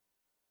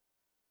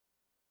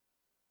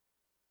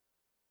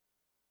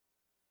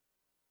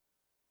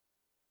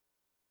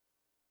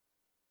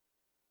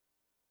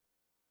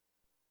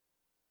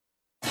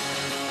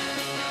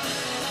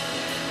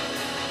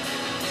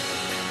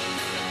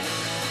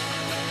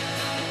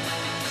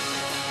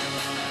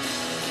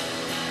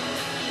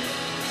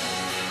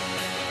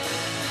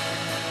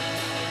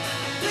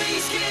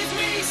please give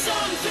me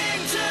something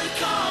to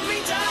calm me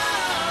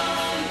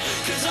down,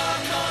 'cause I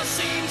can't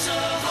seem to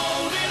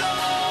hold it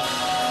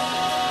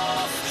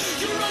off.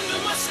 You're under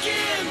my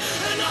skin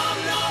and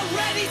I'm not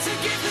ready to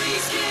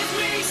please give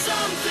me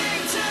something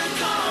to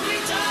calm me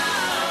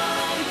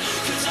down,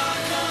 'cause I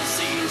can't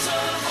seem to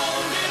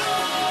hold it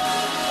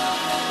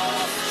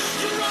off.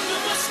 You're under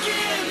my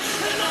skin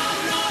and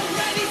I'm not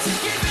ready to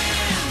give in.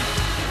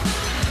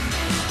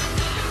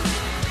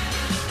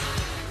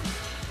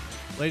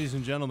 Ladies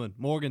and gentlemen,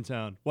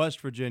 Morgantown, West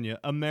Virginia,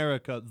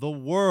 America, the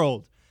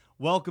world,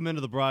 welcome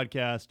into the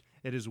broadcast.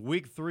 It is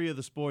week 3 of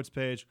the Sports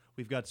Page.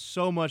 We've got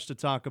so much to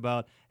talk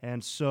about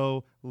and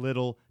so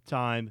little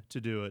time to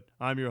do it.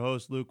 I'm your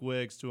host, Luke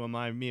Wiggs. To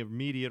my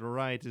immediate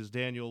right is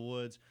Daniel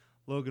Woods.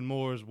 Logan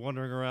Moore is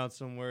wandering around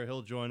somewhere.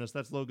 He'll join us.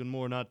 That's Logan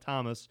Moore, not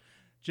Thomas.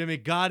 Jimmy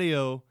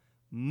Gaudio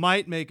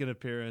might make an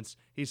appearance.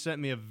 He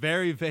sent me a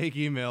very vague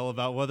email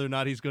about whether or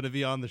not he's going to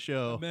be on the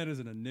show. That man is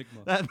an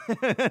enigma. That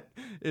man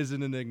is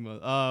an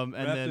enigma.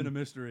 Wrapped in a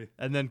mystery.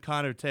 And then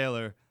Connor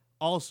Taylor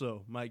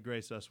also might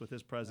grace us with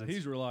his presence.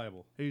 He's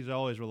reliable. He's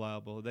always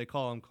reliable. They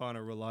call him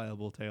Connor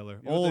Reliable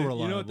Taylor. You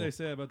know what they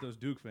say about those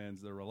Duke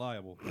fans? They're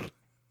reliable.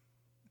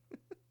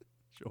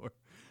 Sure.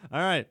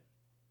 All right.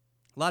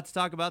 Lots to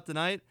talk about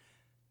tonight.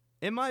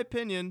 In my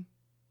opinion,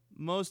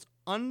 most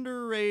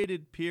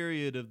underrated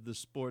period of the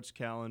sports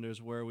calendar is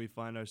where we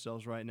find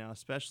ourselves right now,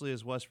 especially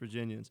as West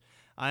Virginians.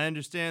 I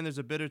understand there's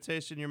a bitter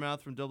taste in your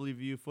mouth from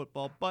WVU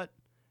football, but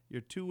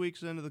you're 2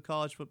 weeks into the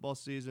college football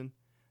season.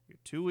 You're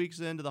 2 weeks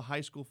into the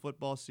high school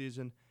football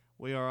season.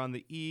 We are on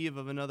the eve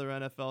of another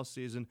NFL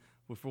season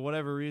with, for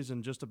whatever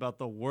reason, just about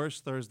the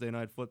worst Thursday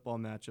night football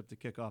matchup to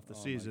kick off the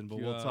season, but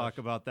we'll talk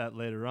about that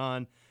later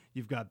on.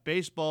 You've got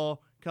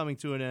baseball coming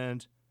to an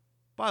end.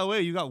 By the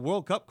way, you got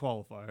World Cup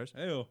qualifiers.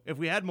 Hey-o. If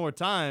we had more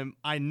time,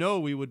 I know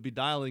we would be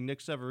dialing Nick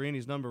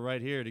Severini's number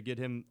right here to get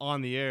him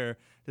on the air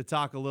to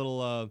talk a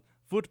little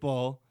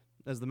football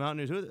as the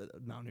Mountaineers.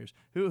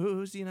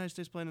 Who's the United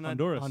States playing tonight?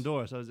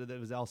 Honduras. So it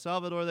was El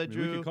Salvador they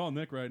drew. We could call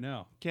Nick right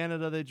now.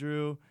 Canada they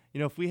drew.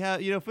 If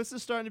this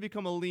is starting to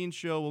become a lean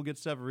show, we'll get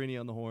Severini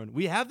on the horn.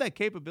 We have that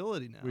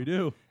capability now. We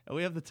do. And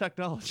we have the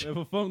technology. We have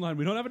a phone line.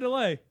 We don't have a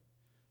delay.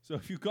 So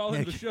if you call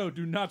into the show,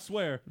 do not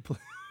swear.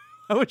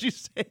 Why would you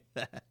say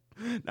that?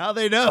 Now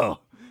they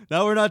know.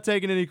 Now we're not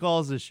taking any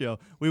calls this show.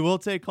 We will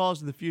take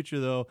calls in the future,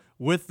 though,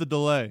 with the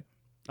delay.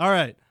 All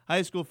right,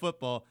 high school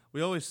football.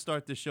 We always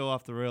start the show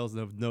off the rails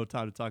and have no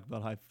time to talk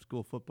about high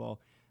school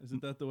football.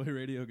 Isn't that the way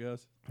radio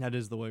goes? That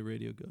is the way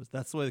radio goes.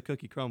 That's the way the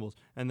cookie crumbles.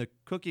 And the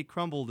cookie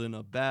crumbled in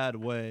a bad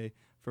way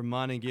for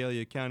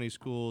Monongalia County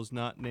schools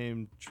not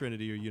named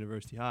Trinity or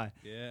University High.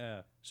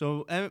 Yeah.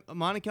 So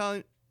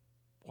Monongalia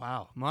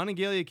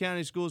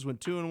County schools went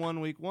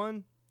 2-1 week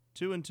 1,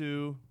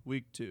 2-2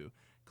 week 2.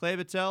 Clay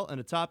Battelle in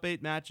a top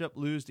 8 matchup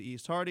lose to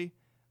East Hardy.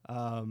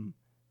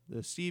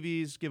 The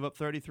Seabees give up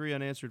 33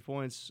 unanswered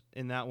points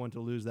in that one to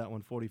lose that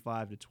one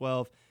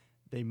 45-12.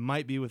 They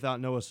might be without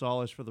Noah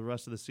Solis for the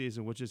rest of the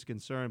season, which is a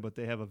concern, but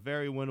they have a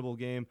very winnable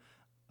game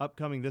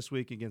upcoming this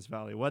week against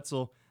Valley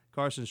Wetzel.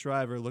 Carson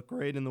Shriver looked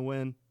great in the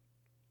win.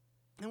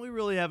 And we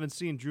really haven't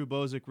seen Drew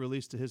Bozick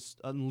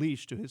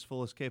unleashed to his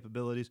fullest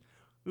capabilities.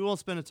 We won't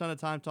spend a ton of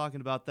time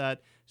talking about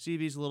that.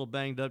 Seabees a little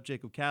banged up.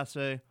 Jacob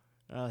Casse,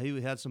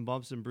 he had some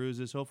bumps and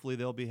bruises. Hopefully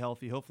they'll be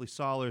healthy. Hopefully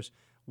Solers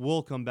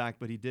will come back,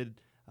 but he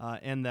did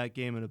end that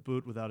game in a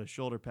boot without his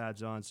shoulder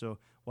pads on. So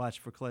watch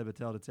for Clay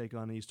Battelle to take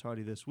on East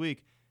Hardy this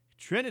week.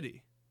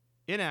 Trinity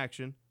in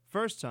action,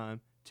 first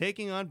time,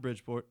 taking on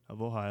Bridgeport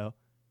of Ohio,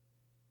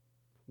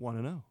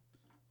 1-0.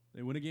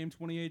 They win a game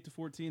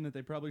 28-14 that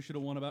they probably should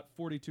have won about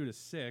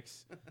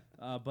 42-6.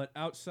 But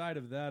outside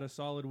of that, a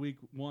solid week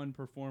 1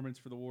 performance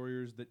for the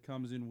Warriors that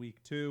comes in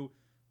week 2.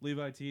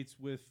 Levi Tietz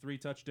with 3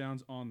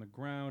 touchdowns on the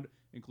ground,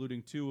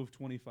 including 2 of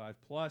 25+.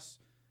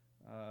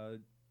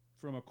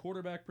 From a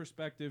quarterback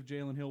perspective,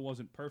 Jalen Hill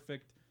wasn't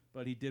perfect,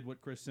 but he did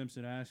what Chris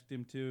Simpson asked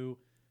him to.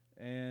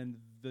 And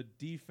the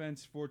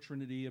defense for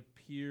Trinity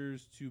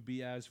appears to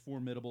be as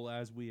formidable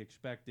as we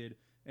expected.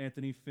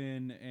 Anthony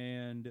Finn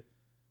and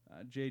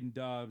Jaden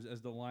Dobbs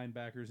as the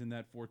linebackers in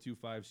that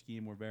 4-2-5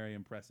 scheme were very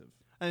impressive.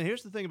 And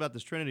here's the thing about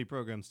this Trinity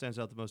program stands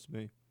out the most to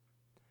me.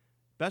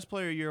 Best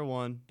player year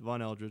 1,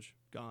 Devon Eldridge,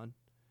 gone.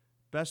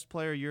 Best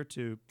player year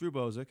 2, Drew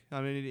Bozick.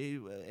 I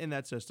mean, in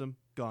that system,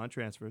 gone,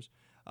 transfers.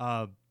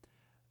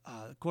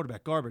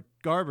 Quarterback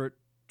Garbert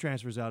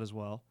transfers out as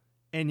well.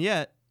 And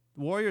yet,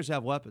 the Warriors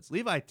have weapons.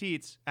 Levi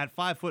Tietz at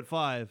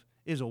 5'5"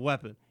 is a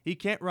weapon. He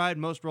can't ride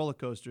most roller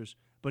coasters,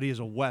 but he is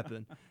a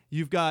weapon.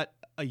 You've got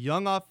a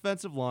young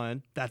offensive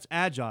line that's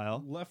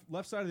agile.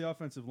 Left side of the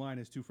offensive line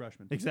is 2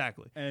 freshmen.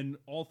 Exactly. And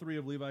all 3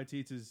 of Levi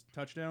Tietz's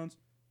touchdowns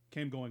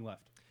came going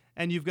left.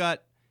 And you've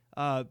got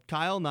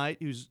Kyle Knight,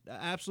 who's an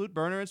absolute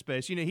burner in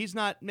space. He's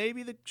not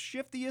maybe the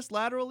shiftiest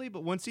laterally,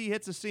 but once he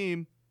hits a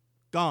seam,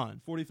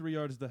 gone. 43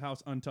 yards to the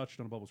house untouched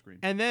on a bubble screen.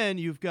 And then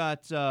you've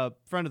got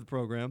friend of the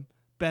program,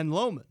 Ben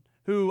Lohman,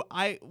 who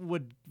I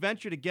would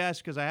venture to guess,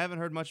 because I haven't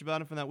heard much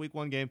about him from that week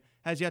 1 game,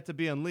 has yet to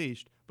be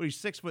unleashed. But he's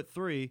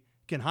 6'3",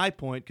 can high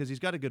point because he's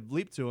got a good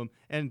leap to him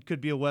and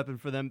could be a weapon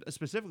for them,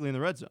 specifically in the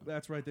red zone.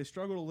 That's right. They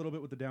struggled a little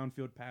bit with the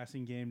downfield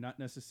passing game, not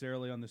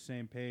necessarily on the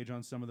same page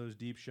on some of those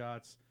deep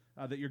shots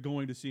that you're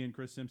going to see in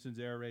Chris Simpson's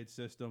air raid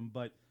system.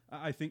 But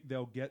I think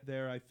they'll get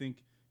there. I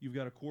think you've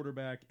got a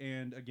quarterback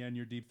and, again,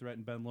 your deep threat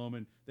in Ben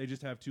Lohman. They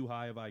just have too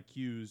high of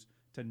IQs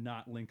to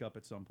not link up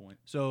at some point.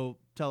 So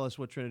tell us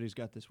what Trinity's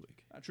got this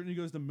week. Trinity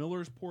goes to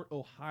Millersport,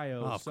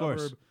 Ohio, of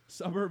course.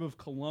 suburb of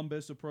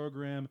Columbus, a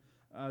program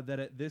that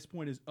at this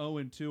point is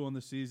 0-2 on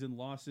the season,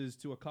 losses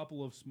to a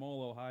couple of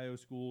small Ohio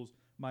schools,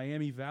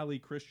 Miami Valley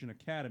Christian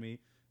Academy,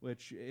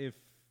 which if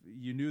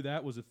you knew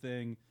that was a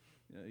thing,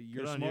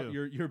 you're smart.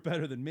 You're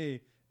better than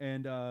me.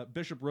 And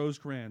Bishop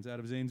Rosecrans out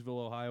of Zanesville,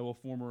 Ohio, a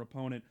former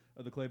opponent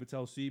of the Clay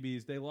Battelle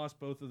Seabees. They lost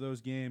both of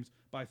those games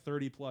by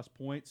 30-plus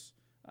points.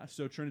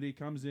 So Trinity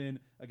comes in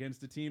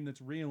against a team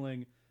that's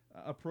reeling,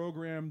 a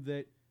program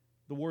that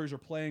the Warriors are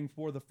playing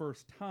for the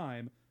first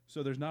time.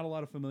 So there's not a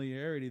lot of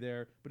familiarity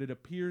there, but it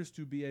appears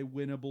to be a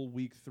winnable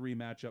Week 3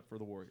 matchup for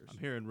the Warriors. I'm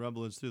hearing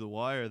rumblings through the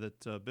wire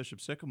that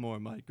Bishop Sycamore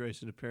might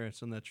grace an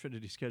appearance on that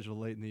Trinity schedule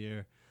late in the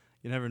year.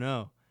 You never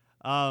know.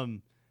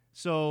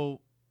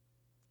 So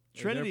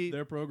Trinity...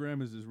 Their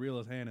program is as real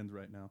as Hannon's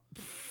right now.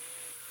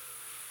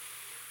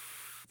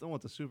 Don't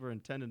want the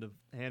superintendent of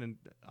Hannon.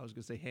 I was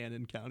going to say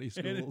Hannon County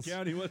Schools. Hannon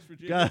County, West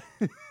Virginia.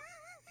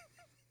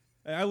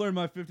 Hey, I learned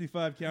my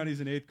 55 counties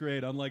in 8th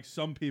grade, unlike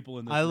some people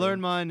in this room.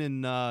 learned mine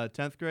in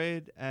 10th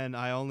grade, and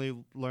I only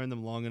learned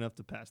them long enough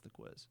to pass the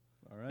quiz.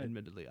 All right.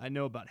 Admittedly. I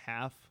know about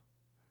half.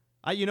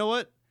 You know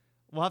what?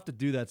 We'll have to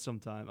do that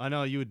sometime. I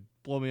know you would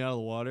blow me out of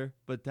the water,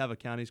 but to have a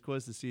counties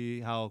quiz to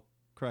see how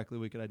correctly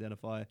we could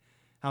identify,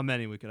 how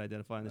many we could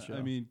identify in the show.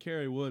 I mean,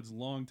 Kerry Woods,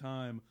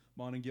 long-time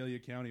Monongalia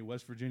County,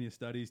 West Virginia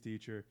studies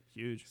teacher.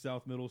 Huge.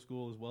 South Middle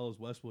School as well as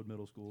Westwood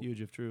Middle School. Huge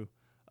if true.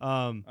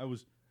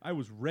 I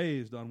was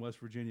raised on West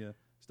Virginia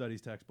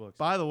studies textbooks.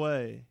 By the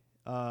way,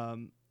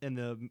 in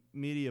the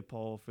media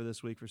poll for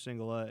this week for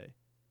Single A,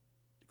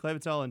 Clay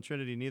Battelle and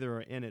Trinity neither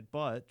are in it,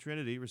 but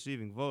Trinity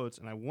receiving votes,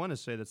 and I want to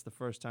say that's the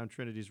first time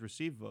Trinity's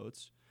received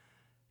votes.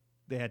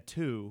 They had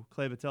 2.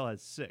 Clay Battelle had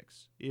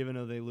 6, even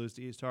though they lose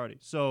to East Hardy.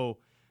 So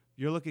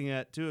you're looking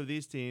at 2 of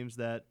these teams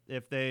that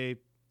if Clay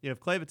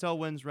Battelle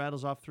wins,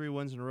 rattles off 3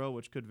 wins in a row,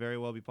 which could very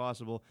well be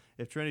possible.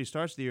 If Trinity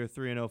starts the year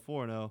 3-0,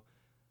 4-0,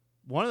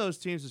 one of those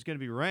teams is going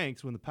to be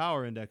ranked when the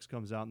power index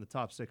comes out in the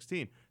top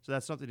 16. So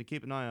that's something to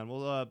keep an eye on.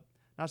 We'll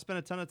not spend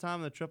a ton of time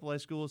in the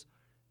AAA schools.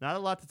 Not a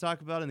lot to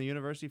talk about in the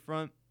university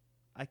front.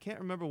 I can't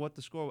remember what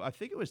the score was. I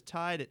think it was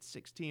tied at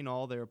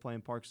 16-all. They were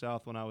playing Park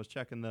South when I was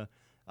checking the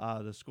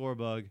score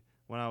bug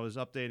when I was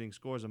updating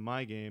scores in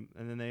my game,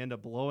 and then they end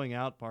up blowing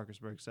out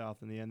Parkersburg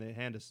South in the end. They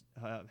hand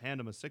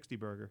them a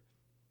 60-burger,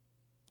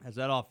 as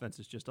that offense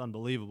is just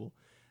unbelievable.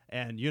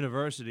 And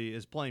University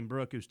is playing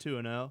Brook, who's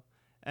 2-0,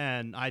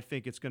 and I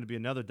think it's going to be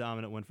another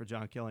dominant win for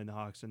John Kelly and the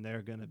Hawks, and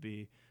they're going to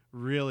be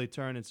really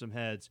turning some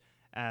heads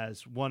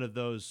as one of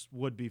those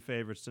would-be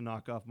favorites to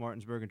knock off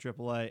Martinsburg in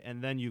AAA.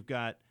 And then you've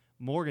got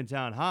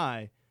Morgantown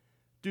High,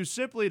 due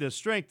simply to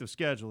strength of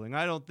scheduling.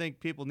 I don't think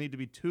people need to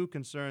be too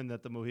concerned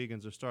that the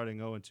Mohegans are starting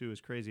 0-2, as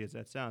crazy as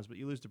that sounds. But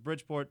you lose to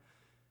Bridgeport,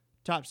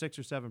 top 6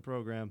 or 7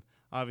 program.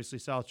 Obviously,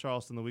 South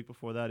Charleston the week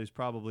before that, who's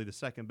probably the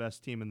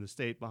second-best team in the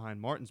state behind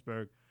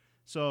Martinsburg.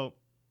 So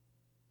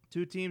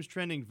 2 teams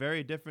trending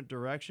very different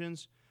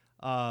directions,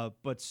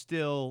 but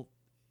still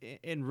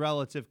in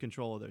relative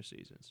control of their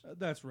seasons.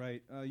 That's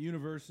right.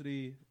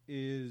 University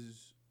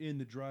is in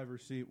the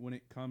driver's seat when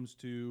it comes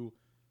to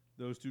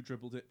those 2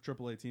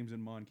 AAA teams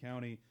in Mon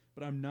County,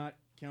 but I'm not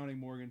counting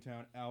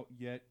Morgantown out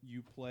yet.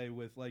 You play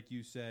with, like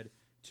you said,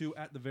 2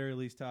 at the very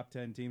least top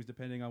 10 teams,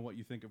 depending on what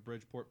you think of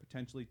Bridgeport,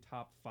 potentially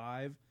top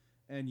 5,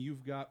 and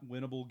you've got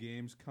winnable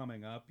games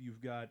coming up.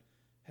 You've got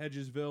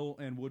Hedgesville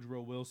and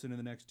Woodrow Wilson in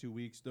the next 2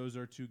 weeks. Those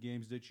are 2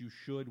 games that you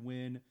should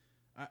win.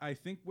 I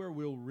think where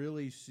we'll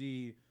really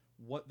see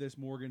what this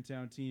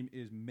Morgantown team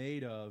is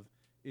made of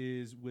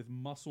is with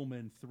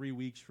Musselman 3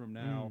 weeks from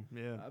now,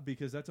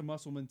 because that's a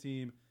Musselman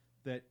team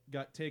that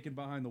got taken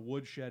behind the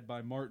woodshed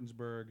by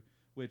Martinsburg,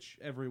 which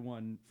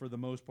everyone, for the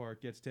most part,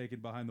 gets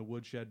taken behind the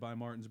woodshed by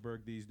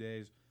Martinsburg these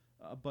days.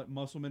 But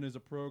Musselman is a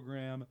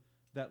program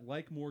that,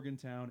 like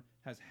Morgantown,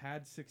 has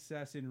had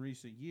success in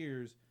recent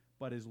years,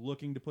 but is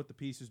looking to put the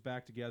pieces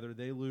back together.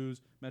 They lose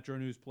Metro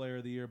News Player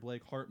of the Year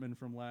Blake Hartman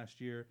from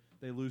last year.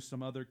 They lose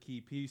some other key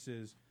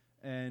pieces.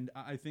 And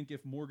I think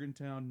if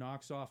Morgantown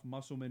knocks off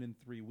Musselman in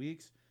 3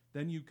 weeks,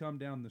 then you come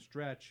down the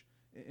stretch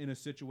in a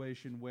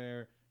situation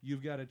where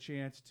you've got a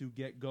chance to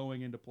get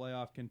going into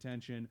playoff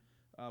contention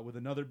with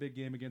another big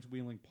game against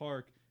Wheeling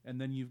Park, and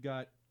then you've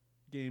got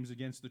games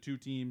against the 2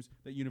 teams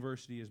that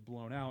University has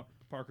blown out,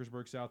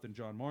 Parkersburg South and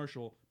John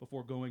Marshall,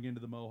 before going into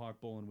the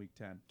Mohawk Bowl in Week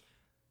 10.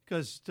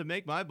 Because to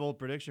make my bold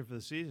prediction for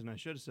the season, I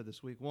should have said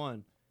this week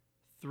 1,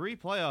 3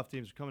 playoff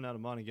teams are coming out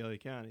of Monongalia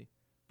County.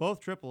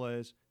 Both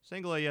AAAs,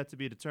 single A yet to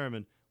be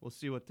determined. We'll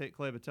see what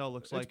Clay Battelle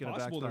looks like in a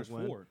backstop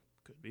win. 4.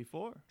 Could be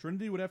 4.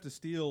 Trinity would have to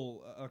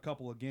steal a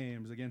couple of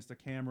games against a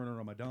Cameron or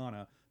a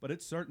Madonna, but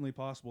it's certainly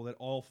possible that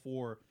all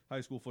 4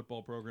 high school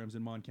football programs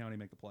in Mon County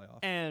make the playoff.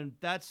 And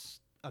that's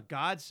a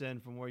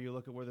godsend from where you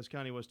look at where this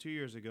county was 2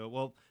 years ago.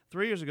 Well,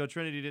 3 years ago,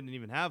 Trinity didn't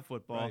even have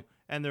football, Right.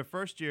 and their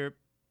first year,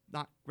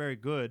 not very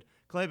good.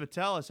 Clay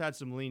Battelle has had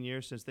some lean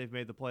years since they've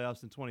made the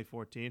playoffs in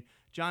 2014.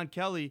 John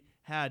Kelly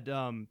had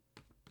Clay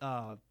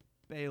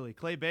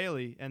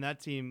Bailey, and that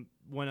team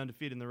went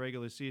undefeated in the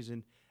regular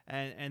season,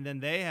 and then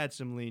they had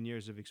some lean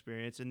years of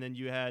experience, and then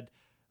you had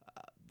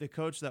the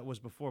coach that was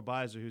before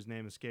Beiser, whose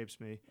name escapes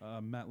me,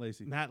 Matt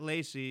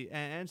Lacey,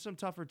 and some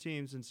tougher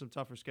teams and some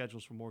tougher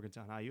schedules for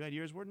Morgantown High. You had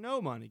years where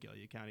no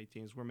Monongalia County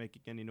teams were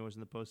making any noise in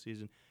the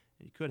postseason,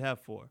 and you could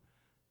have 4.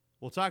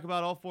 We'll talk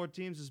about all 4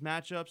 teams as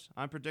matchups.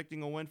 I'm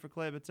predicting a win for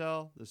Clay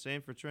Battelle, the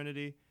same for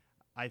Trinity.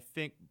 I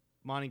think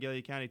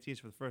Monongalia County teams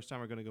for the first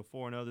time are going to go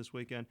 4-0 this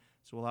weekend,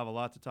 so we'll have a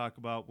lot to talk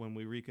about when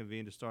we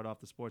reconvene to start off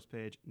the sports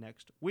page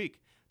next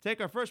week. Take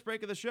our first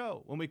break of the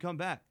show. When we come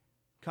back,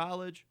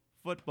 college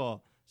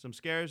football. Some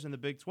scares in the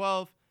Big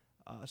 12,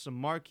 some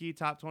marquee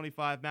top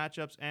 25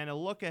 matchups, and a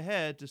look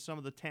ahead to some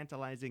of the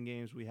tantalizing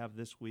games we have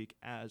this week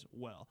as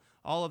well.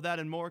 All of that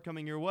and more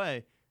coming your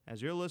way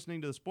as you're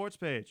listening to the Sports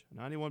Page,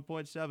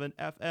 91.7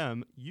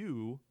 FM,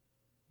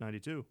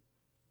 U92.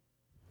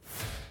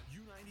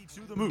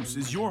 U92 The Moose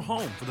is your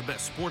home for the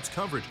best sports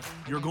coverage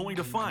you're going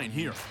to find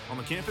here on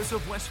the campus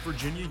of West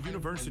Virginia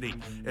University.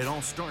 It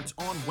all starts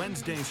on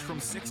Wednesdays from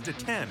 6 to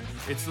 10.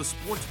 It's the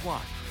Sports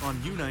Block on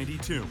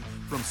U92.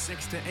 From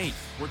 6 to 8,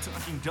 we're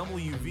talking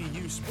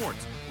WVU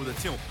sports with a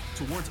tilt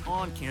towards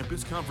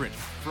on-campus coverage.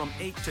 From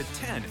 8 to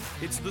 10,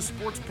 it's the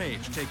Sports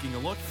Page, taking a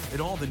look at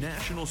all the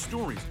national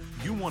stories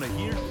you want to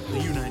hear the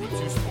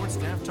U92 sports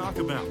staff talk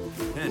about.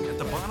 And at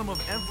the bottom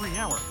of every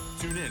hour,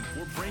 tune in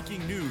for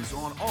breaking news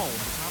on all of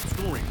the top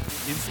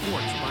stories in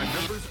sports by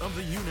members of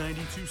the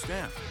U92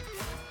 staff.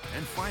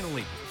 And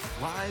finally,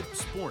 live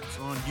sports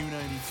on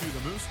U92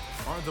 The Moose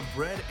are the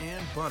bread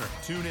and butter.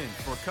 Tune in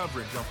for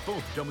coverage of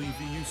both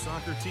WVU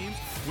soccer teams,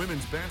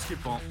 women's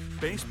basketball,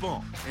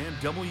 baseball, and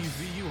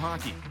WVU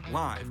hockey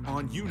live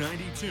on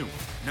U92,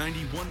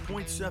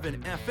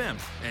 91.7 FM,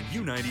 and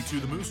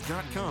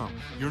U92TheMoose.com.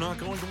 You're not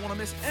going to want to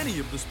miss any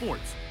of the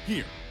sports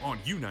here on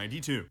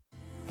U92.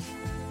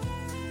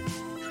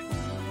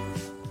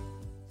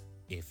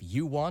 If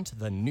you want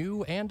the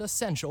new and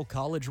essential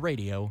college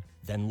radio,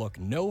 then look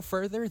no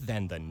further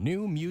than the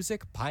New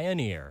Music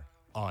Pioneer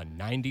on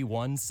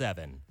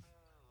 91.7.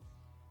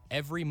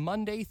 Every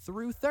Monday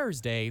through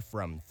Thursday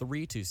from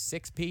 3 to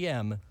 6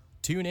 p.m.,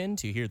 tune in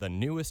to hear the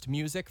newest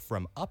music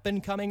from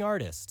up-and-coming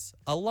artists,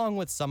 along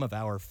with some of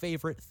our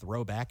favorite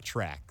throwback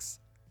tracks.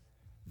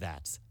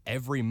 That's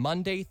every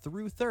Monday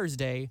through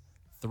Thursday,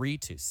 3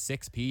 to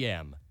 6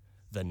 p.m.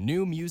 The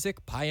New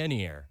Music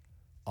Pioneer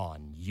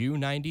on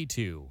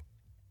U92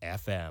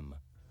 FM.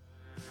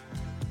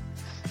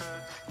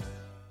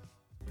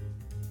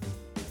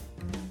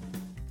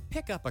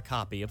 Pick up a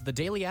copy of the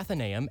Daily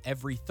Athenaeum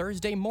every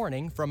Thursday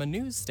morning from a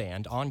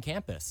newsstand on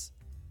campus.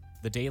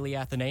 The Daily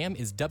Athenaeum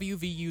is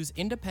WVU's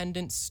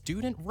independent,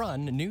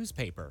 student-run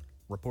newspaper,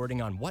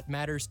 reporting on what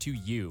matters to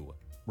you,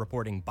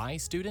 reporting by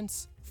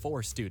students,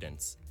 for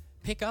students.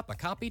 Pick up a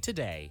copy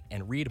today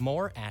and read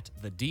more at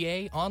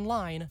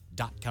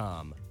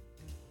thedaonline.com.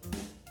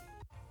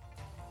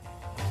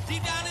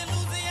 Deep down in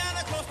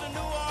Louisiana, close to New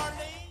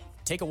Orleans.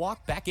 Take a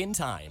walk back in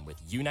time with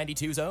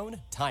U92's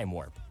own Time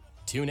Warp.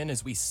 Tune in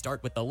as we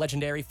start with the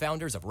legendary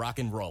founders of rock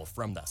and roll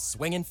from the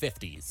swingin'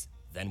 50s.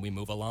 Then we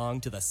move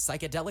along to the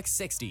psychedelic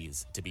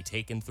 60s to be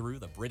taken through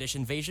the British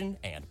invasion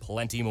and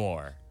plenty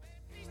more.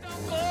 Please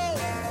don't go.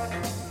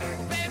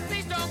 Baby,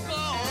 please don't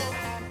go.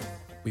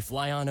 We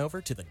fly on over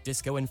to the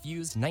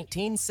disco-infused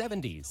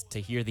 1970s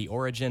to hear the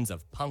origins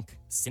of punk,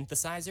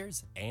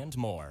 synthesizers, and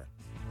more.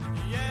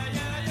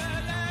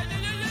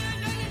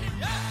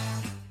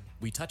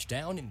 We touch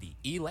down in the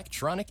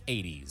electronic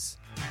 80s.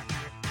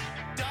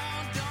 Don't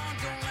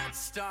let's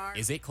start.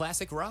 Is it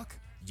classic rock?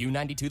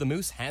 U92 The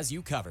Moose has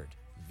you covered.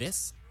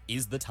 This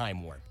is the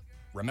Time Warp.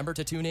 Remember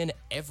to tune in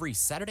every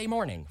Saturday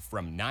morning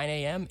from 9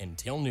 a.m.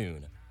 until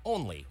noon,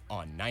 only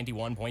on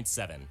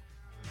 91.7.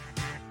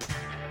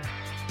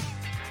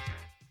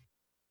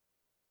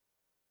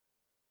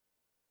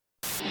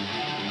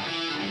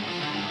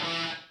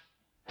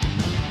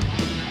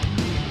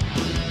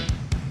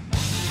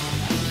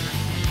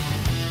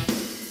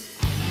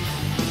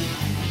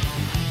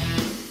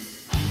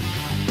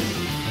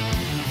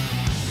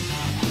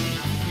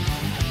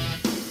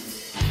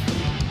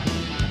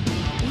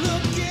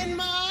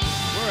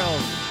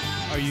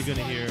 You're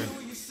going to hear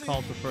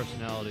Cult of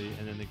Personality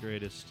and then the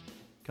greatest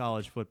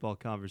college football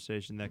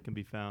conversation that can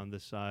be found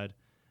this side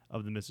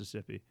of the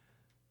Mississippi.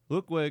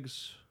 Luke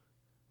Wiggs,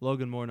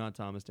 Logan Moore, not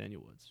Thomas,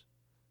 Daniel Woods.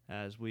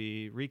 As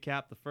we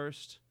recap the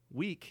first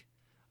week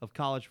of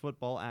college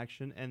football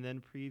action and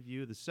then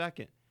preview the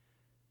second.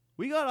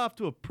 We got off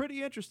to a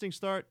pretty interesting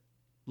start,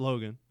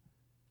 Logan.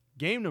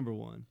 Game number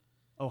 1.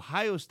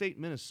 Ohio State,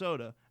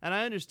 Minnesota. And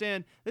I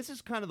understand this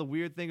is kind of the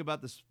weird thing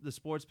about the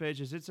sports page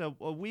is it's a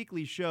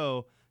weekly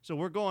show, so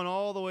we're going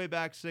all the way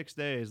back 6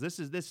 days.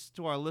 This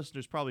to our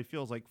listeners probably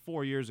feels like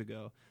 4 years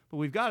ago, but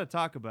we've got to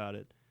talk about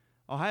it.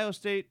 Ohio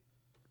State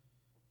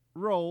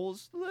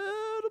rolls a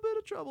little bit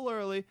of trouble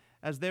early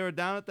as they were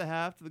down at the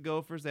half to the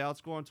Gophers. They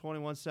outscored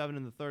 21-7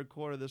 in the third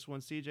quarter. This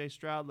one, C.J.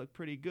 Stroud looked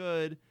pretty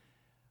good.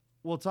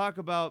 We'll talk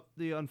about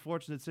the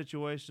unfortunate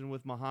situation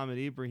with Muhammad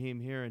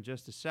Ibrahim here in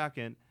just a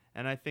second,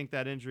 and I think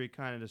that injury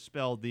kind of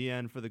dispelled the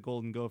end for the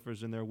Golden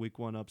Gophers in their Week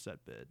 1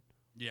 upset bid.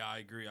 Yeah, I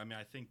agree. I mean,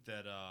 I think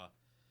that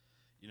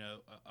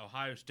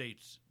Ohio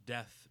State's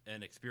depth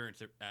and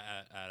experience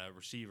at a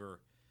receiver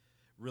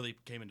really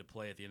came into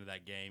play at the end of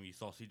that game. You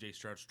saw C.J.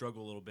 Stroud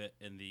struggle a little bit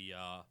in the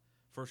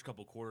first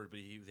couple quarters, but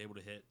he was able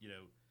to hit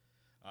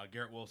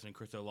Garrett Wilson and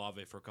Chris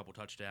Olave for a couple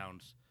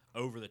touchdowns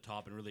over the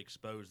top and really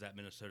expose that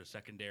Minnesota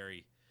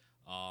secondary.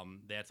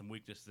 They had some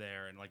weakness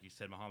there, and like you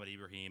said, Muhammad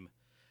Ibrahim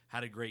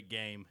had a great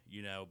game,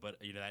 but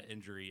that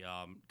injury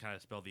kind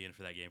of spelled the end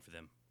for that game for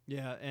them.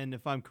 Yeah, and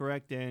if I'm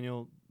correct,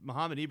 Daniel,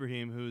 Muhammad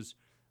Ibrahim, who's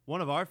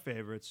one of our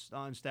favorites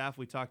on staff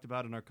we talked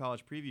about in our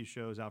college preview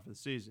shows out for the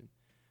season.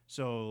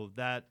 So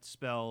that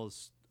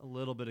spells a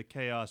little bit of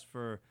chaos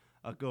for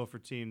a Gopher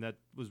team that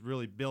was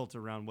really built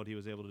around what he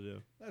was able to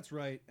do. That's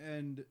right,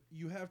 and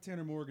you have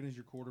Tanner Morgan as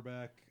your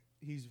quarterback.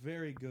 He's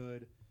very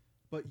good,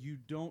 but you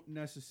don't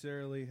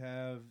necessarily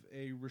have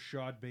a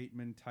Rashad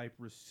Bateman type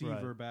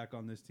receiver back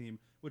on this team,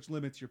 which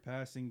limits your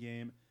passing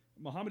game.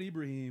 Muhammad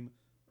Ibrahim,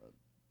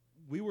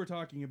 we were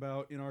talking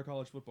about in our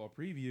college football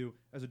preview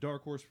as a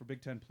dark horse for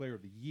Big Ten Player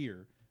of the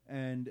Year.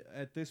 And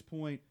at this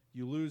point,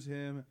 you lose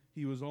him.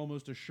 He was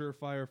almost a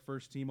surefire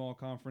first-team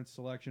all-conference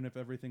selection if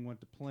everything went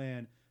to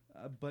plan.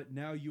 But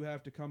now you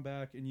have to come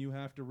back and you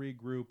have to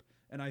regroup.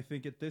 And I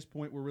think at this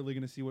point, we're really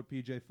going to see what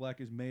P.J.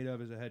 Fleck is made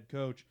of as a head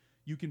coach.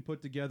 You can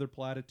put together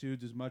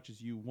platitudes as much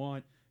as you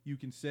want. You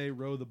can say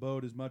row the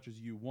boat as much as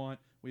you want.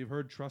 We've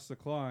heard trust the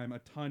climb a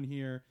ton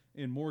here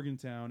in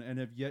Morgantown and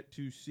have yet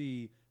to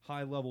see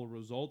high-level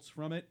results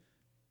from it.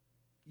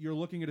 You're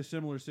looking at a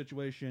similar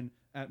situation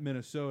at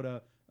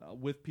Minnesota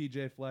with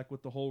P.J. Fleck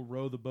with the whole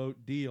row the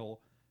boat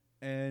deal.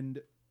 And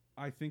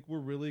I think we're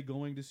really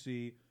going to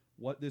see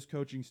what this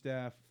coaching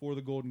staff for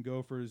the Golden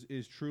Gophers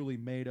is truly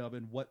made of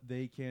and what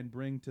they can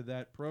bring to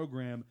that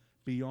program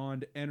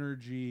beyond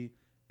energy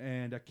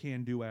and a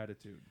can-do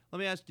attitude. Let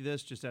me ask you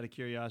this just out of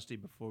curiosity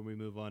before we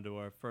move on to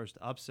our first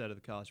upset of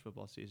the college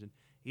football season.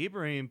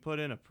 Ibrahim put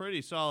in a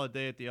pretty solid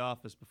day at the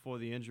office before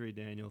the injury,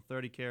 Daniel.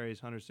 30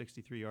 carries,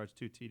 163 yards,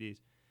 2 TDs.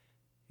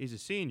 He's a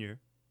senior.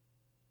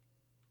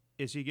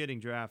 Is he getting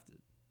drafted?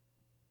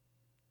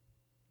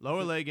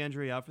 Lower leg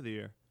injury, out for the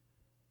year.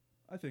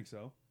 I think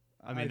so.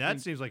 I mean, that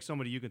seems like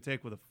somebody you could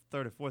take with a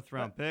third or fourth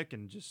round pick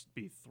and just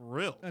be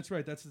thrilled. That's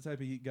right. That's the type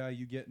of guy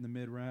you get in the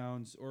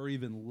mid-rounds or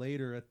even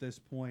later at this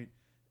point.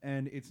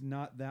 And it's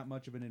not that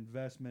much of an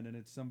investment, and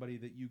it's somebody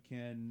that you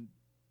can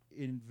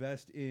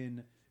invest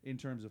in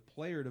terms of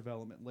player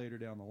development later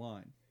down the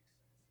line.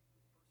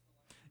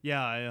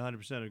 Yeah, I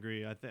 100%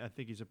 agree. I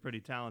think he's a pretty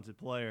talented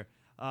player.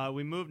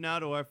 We move now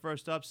to our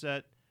first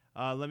upset.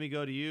 Let me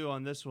go to you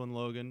on this one,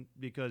 Logan,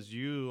 because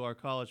you, our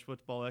college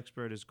football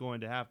expert, is going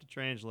to have to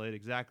translate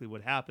exactly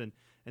what happened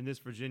in this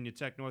Virginia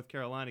Tech North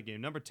Carolina game.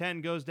 Number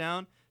 10 goes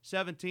down,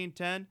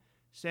 17-10.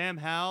 Sam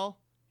Howell,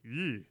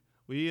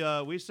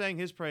 we sang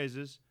his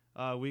praises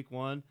week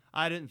 1.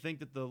 I didn't think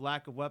that the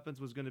lack of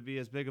weapons was going to be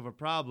as big of a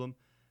problem.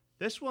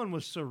 This one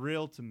was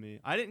surreal to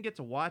me. I didn't get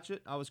to watch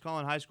it. I was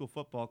calling high school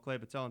football. Clay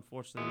Patel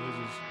unfortunately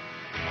loses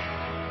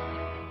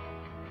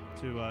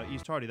to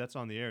East Hardy. That's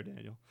on the air,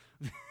 Daniel.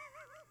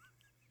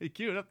 He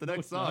queued up the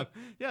next song. Not.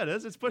 Yeah, it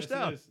is. It's pushed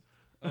out. It is.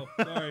 Oh,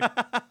 sorry.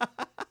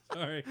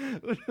 Sorry.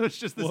 It's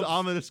just this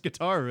ominous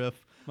guitar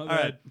riff. My All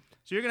bad. right.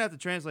 So you're going to have to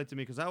translate to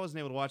me because I wasn't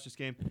able to watch this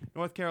game.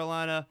 North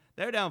Carolina,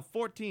 they're down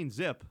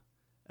 14-zip.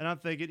 And I'm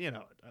thinking,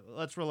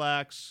 let's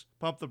relax,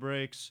 pump the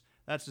brakes.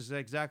 That's just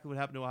exactly what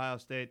happened to Ohio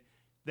State.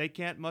 They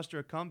can't muster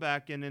a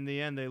comeback, and in the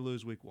end, they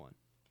lose week 1.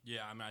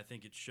 Yeah, I mean, I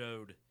think it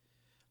showed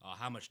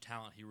how much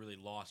talent he really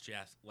lost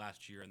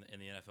last year in the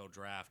NFL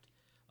draft.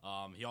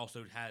 He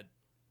also had,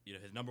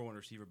 his number one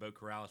receiver, Bo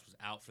Corrales, was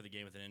out for the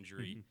game with an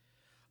injury.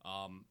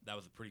 That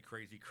was a pretty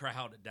crazy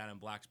crowd down in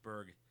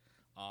Blacksburg.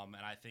 And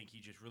I think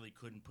he just really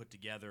couldn't put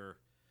together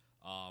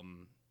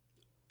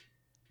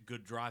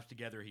good drives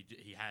together.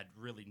 He had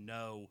really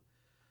no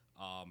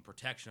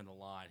protection on the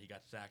line. He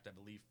got sacked, I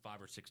believe,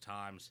 5 or 6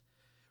 times.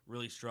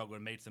 Really struggled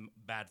and made some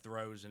bad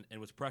throws and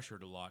was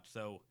pressured a lot.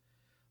 So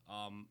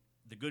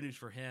the good news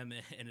for him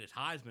in his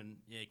Heisman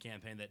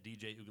campaign that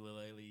DJ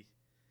Uiagalelei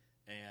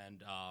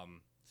and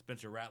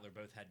Spencer Rattler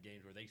both had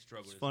games where they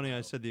struggled. It's funny, well.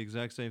 I said the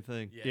exact same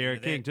thing. Yeah,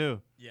 Derek King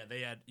too. Yeah,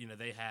 they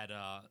had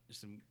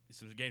some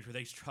games where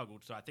they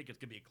struggled. So I think it's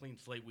gonna be a clean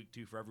slate week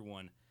 2 for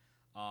everyone.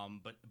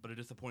 But a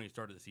disappointing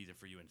start of the season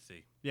for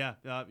UNC. Yeah,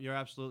 you're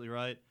absolutely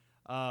right.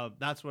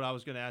 That's what I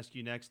was going to ask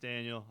you next,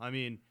 Daniel. I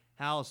mean,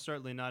 Hal's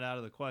certainly not out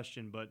of the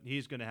question, but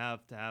he's going to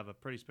have a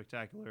pretty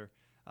spectacular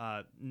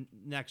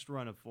next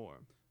run of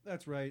form.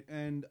 That's right.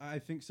 And I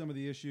think some of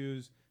the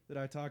issues that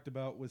I talked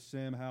about with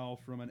Sam Howell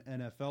from an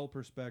NFL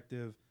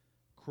perspective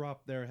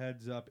crop their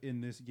heads up in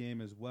this game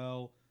as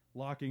well.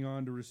 Locking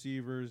on to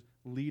receivers,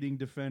 leading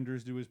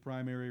defenders to his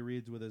primary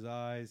reads with his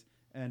eyes,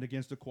 and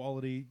against a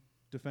quality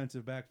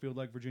defensive backfield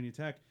like Virginia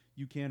Tech,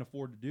 you can't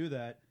afford to do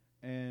that.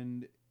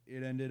 and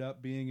it ended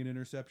up being an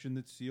interception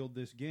that sealed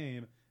this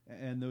game.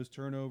 And those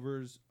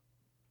turnovers,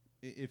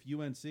 if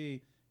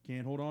UNC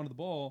can't hold on to the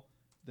ball,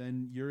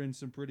 then you're in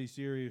some pretty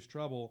serious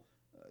trouble.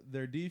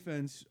 Their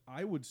defense,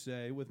 I would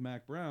say, with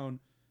Mac Brown,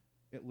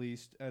 at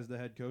least as the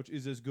head coach,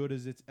 is as good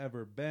as it's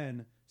ever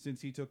been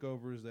since he took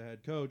over as the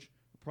head coach.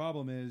 The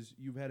problem is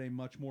you've had a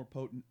much more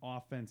potent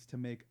offense to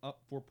make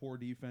up for poor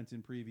defense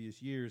in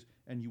previous years,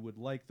 and you would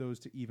like those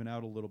to even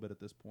out a little bit at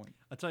this point.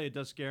 I'll tell you, it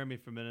does scare me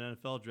from an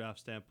NFL draft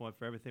standpoint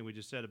for everything we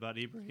just said about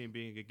Ibrahim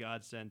being a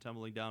godsend,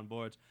 tumbling down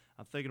boards.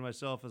 I'm thinking to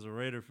myself as a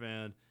Raider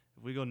fan,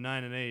 if we go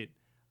 9-8,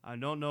 I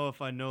don't know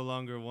if I no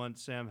longer want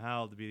Sam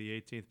Howell to be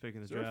the 18th pick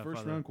in the Is there draft. a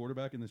first-round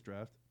quarterback in this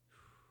draft?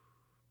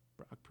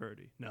 Brock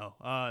Purdy. No,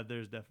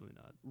 there's definitely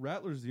not.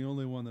 Rattler's the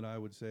only one that I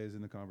would say is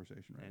in the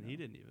conversation right And now. he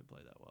didn't even play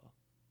that well.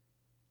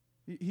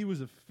 He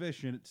was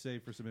efficient,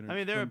 save for some I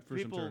mean, there are some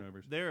people.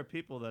 turnovers. There are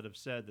people that have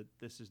said that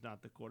this is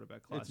not the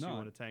quarterback class It's you not.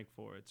 want to tank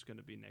for. It's going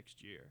to be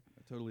next year.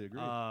 I totally agree.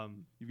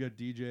 Um, You've got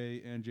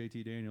DJ and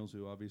JT Daniels,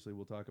 who obviously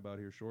we'll talk about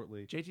here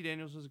shortly. JT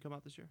Daniels doesn't come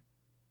out this year.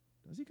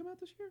 Does he come out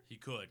this year? He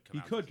could come He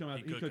out. could this- come out-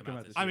 He he could could come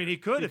out this this I mean, year. he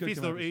could He if could he's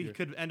come out the. this He year.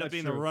 could end up That's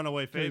being true. the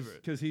runaway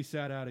favorite. Because he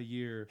sat out a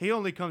year. He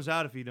only comes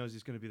out if he knows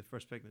he's going to be the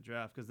first pick in the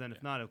draft. Because then,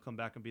 if not, he'll come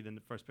back and be the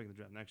first pick in the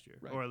draft next year,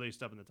 Right. or at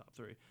least up in the top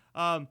 3.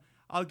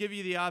 I'll give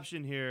you the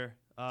option here.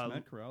 Is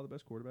Matt Corral the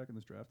best quarterback in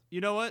this draft? You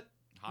know what?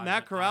 Heisman-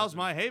 Matt Corral's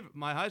Heisman.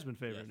 my Heisman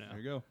favorite Yes. now. There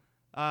you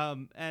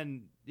go.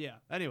 And yeah,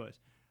 anyways,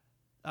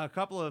 a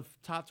couple of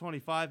top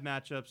 25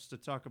 matchups to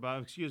talk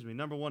about. Excuse me,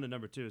 number 1 and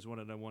number 2 is one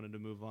that I wanted to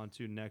move on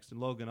to next. And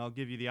Logan, I'll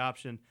give you the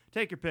option.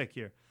 Take your pick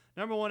here.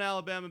 Number 1,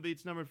 Alabama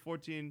beats number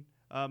 14,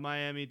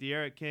 Miami.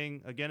 De'Aaron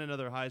King, again,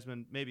 another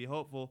Heisman, maybe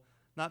hopeful.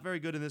 Not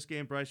very good in this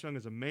game. Bryce Young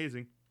is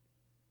amazing.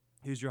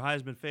 He's your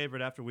Heisman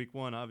favorite after week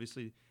 1.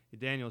 Obviously,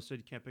 Daniel said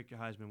you can't pick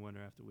your Heisman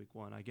winner after week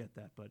 1. I get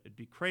that, but it'd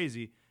be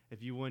crazy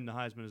if you win the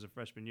Heisman as a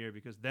freshman year,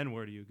 because then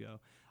where do you go?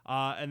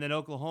 And then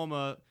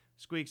Oklahoma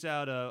squeaks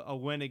out a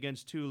win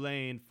against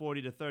Tulane,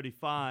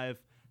 40-35.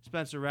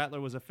 Spencer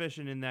Rattler was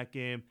efficient in that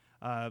game.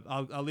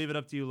 I'll leave it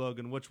up to you,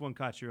 Logan. Which one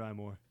caught your eye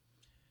more?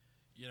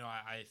 You know,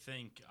 I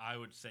think I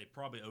would say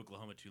probably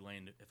Oklahoma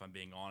Tulane. If I'm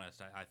being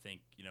honest, I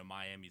think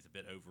Miami's a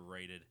bit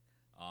overrated.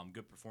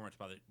 Good performance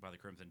by the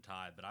Crimson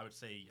Tide, but I would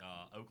say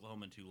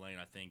Oklahoma and Tulane.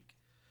 I think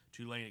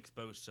Tulane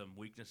exposed some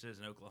weaknesses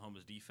in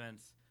Oklahoma's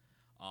defense,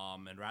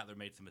 and Rattler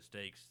made some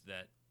mistakes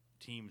that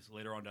teams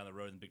later on down the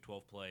road in Big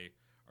 12 play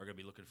are going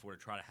to be looking for to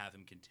try to have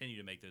him continue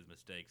to make those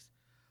mistakes.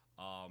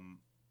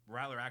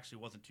 Rattler actually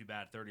wasn't too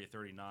bad, 30 of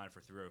 39 for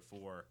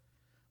 304,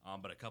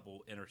 but a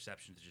couple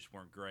interceptions that just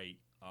weren't great.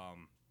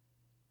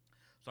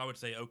 So I would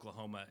say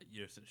Oklahoma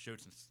showed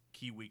some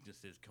key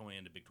weaknesses going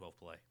into Big 12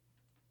 play.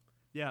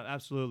 Yeah,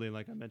 absolutely.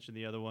 Like I mentioned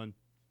the other one,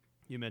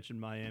 you mentioned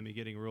Miami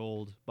getting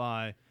rolled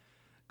by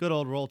good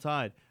old Roll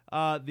Tide.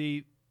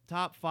 The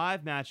top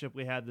 5 matchup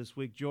we had this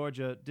week,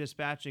 Georgia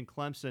dispatching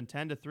Clemson,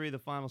 10-3, the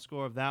final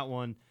score of that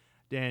one,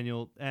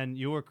 Daniel. And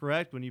you were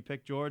correct when you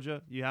picked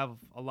Georgia. You have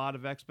a lot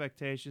of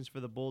expectations for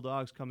the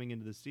Bulldogs coming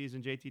into the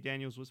season. JT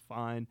Daniels was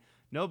fine.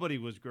 Nobody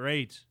was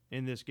great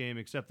in this game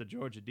except the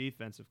Georgia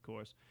defense, of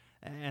course.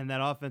 And that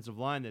offensive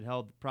line that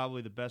held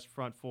probably the best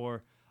front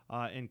 4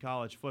 in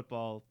college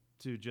football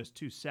to just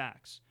 2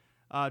 sacks.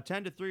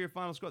 10-3 your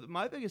final score.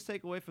 My biggest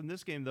takeaway from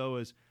this game, though,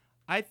 is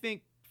I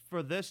think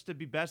for this to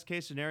be best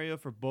case scenario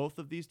for both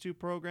of these two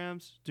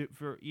programs,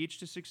 for each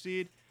to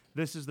succeed,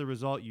 this is the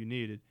result you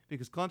needed,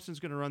 because Clemson's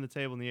going to run the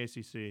table in the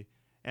ACC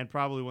and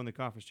probably win the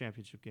conference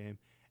championship game.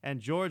 And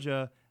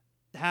Georgia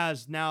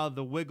has now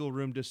the wiggle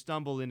room to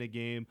stumble in a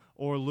game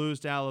or lose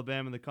to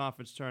Alabama in the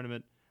conference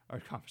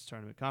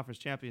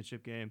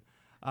championship game,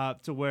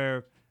 to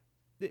where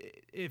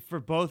if for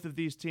both of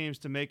these teams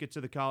to make it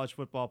to the college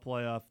football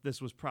playoff,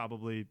 this was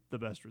probably the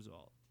best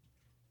result.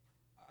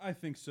 I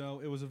think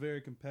so. It was a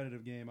very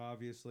competitive game,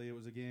 obviously. It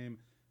was a game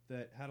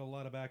that had a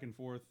lot of back and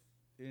forth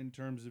in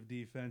terms of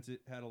defense.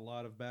 It had a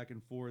lot of back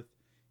and forth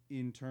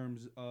in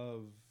terms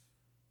of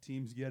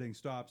teams getting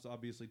stops.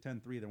 Obviously,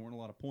 10-3, there weren't a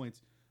lot of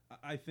points.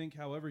 I think,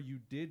 however, you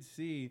did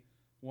see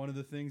one of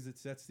the things that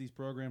sets these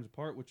programs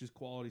apart, which is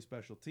quality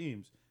special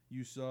teams.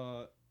 You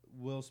saw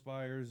Will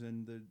Spires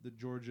and the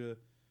Georgia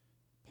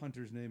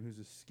punter's name, who's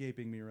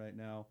escaping me right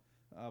now,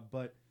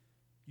 but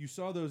you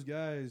saw those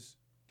guys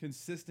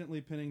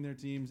consistently pinning their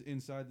teams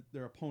inside,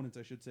 their opponents,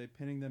 I should say,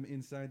 pinning them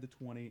inside the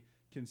 20,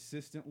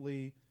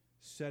 consistently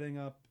setting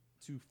up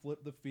to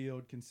flip the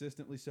field,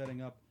 consistently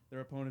setting up their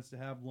opponents to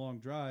have long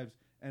drives.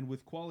 And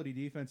with quality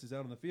defenses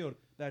out on the field,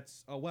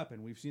 that's a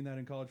weapon. We've seen that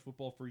in college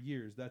football for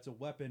years. That's a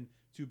weapon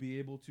to be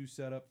able to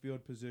set up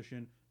field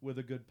position with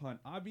a good punt.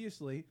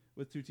 Obviously,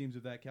 with two teams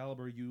of that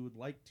caliber, you would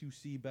like to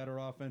see better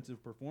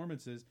offensive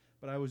performances,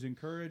 but I was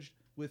encouraged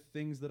with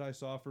things that I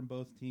saw from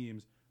both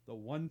teams. The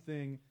one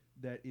thing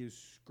that is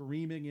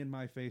screaming in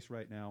my face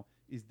right now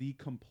is the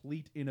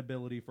complete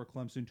inability for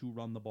Clemson to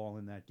run the ball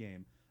in that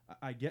game.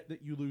 I get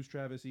that you lose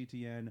Travis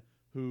Etienne,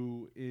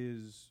 who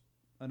is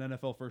an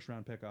NFL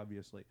first-round pick,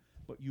 obviously.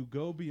 But you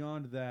go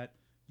beyond that.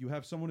 You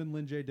have someone in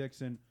Lynn J.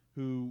 Dixon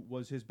who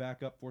was his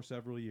backup for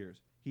several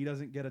years. He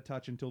doesn't get a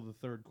touch until the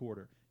third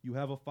quarter. You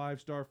have a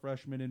 5-star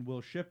freshman in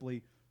Will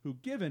Shipley, who,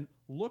 given,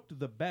 looked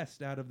the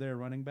best out of their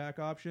running back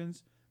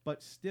options,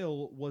 but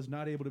still was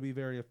not able to be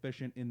very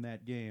efficient in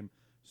that game.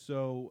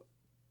 So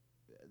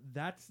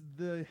that's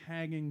the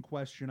hanging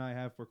question I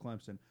have for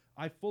Clemson.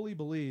 I fully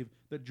believe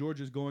that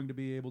Georgia's going to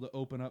be able to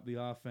open up the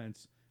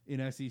offense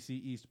in SEC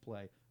East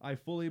play. I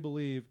fully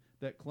believe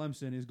that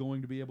Clemson is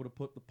going to be able to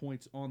put the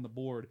points on the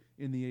board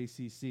in the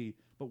ACC.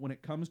 But when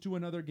it comes to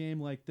another game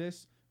like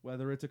this,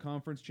 whether it's a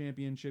conference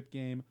championship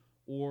game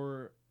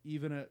or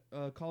even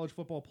a college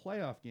football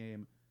playoff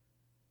game,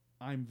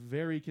 I'm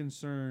very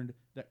concerned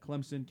that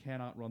Clemson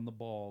cannot run the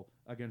ball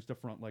against a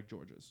front like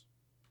Georgia's.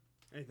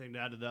 Anything to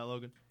add to that,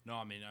 Logan? No,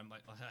 I mean, I'm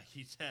like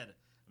he said.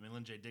 I mean,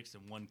 Lynn J.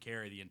 Dixon one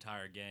carry the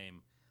entire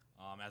game.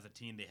 As a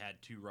team, they had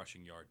 2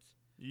 rushing yards.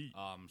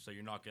 So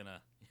you're not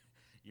gonna,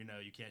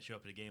 you can't show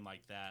up at a game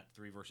like that,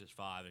 3 versus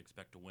 5, and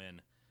expect to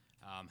win,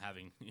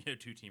 having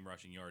 2 team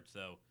rushing yards.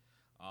 So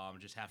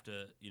just have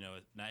to,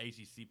 now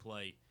ACC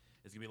play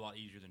is gonna be a lot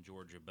easier than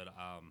Georgia, but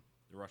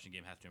the rushing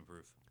game has to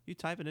improve. You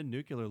typing in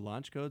nuclear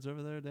launch codes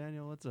over there,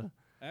 Daniel? What's a?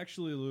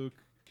 Actually, Luke,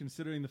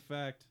 considering the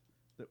fact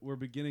that we're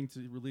beginning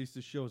to release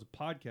this show as a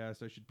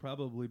podcast, I should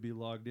probably be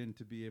logged in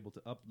to be able to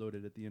upload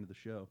it at the end of the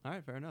show. All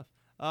right, fair enough.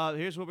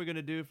 Here's what we're going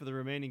to do for the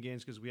remaining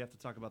games because we have to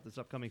talk about this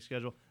upcoming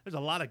schedule. There's a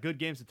lot of good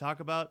games to talk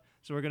about,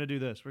 so we're going to do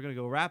this. We're going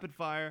to go rapid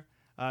fire.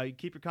 You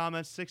keep your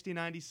comments 60,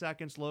 90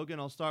 seconds. Logan,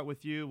 I'll start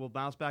with you. We'll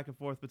bounce back and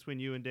forth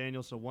between you and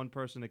Daniel, so one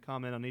person to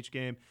comment on each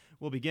game.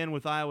 We'll begin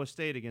with Iowa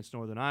State against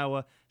Northern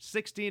Iowa.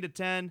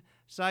 16-10.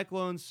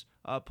 Cyclones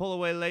pull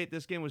away late.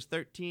 This game was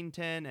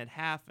 13-10 at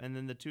half, and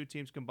then the two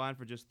teams combined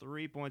for just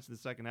 3 points in the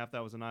second half.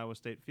 That was an Iowa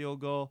State field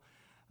goal.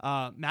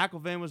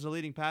 McElvain was the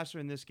leading passer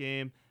in this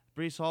game.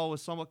 Breece Hall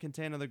was somewhat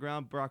contained on the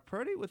ground. Brock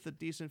Purdy with a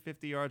decent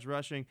 50 yards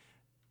rushing.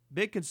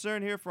 Big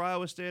concern here for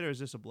Iowa State, or is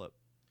this a blip?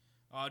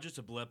 Just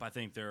a blip. I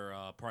think they're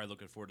probably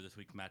looking forward to this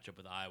week's matchup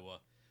with Iowa.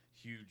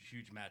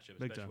 Huge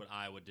matchup, especially what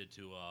Iowa did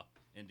to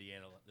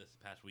Indiana this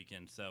past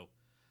weekend. So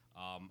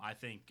I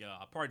think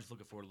I'm probably just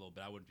looking forward a little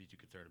bit. I wouldn't be too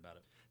concerned about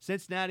it.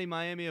 Cincinnati,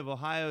 Miami of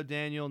Ohio,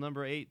 Daniel,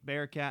 number 8,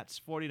 Bearcats,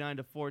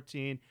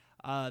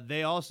 49-14.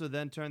 They also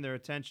then turned their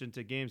attention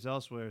to games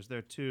elsewhere as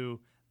their 2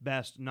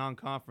 best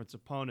non-conference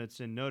opponents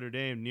in Notre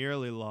Dame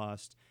nearly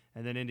lost,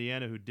 and then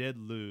Indiana, who did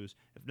lose.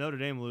 If Notre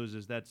Dame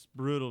loses, that's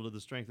brutal to the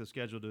strength of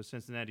schedule to a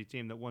Cincinnati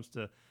team that wants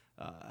to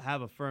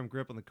have a firm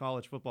grip on the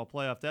college football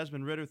playoff.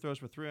 Desmond Ridder throws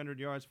for 300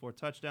 yards, 4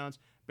 touchdowns.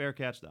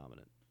 Bearcats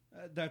dominant.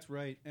 That's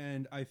right,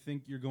 and I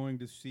think you're going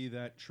to see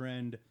that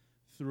trend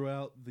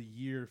throughout the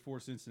year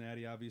for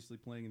Cincinnati, obviously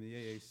playing in the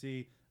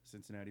AAC,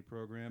 Cincinnati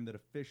program that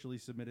officially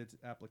submitted its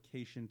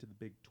application to the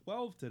Big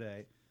 12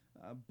 today.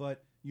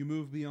 But you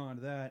move beyond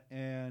that,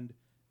 and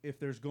if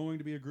there's going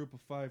to be a group of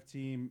 5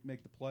 team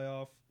make the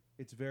playoff,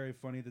 it's very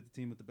funny that the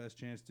team with the best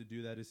chance to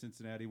do that is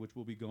Cincinnati, which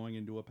will be going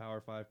into a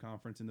Power 5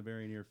 conference in the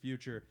very near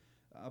future.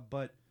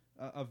 But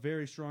a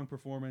very strong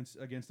performance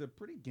against a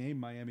pretty game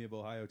Miami of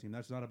Ohio team.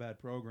 That's not a bad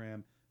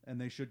program,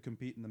 and they should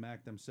compete in the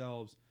MAC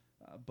themselves.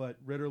 But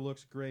Ridder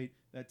looks great.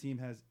 That team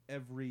has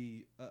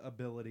every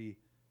ability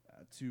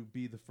to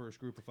be the first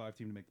group of 5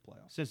 team to make the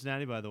playoffs.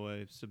 Cincinnati, by the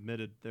way,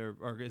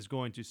 is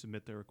going to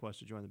submit their request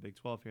to join the Big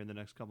 12 here in the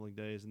next couple of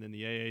days, and then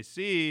the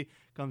AAC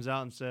comes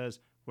out and says,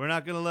 we're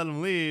not going to let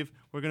them leave.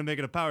 We're going to make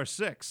it a Power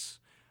 6.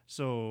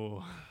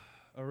 So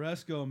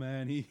Oresco,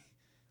 man,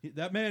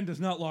 that man does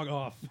not log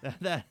off.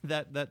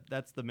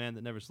 That's the man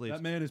that never sleeps.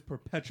 That man is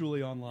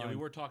perpetually online. Yeah, we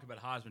were talking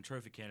about Heisman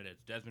Trophy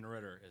candidates. Desmond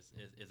Ridder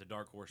is a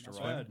dark horse to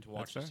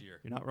watch this year.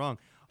 You're not wrong.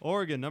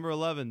 Oregon, number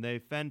 11, they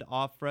fend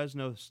off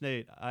Fresno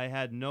State. I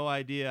had no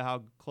idea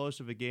how close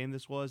of a game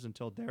this was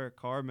until Derek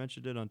Carr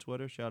mentioned it on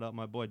Twitter. Shout out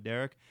my boy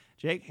Derek.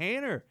 Jake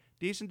Haener,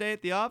 decent day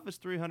at the office,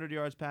 300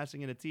 yards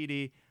passing and a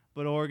TD,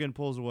 but Oregon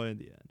pulls away in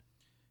the end.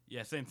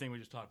 Yeah, same thing we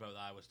just talked about with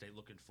Iowa State.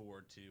 Looking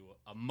forward to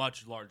a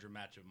much larger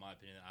matchup, in my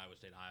opinion, than Iowa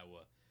State,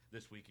 Iowa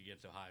this week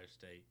against Ohio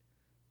State.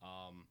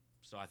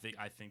 So I think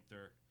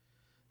they're,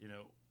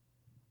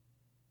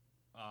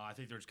 I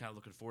think they're just kind of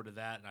looking forward to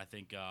that, and I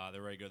think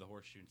they're ready to go to the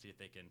horseshoe and see if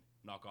they can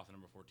knock off the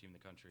number 4 team in the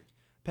country.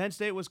 Penn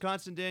State,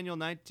 Wisconsin, Daniel,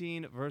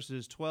 19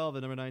 versus 12.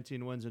 The number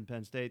 19 wins in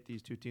Penn State.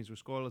 These two teams were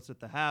scoreless at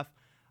the half.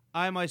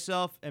 I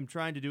myself am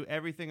trying to do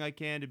everything I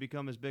can to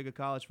become as big a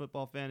college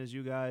football fan as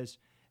you guys.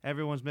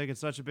 Everyone's making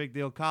such a big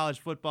deal. College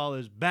football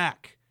is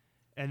back.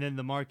 And then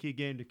the marquee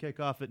game to kick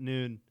off at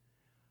noon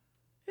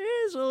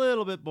is a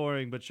little bit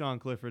boring, but Sean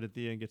Clifford at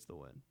the end gets the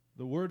win.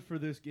 The word for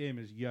this game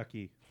is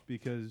yucky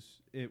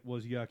because it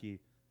was yucky.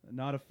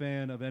 Not a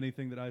fan of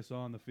anything that I saw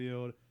on the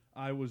field.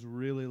 I was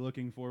really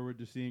looking forward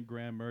to seeing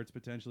Graham Mertz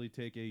potentially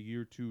take a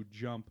year 2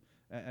 jump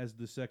as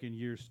the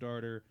second-year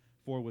starter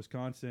for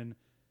Wisconsin.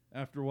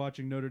 After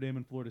watching Notre Dame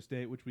and Florida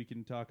State, which we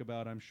can talk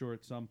about, I'm sure,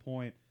 at some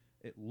point,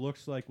 it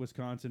looks like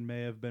Wisconsin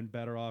may have been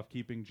better off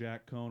keeping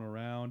Jack Cohn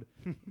around.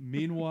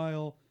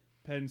 Meanwhile,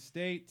 Penn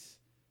State,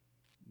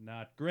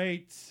 not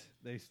great.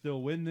 They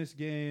still win this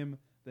game.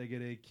 They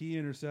get a key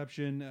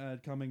interception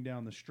coming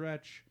down the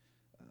stretch.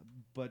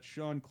 But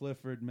Sean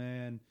Clifford,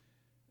 man,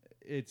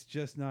 it's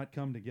just not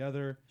come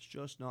together. It's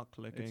just not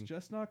clicking. It's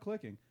just not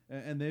clicking.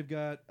 And they've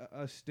got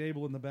a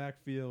stable in the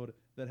backfield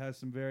that has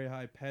some very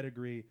high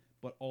pedigree,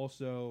 but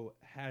also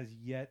has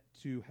yet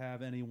to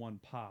have anyone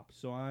pop.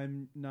 So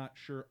I'm not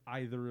sure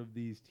either of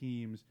these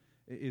teams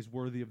is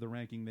worthy of the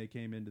ranking they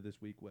came into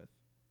this week with.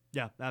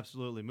 Yeah,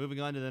 absolutely.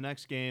 Moving on to the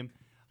next game,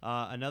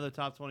 another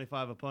top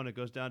 25 opponent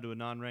goes down to a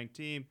non-ranked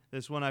team.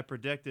 This one I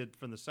predicted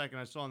from the second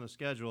I saw on the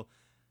schedule.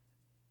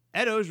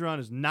 Ed Ogeron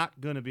is not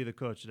going to be the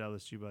coach at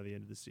LSU by the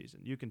end of the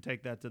season. You can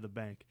take that to the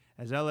bank.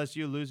 As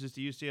LSU loses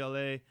to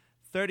UCLA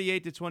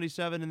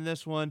 38-27 in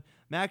this one,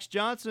 Max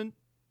Johnson,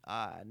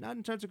 not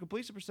in terms of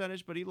completion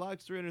percentage, but he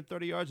logs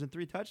 330 yards and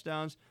 3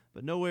 touchdowns,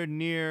 but nowhere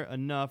near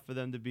enough for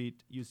them to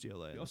beat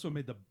UCLA. He also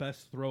made the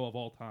best throw of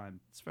all time.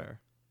 It's fair.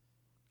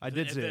 I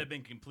did see If it it. had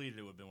been completed,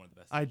 it would have been one of the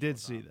best. I throws did of all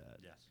see time. that.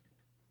 Yes.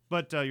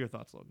 But your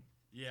thoughts, Logan?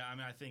 Yeah, I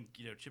mean, I think,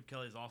 Chip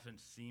Kelly's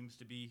offense seems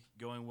to be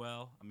going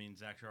well. I mean,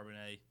 Zach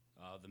Charbonnet,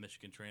 the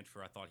Michigan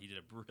transfer, I thought he did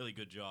a really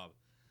good job.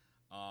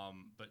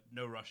 But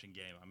no rushing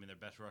game. I mean, their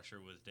best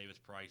rusher was Davis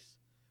Price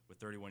with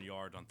 31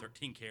 yards on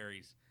 13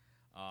 carries.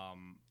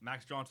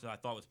 Max Johnson, I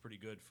thought, was pretty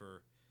good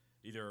for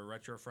either a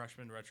redshirt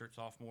freshman, redshirt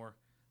sophomore.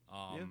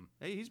 Yeah.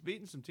 Hey, he's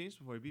beaten some teams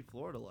before. He beat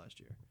Florida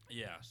last year.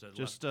 Yeah, so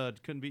Just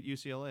couldn't beat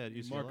UCLA at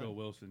UCLA. Marco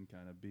Wilson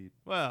kind of beat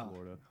Well,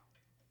 Florida.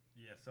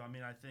 yeah, so I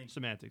mean, I think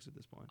semantics at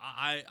this point.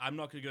 I'm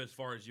not going to go as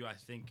far as you. I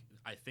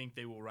think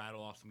they will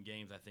rattle off some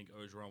games. I think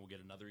Ogeron will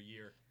get another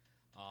year,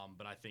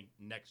 but I think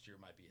next year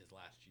might be his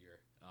last year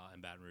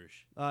in Baton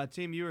Rouge.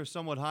 Team you were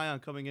somewhat high on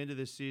coming into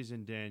this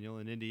season, Daniel.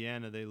 In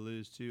Indiana, they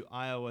lose to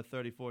Iowa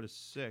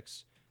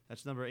 34-6.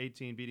 That's number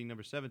 18 beating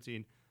number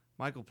 17.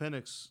 Michael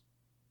Penix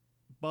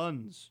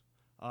buns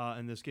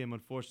in this game,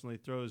 unfortunately,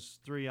 throws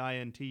 3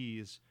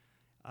 INTs.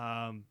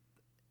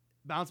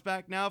 Bounce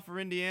back now for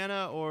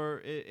Indiana, or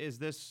is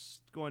this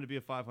going to be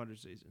a 500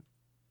 season?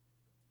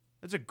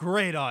 It's a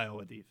great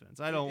Iowa defense.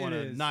 I don't want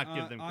to not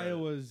give them credit.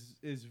 Iowa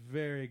is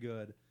very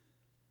good,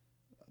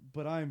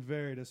 but I'm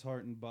very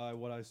disheartened by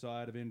what I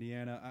saw out of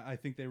Indiana. I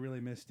think they really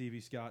missed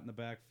Stevie Scott in the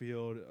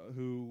backfield,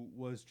 who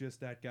was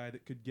just that guy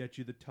that could get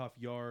you the tough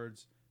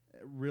yards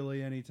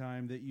really any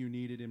time that you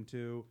needed him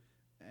to,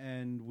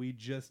 and we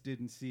just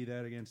didn't see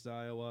that against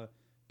Iowa.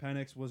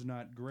 Penix was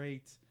not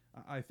great.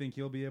 I think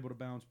he'll be able to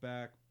bounce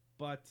back,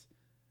 but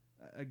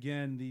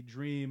again, the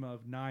dream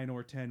of 9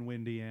 or 10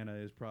 Windiana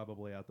is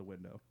probably out the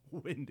window.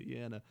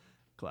 Windiana,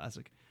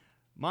 classic.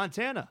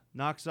 Montana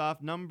knocks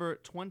off number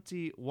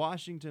 20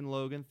 Washington.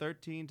 Logan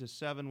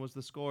 13-7 was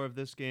the score of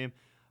this game.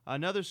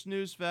 Another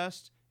snooze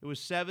fest. It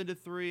was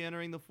 7-3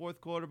 entering the fourth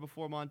quarter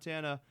before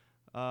Montana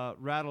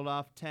rattled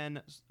off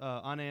 10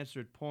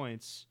 unanswered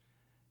points.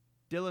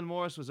 Dylan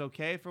Morris was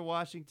okay for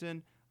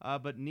Washington,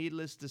 but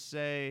needless to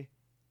say,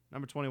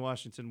 number 20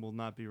 Washington will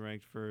not be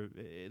ranked for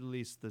at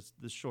least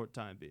the short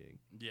time being.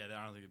 Yeah,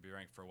 I don't think it'll be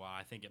ranked for a while.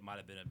 I think it might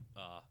have been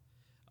a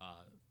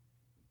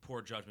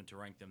poor judgment to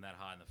rank them that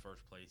high in the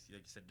first place.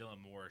 Like you said,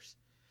 Dylan Morris,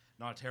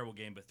 not a terrible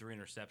game, but 3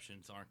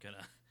 interceptions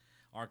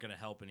aren't gonna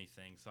help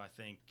anything. So I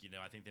think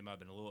they might have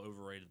been a little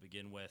overrated to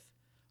begin with.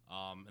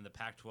 And the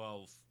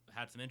Pac-12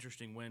 had some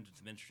interesting wins and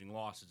some interesting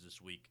losses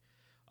this week.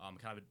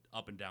 Kind of an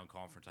up and down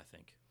conference, I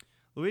think.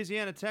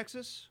 Louisiana,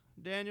 Texas,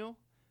 Daniel.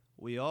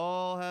 We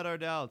all had our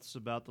doubts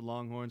about the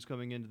Longhorns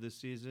coming into this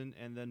season,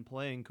 and then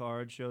Playing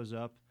Card shows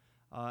up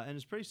and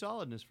is pretty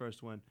solid in his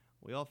first win.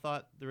 We all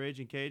thought the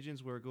Raging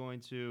Cajuns were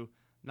going to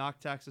knock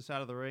Texas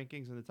out of the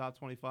rankings in the top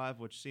 25,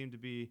 which seemed to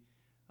be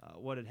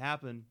what had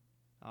happened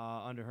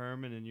under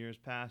Herman in years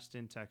past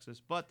in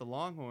Texas. But the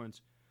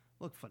Longhorns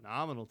look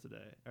phenomenal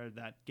today, or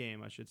that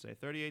game, I should say.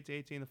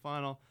 38-18 the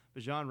final.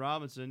 Bijan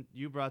Robinson,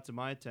 you brought to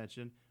my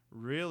attention,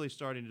 really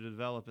starting to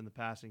develop in the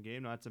passing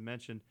game, not to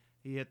mention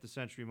he hit the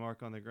century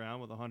mark on the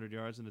ground with 100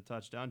 yards and a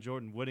touchdown.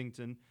 Jordan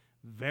Whittington,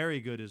 very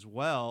good as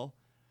well.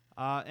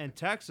 And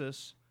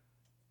Texas,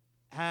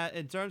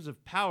 in terms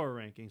of power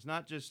rankings,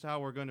 not just how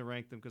we're going to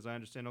rank them, because I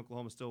understand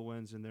Oklahoma still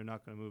wins and they're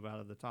not going to move out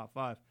of the top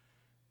 5.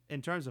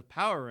 In terms of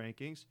power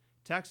rankings,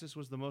 Texas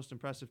was the most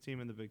impressive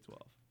team in the Big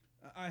 12.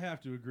 I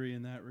have to agree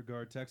in that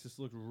regard. Texas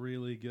looked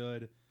really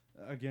good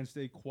against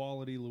a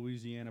quality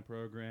Louisiana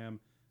program.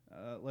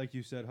 Like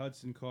you said,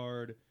 Hudson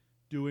Card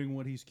doing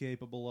what he's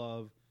capable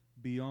of.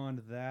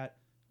 Beyond that,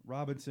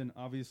 Robinson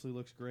obviously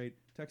looks great.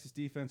 Texas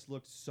defense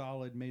looked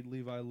solid, made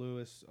Levi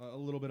Lewis a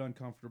little bit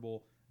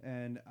uncomfortable,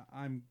 and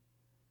I'm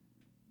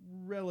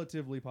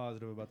relatively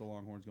positive about the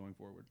Longhorns going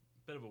forward.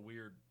 Bit of a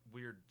weird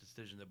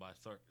decision there by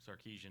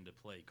Sarkisian to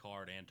play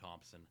Card and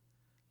Thompson.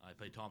 I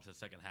played Thompson the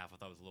second half. I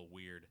thought it was a little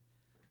weird,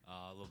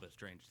 a little bit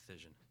strange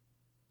decision.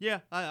 Yeah,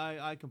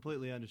 I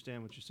completely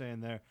understand what you're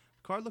saying there.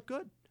 Card looked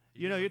good.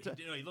 He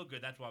looked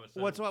good. That's why I was.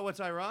 What's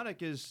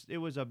ironic is it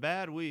was a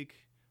bad week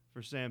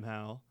for Sam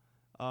Howell.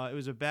 It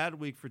was a bad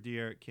week for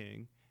De'Aaron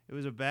King. It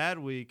was a bad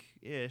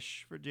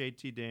week-ish for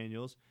JT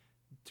Daniels.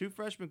 2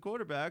 freshman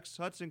quarterbacks,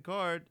 Hudson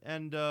Card,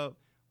 and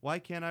why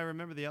can't I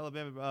remember the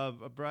Alabama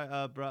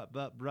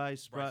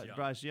Bryce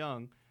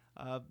Young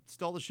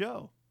stole the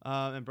show.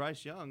 And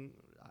Bryce Young,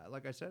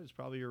 like I said, it's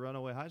probably your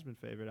runaway Heisman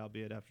favorite,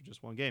 albeit after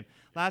just one game.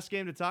 Last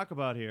game to talk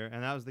about here,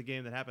 and that was the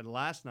game that happened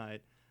last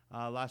night.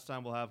 Last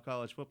time we'll have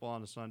college football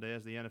on a Sunday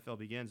as the NFL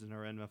begins, and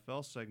our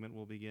NFL segment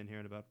will begin here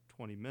in about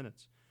 20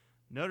 minutes.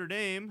 Notre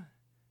Dame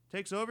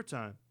takes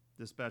overtime,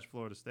 dispatch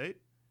Florida State.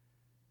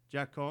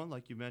 Jack Cohen,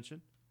 like you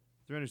mentioned,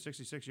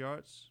 366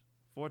 yards,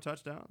 4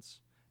 touchdowns.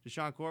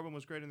 Deshaun Corbin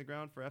was great in the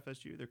ground for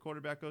FSU. Their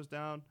quarterback goes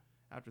down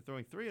after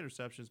throwing 3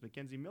 interceptions.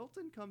 Mackenzie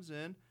Milton comes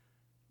in,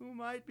 who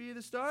might be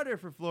the starter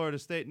for Florida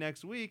State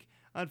next week.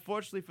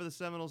 Unfortunately for the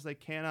Seminoles, they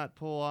cannot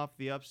pull off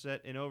the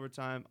upset in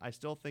overtime. I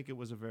still think it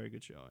was a very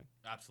good showing.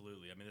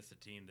 Absolutely. I mean, it's a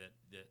team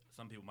that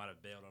some people might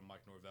have bailed on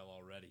Mike Norvell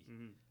already.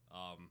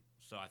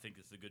 So I think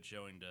it's a good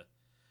showing to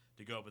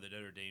go up with a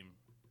Notre Dame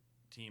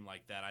team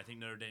like that. I think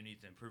Notre Dame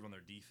needs to improve on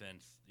their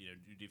defense.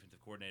 New defensive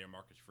coordinator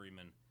Marcus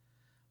Freeman.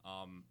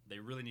 They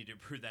really need to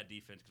improve that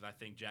defense because I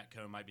think Jack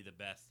Cohn might be the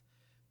best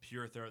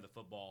pure thrower of the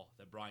football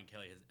that Brian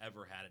Kelly has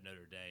ever had at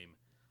Notre Dame.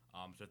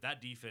 So if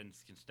that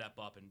defense can step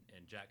up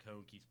and Jack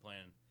Cohn keeps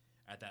playing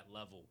at that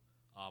level,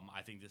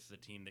 I think this is a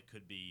team that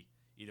could be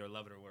either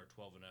 11 or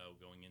 12-0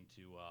 going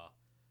into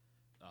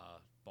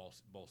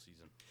bowl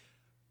season.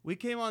 We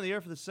came on the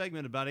air for the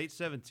segment about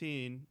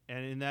 8:17,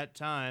 and in that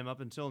time, up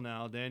until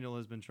now, Daniel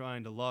has been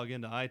trying to log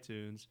into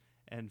iTunes,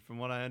 and from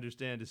what I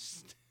understand, is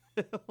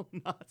still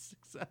not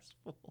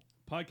successful.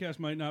 Podcast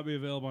might not be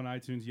available on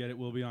iTunes yet. It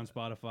will be on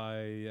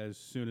Spotify as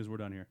soon as we're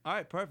done here. All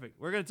right, perfect.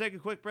 We're going to take a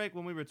quick break.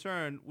 When we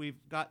return,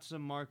 we've got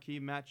some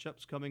marquee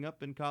matchups coming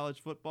up in college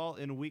football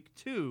in Week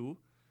 2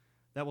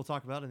 that we'll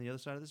talk about on the other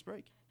side of this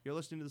break. You're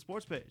listening to the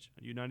Sports Page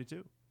on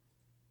U92.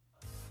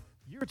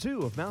 Year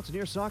 2 of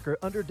Mountaineer Soccer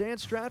under Dan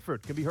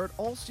Stratford can be heard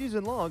all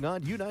season long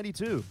on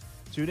U92.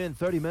 Tune in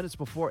 30 minutes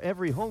before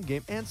every home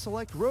game and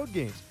select road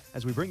games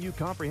as we bring you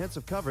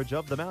comprehensive coverage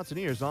of the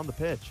Mountaineers on the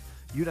pitch.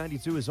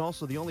 U92 is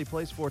also the only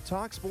place for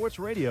talk sports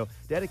radio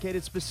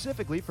dedicated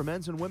specifically for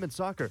men's and women's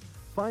soccer.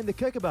 Find the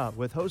Kickabout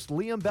with host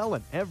Liam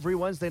Bellin every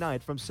Wednesday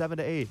night from 7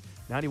 to 8.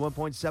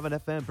 91.7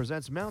 FM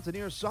presents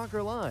Mountaineer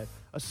Soccer Live,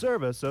 a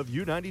service of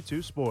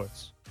U92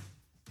 Sports.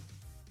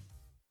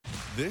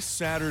 This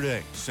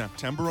Saturday,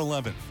 September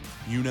 11th,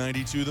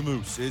 U92 The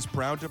Moose is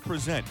proud to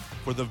present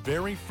for the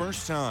very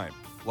first time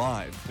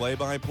live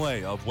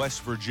play-by-play of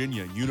West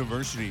Virginia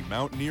University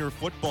Mountaineer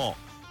football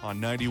on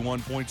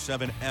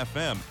 91.7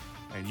 FM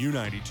and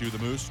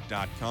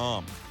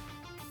U92TheMoose.com.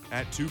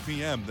 At 2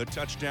 p.m., the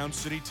Touchdown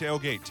City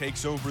Tailgate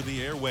takes over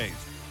the airwaves,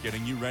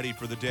 getting you ready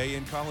for the day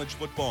in college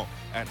football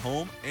at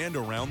home and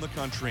around the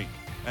country.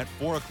 At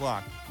 4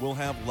 o'clock, we'll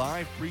have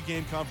live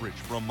pregame coverage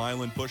from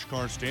Milan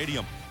Pushkar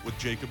Stadium with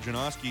Jacob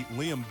Janoski,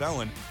 Liam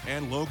Bellin,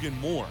 and Logan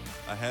Moore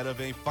ahead of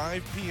a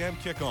 5 p.m.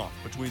 kickoff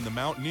between the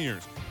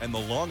Mountaineers and the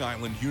Long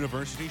Island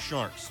University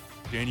Sharks.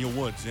 Daniel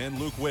Woods and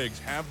Luke Wiggs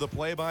have the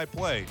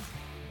play-by-play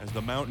as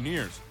the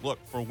Mountaineers look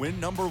for win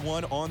number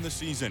 1 on the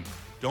season.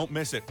 Don't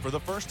miss it for the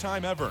first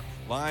time ever.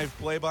 Live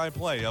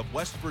play-by-play of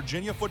West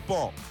Virginia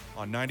football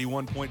on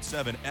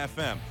 91.7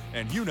 FM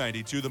and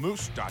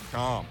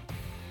U92TheMoose.com.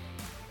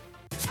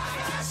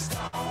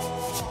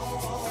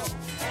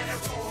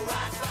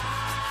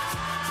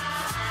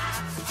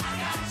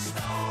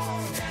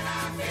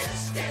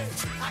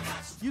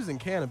 Using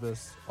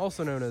cannabis,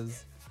 also known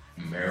as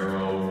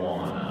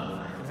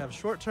marijuana, can have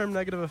short-term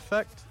negative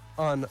effect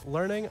on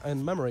learning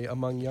and memory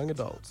among young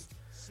adults.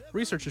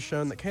 Research has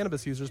shown that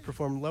cannabis users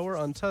perform lower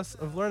on tests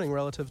of learning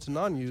relative to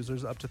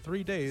non-users up to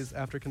 3 days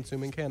after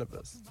consuming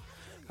cannabis.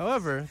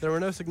 However, there were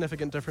no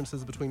significant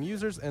differences between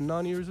users and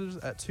non-users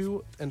at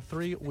 2 and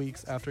 3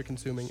 weeks after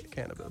consuming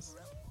cannabis.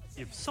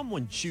 If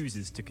someone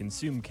chooses to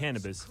consume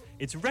cannabis,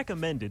 it's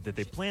recommended that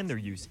they plan their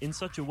use in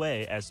such a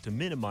way as to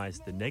minimize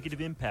the negative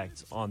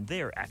impacts on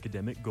their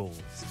academic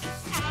goals.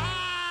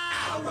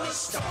 I was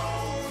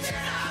stoned and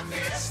I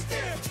missed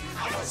it.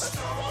 I was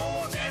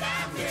stoned and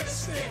I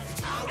missed it.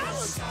 I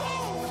was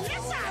stoned.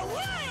 Yes, I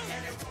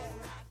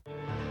was.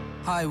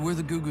 Hi, we're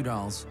the Goo Goo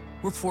Dolls.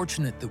 We're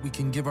fortunate that we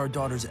can give our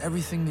daughters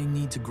everything they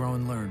need to grow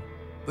and learn.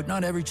 But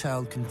not every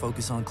child can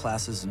focus on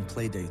classes and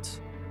play dates.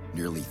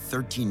 Nearly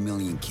 13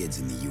 million kids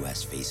in the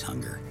U.S. face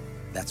hunger.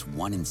 That's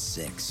 1 in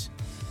 6.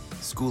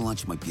 School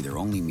lunch might be their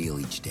only meal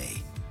each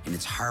day, and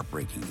it's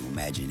heartbreaking to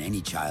imagine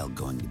any child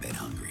going to bed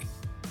hungry.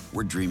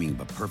 We're dreaming of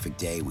a perfect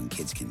day when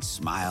kids can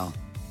smile,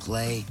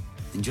 play,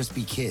 and just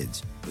be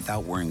kids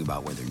without worrying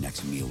about where their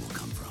next meal will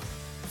come from.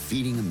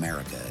 Feeding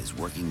America is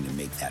working to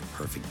make that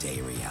perfect day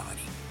a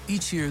reality.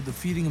 Each year, the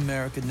Feeding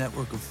America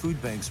network of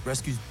food banks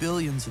rescues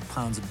billions of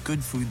pounds of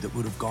good food that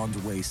would have gone to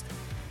waste.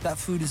 That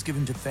food is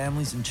given to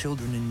families and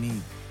children in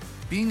need.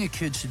 Being a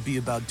kid should be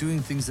about doing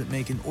things that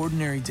make an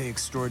ordinary day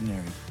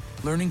extraordinary.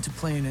 Learning to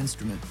play an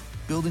instrument,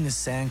 building a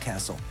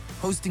sandcastle,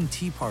 hosting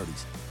tea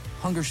parties.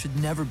 Hunger should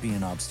never be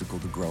an obstacle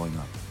to growing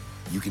up.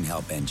 You can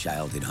help end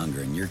childhood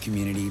hunger in your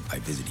community by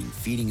visiting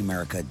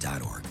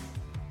feedingamerica.org.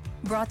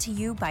 Brought to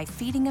you by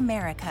Feeding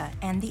America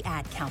and the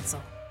Ad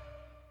Council.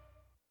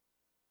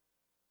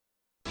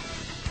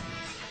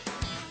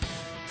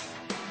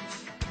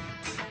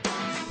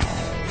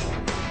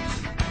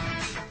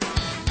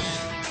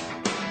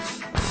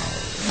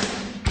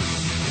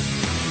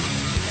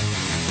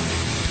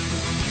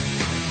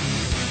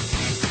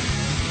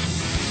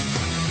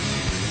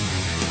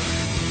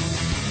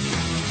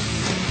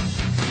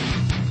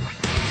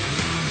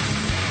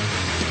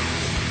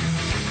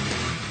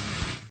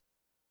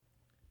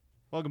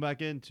 Welcome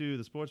back into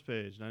the Sports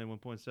Page,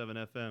 91.7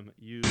 FM.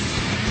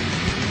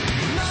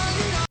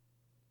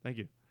 Thank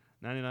you.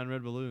 99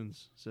 Red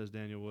Balloons, says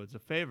Daniel Woods. A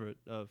favorite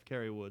of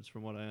Kerry Woods,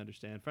 from what I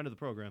understand. Friend of the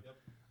program. Yep.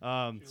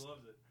 She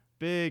loves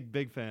it.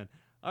 Big fan.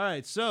 All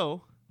right,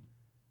 so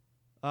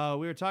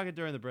we were talking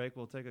during the break.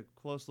 We'll take a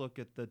close look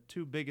at the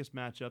two biggest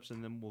matchups,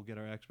 and then we'll get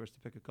our experts to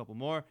pick a couple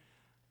more.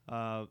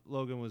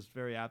 Logan was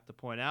very apt to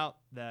point out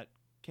that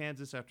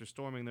Kansas, after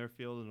storming their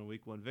field in a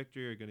Week 1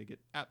 victory, are going to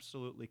get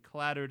absolutely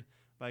clattered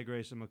by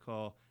Grayson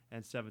McCall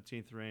and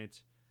 17th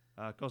ranked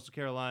Coastal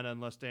Carolina,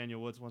 unless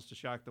Daniel Woods wants to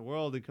shock the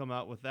world and come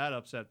out with that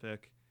upset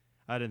pick.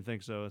 I didn't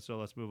think so, so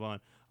let's move on.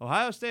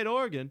 Ohio State,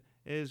 Oregon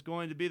is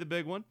going to be the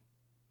big one.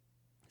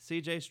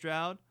 C.J.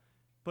 Stroud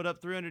put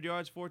up 300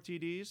 yards, 4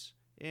 TDs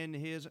in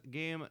his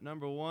game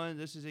number 1.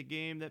 This is a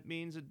game that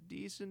means a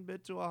decent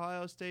bit to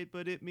Ohio State,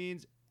 but it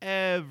means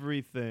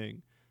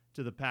everything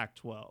to the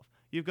Pac-12.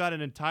 You've got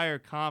an entire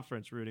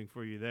conference rooting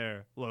for you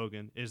there,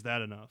 Logan. Is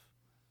that enough?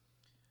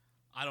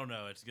 I don't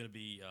know. It's going to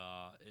be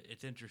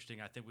it's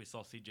interesting. I think we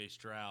saw C.J.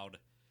 Stroud,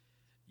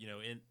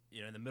 in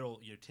the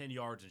middle, 10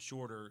 yards and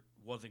shorter,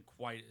 wasn't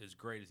quite as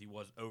great as he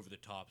was over the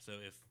top. So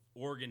if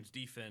Oregon's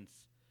defense,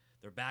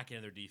 they're back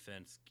in their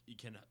defense, it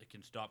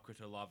can stop Chris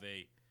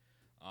Olave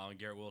and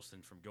Garrett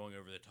Wilson from going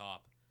over the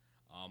top.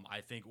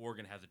 I think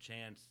Oregon has a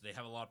chance. They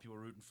have a lot of people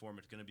rooting for them.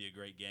 It's going to be a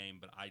great game,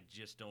 but I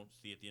just don't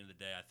see at the end of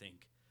the day, I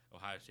think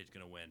Ohio State's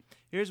going to win.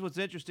 Here's what's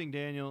interesting,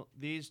 Daniel.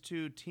 These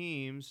two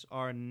teams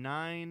are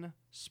 9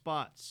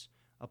 spots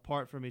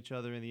apart from each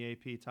other in the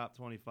AP Top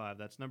 25.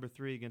 That's number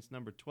 3 against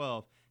number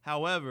 12.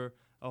 However,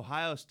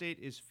 Ohio State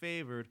is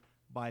favored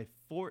by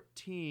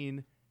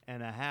 14.5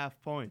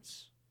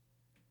 points.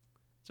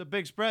 It's a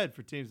big spread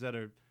for teams that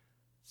are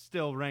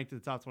still ranked in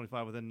the top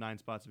 25 within 9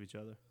 spots of each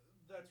other.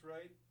 That's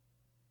right.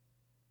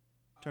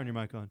 Turn your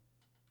mic on.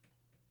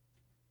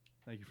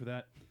 Thank you for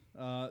that.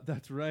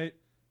 That's right.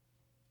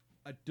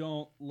 I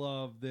don't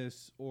love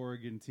this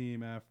Oregon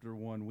team after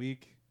 1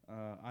 week.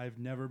 I've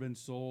never been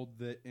sold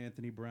that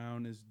Anthony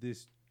Brown is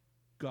this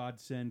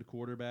godsend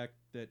quarterback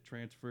that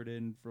transferred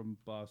in from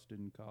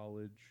Boston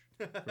College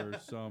for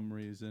some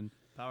reason.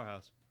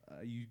 Powerhouse.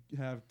 You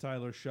have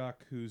Tyler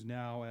Shuck, who's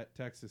now at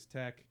Texas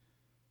Tech,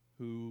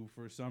 who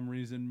for some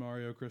reason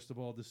Mario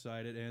Cristobal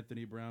decided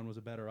Anthony Brown was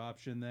a better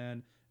option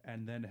then,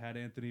 and then had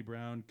Anthony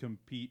Brown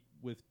compete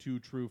with 2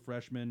 true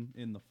freshmen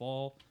in the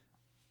fall.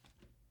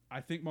 I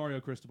think Mario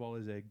Cristobal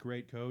is a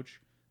great coach,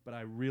 but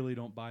I really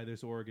don't buy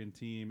this Oregon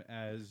team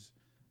as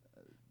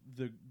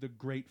the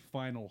great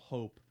final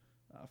hope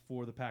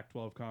for the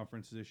Pac-12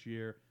 conference this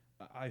year.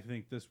 I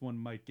think this one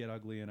might get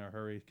ugly in a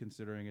hurry,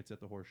 considering it's at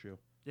the Horseshoe.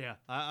 Yeah,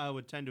 I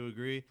would tend to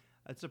agree.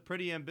 It's a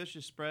pretty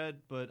ambitious spread,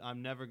 but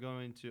I'm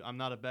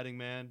not a betting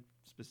man,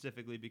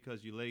 specifically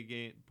because you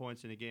lay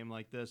points in a game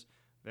like this,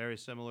 very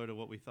similar to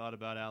what we thought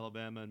about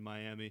Alabama and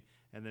Miami,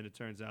 and then it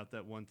turns out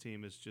that one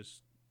team is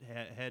just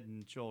head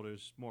and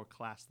shoulders more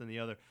class than the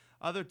other.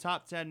 Other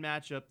top 10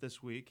 matchup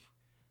this week,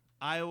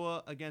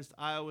 Iowa against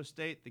Iowa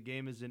State. The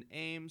game is in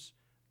Ames.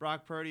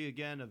 Brock Purdy,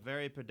 again, a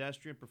very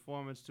pedestrian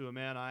performance to a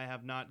man I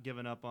have not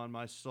given up on.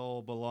 My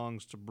soul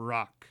belongs to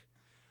Brock.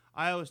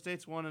 Iowa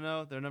State's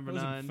 1-0. They're number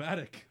 9.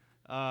 Emphatic.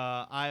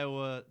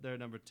 Iowa, they're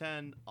number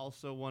 10,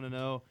 also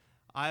 1-0.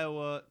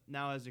 Iowa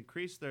now has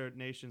increased their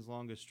nation's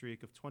longest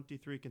streak of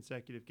 23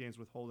 consecutive games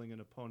with holding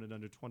an opponent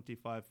under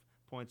 25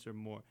 points or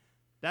more.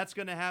 That's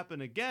going to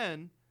happen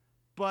again,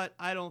 but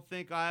I don't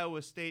think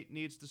Iowa State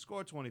needs to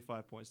score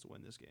 25 points to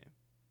win this game.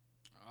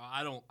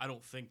 I don't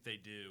think they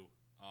do.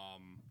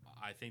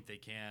 I think they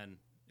can.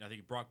 I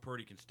think Brock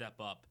Purdy can step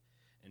up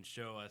and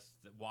show us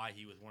why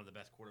he was one of the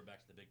best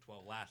quarterbacks in the Big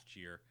 12 last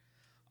year.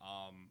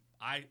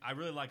 I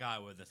really like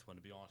Iowa this one,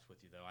 to be honest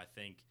with you, though. I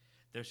think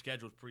their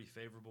schedule is pretty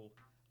favorable.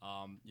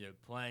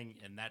 Playing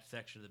in that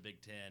section of the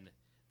Big Ten,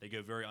 they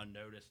go very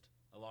unnoticed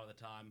a lot of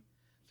the time.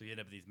 So you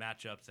end up with these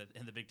matchups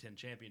in the Big Ten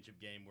championship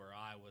game where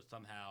Iowa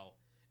somehow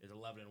is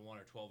 11-1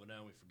 or 12-0,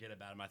 and we forget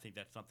about them. I think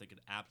that's something that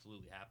could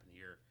absolutely happen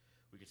here.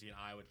 We could see an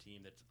Iowa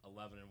team that's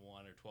 11-1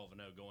 or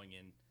 12-0 going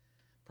in,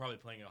 probably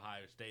playing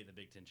Ohio State in the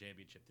Big Ten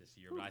championship this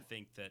year. But I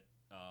think that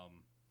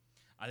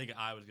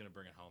Iowa's going to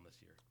bring it home this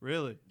year.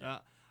 Really? Yeah.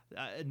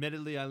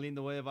 Admittedly, I lean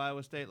the way of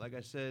Iowa State. Like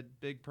I said,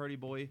 big Purdy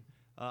boy.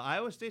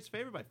 Iowa State's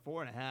favored by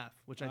 4.5,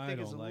 which I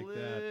think is a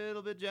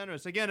little bit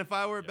generous. Again, if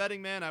I were a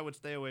betting man, I would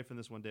stay away from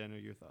this one. Daniel,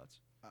 your thoughts?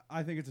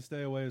 I think it's a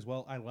stay away as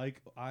well. I like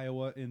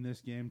Iowa in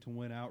this game to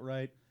win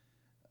outright.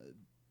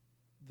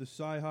 The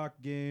Cyhawk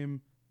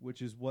game,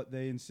 which is what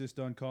they insist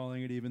on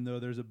calling it, even though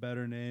there's a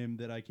better name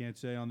that I can't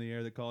say on the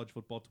air that college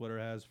football Twitter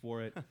has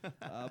for it.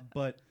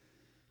 But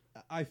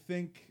I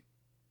think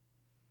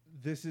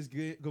this is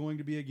going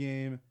to be a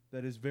game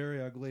that is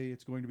very ugly.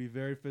 It's going to be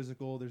very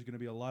physical. There's going to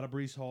be a lot of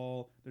Breece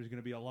Hall. There's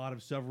going to be a lot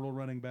of several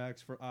running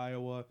backs for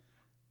Iowa.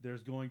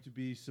 There's going to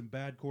be some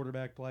bad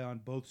quarterback play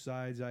on both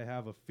sides, I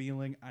have a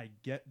feeling. I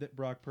get that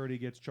Brock Purdy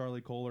gets Charlie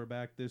Kohler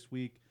back this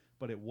week,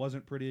 but it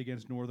wasn't pretty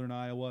against Northern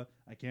Iowa.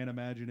 I can't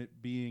imagine it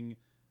being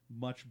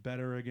much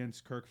better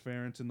against Kirk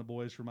Ferentz and the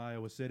boys from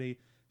Iowa City.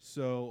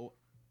 So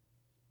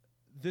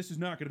This is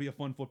not going to be a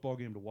fun football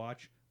game to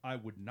watch. I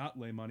would not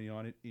lay money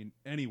on it in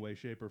any way,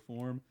 shape, or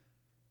form.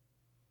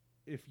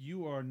 If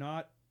you are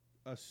not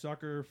a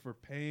sucker for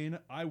pain,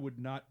 I would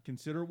not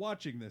consider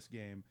watching this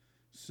game.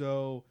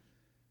 So,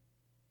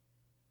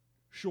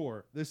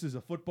 sure, this is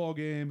a football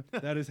game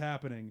that is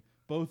happening.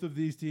 Both of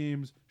these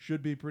teams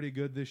should be pretty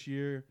good this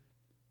year.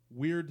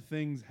 Weird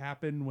things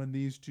happen when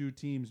these two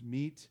teams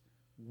meet.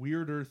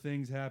 Weirder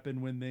things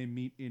happen when they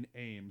meet in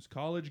Ames.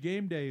 College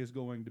game day is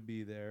going to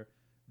be there.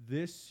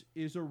 This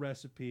is a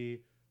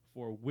recipe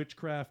for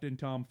witchcraft and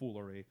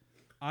tomfoolery.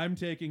 I'm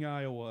taking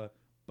Iowa,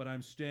 but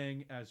I'm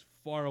staying as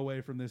far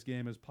away from this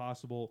game as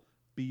possible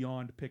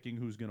beyond picking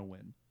who's going to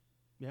win.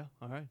 Yeah,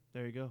 all right.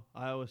 There you go.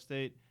 Iowa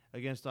State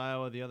against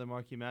Iowa, the other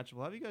marquee matchup.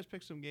 We'll have you guys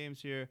pick some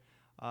games here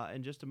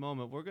in just a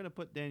moment. We're going to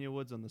put Daniel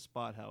Woods on the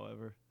spot,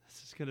 however.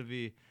 This is going to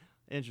be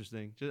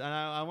interesting. And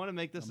I want to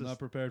make this I'm not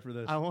prepared for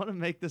this. I want to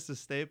make this a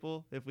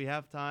staple if we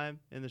have time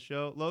in the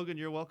show. Logan,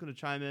 you're welcome to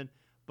chime in,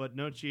 but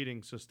no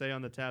cheating, so stay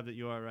on the tab that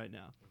you are right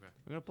now. Okay.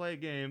 We're going to play a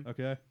game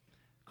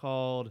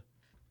called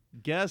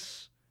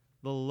Guess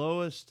the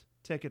Lowest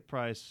Ticket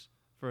Price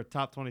for a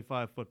Top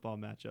 25 football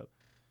matchup.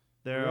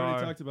 We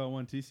already talked about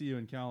one. TCU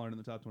and Cal aren't in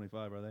the top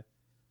 25, are they?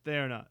 They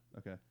are not.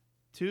 Okay.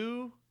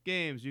 2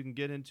 games you can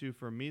get into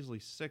for a measly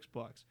 $6.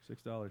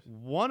 $6.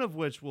 One of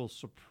which will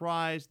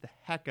surprise the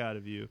heck out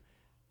of you.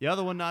 The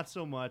other one, not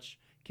so much.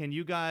 Can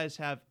you guys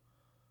have...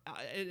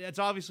 it's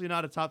obviously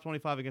not a top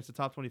 25 against a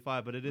top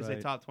 25, but it is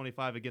a top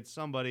 25 against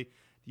somebody.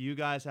 Do you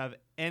guys have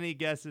any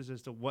guesses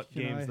as to what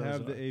games those are? I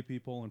have the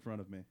AP poll in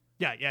front of me?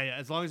 Yeah.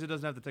 As long as it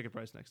doesn't have the ticket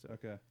price next to it.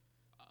 Okay.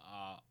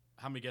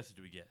 How many guesses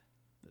do we get?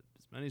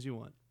 As many as you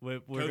want. We're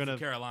Coast gonna of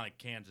Carolina,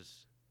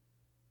 Kansas.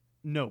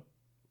 No.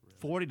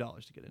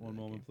 $40 to get in. One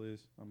moment, please.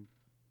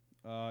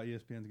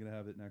 ESPN's going to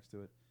have it next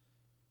to it.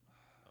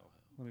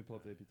 Let me pull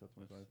up the AP top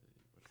 25.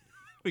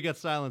 We got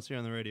silence here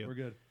on the radio. We're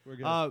good.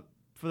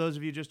 For those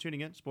of you just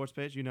tuning in,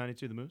 Sportspage, U92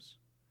 The Moose.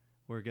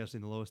 We're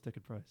guessing the lowest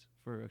ticket price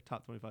for a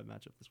top 25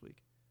 matchup this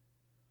week.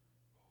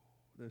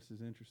 This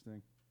is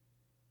interesting.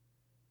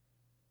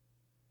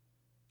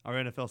 Our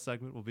NFL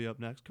segment will be up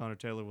next. Connor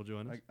Taylor will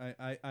join us.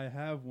 I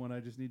have one. I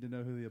just need to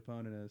know who the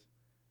opponent is.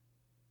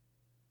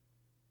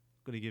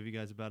 Going to give you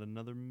guys about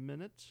another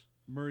minute.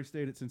 Murray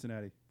State at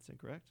Cincinnati. That's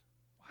incorrect.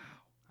 Wow.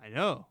 I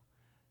know.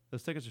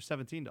 Those tickets are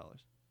 $17.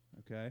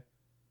 Okay.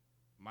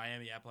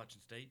 Miami,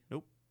 Appalachian State.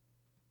 Nope.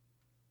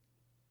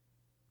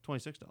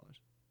 $26. All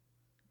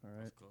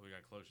right. We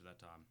got closer that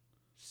time.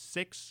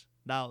 $6.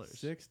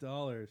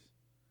 $6.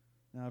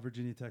 Now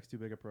Virginia Tech's too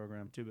big a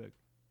program. Too big.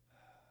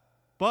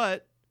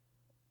 But,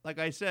 like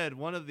I said,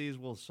 one of these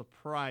will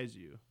surprise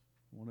you.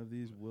 One of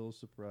these will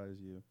surprise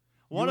you.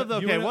 One of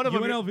them.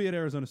 UNLV at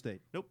Arizona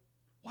State. Nope.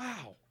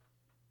 Wow.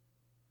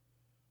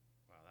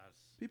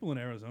 That's people in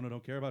Arizona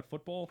don't care about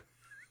football.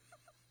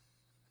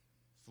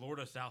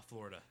 Florida, South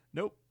Florida.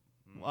 Nope.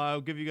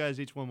 I'll give you guys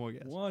each one more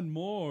guess. One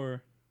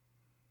more.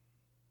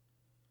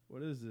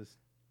 What is this?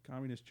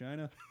 Communist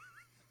China?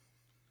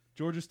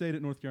 Georgia State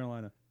at North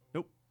Carolina.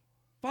 Nope.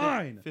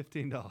 Fine.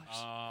 $15.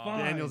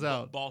 Fine. Daniel's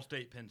out. Ball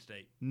State, Penn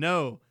State.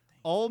 No.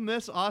 Ole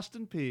Miss,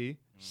 Austin P.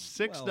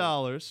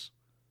 $6.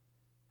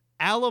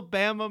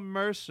 Alabama,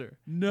 Mercer.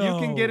 No.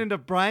 You can get into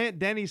Bryant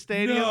Denny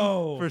Stadium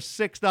for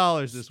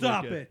 $6 this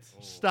Stop weekend. it.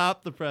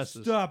 Stop the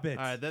presses. Stop it.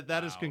 All right,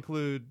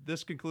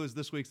 that concludes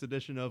this week's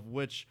edition of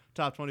which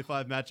top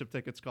 25 matchup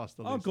tickets cost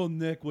the least. Uncle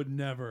Nick would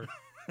never.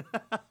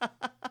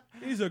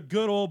 He's a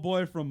good old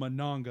boy from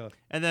Monongah.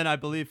 And then I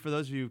believe for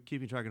those of you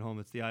keeping track at home,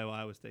 it's the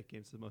Iowa State game.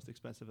 It's the most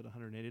expensive at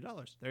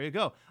 $180. There you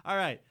go. All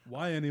right.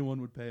 Why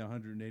anyone would pay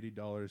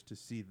 $180 to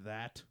see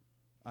that,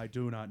 I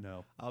do not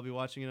know. I'll be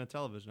watching it on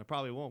television. I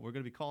probably won't. We're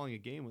going to be calling a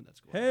game when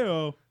that's going on.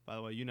 Hey-o. By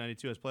the way,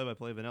 U92 has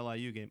play-by-play of an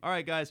LIU game. All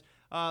right, guys.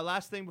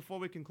 Last thing before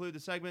we conclude the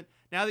segment.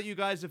 Now that you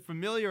guys have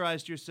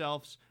familiarized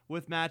yourselves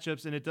with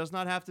matchups, and it does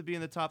not have to be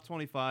in the top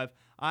 25,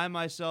 I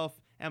myself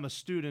am a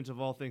student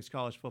of all things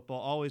college football,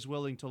 always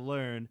willing to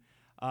learn.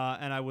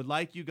 And I would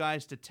like you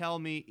guys to tell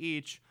me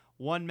each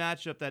one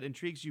matchup that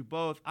intrigues you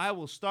both. I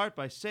will start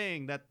by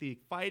saying that the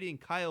Fighting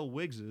Kyle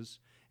Wiggses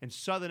and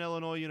Southern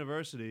Illinois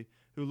University,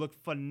 who looked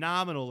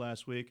phenomenal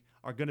last week,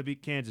 are going to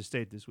beat Kansas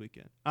State this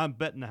weekend. I'm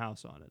betting the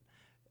house on it.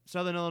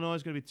 Southern Illinois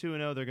is going to be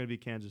 2-0. They're going to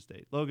beat Kansas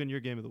State. Logan, your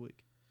game of the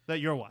week that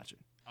you're watching.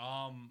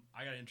 I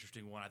got an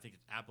interesting one. I think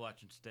it's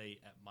Appalachian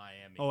State at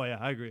Miami. Oh, yeah,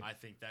 I agree. I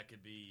think that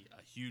could be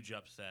a huge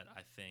upset.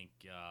 I think,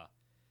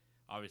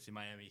 obviously,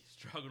 Miami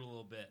struggled a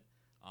little bit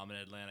in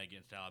Atlanta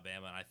against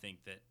Alabama, and I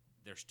think that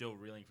they're still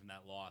reeling from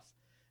that loss.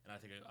 And I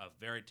think a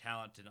very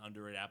talented,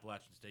 underrated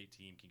Appalachian State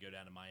team can go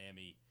down to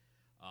Miami.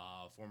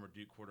 Former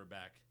Duke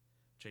quarterback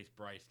Chase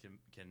Bryce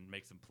can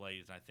make some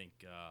plays, and I think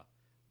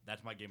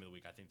that's my game of the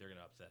week. I think they're going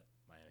to upset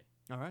Miami.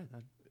 All right.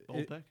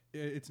 Bold pick.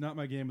 It's not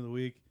my game of the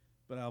week,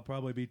 but I'll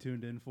probably be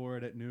tuned in for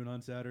it at noon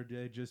on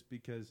Saturday just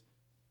because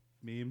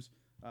memes.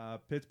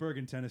 Pittsburgh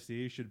and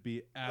Tennessee should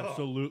be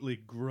absolutely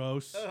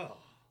gross.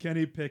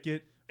 Kenny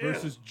Pickett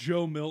versus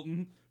Joe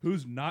Milton,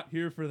 who's not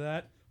here for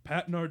that.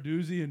 Pat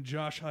Narduzzi and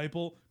Josh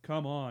Heupel,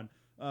 come on.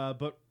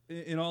 But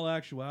in all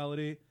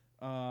actuality,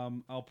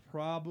 I'll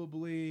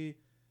probably,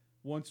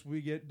 once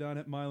we get done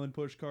at Milan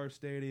Pushkar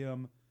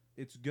Stadium,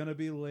 it's going to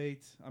be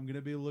late. I'm going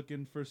to be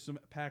looking for some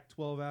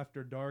Pac-12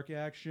 after dark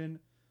action.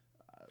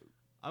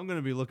 I'm going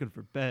to be looking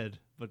for bed,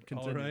 but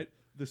continue. All right.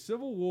 The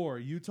Civil War,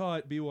 Utah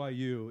at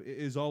BYU,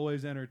 is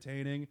always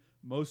entertaining,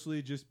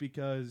 mostly just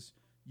because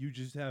you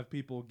just have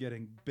people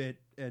getting bit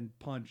and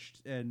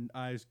punched and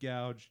eyes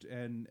gouged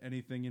and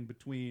anything in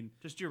between.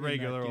 Just your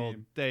regular old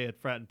day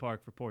at Fratton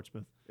Park for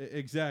Portsmouth.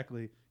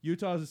 Exactly.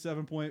 Utah's a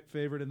 7-point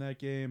favorite in that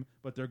game,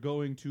 but they're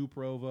going to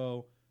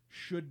Provo.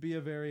 Should be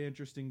a very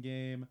interesting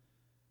game.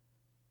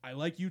 I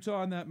like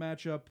Utah in that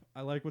matchup.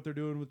 I like what they're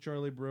doing with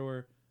Charlie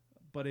Brewer,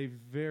 but a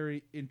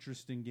very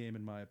interesting game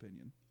in my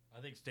opinion. I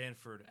think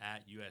Stanford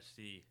at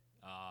USC,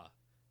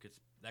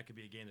 that could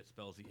be a game that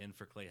spells the end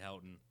for Clay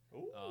Helton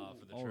for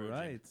the Trojans. All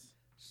right.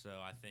 So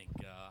I think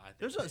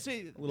there's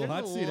action.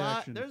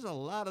 There's a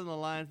lot on the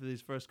line for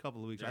these first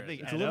couple of weeks. I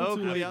think it's a little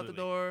too late out the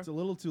door. It's a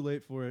little too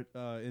late for it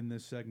in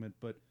this segment,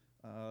 but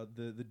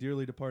the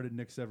dearly departed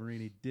Nick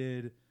Severini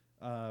did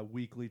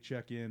weekly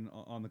check in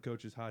on the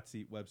Coach's Hot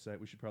Seat website.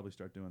 We should probably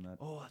start doing that.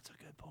 Oh, that's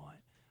a good point.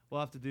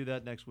 We'll have to do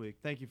that next week.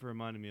 Thank you for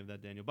reminding me of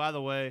that, Daniel. By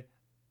the way,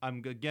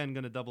 I'm again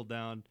going to double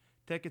down.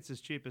 Tickets as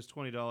cheap as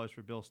 $20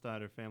 for Bill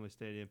Snyder Family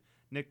Stadium.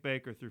 Nick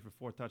Baker threw for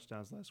 4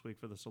 touchdowns last week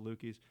for the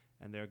Salukis,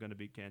 and they're going to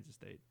beat Kansas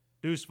State.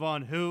 Deuce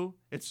Vaughn, who?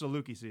 It's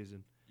Saluki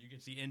season. You can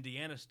see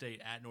Indiana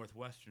State at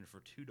Northwestern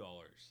for $2.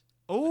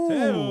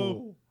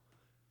 Oh,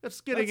 that's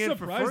getting in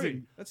surprising. for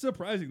free. That's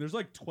surprising. There's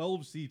like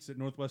 12 seats at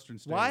Northwestern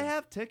Stadium. Why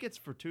have tickets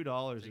for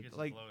 $2? Tickets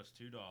like, as low as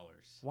 $2.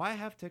 Why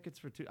have tickets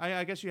for $2?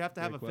 I guess you have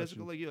to have Great a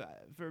question. physical.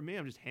 For me,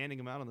 I'm just handing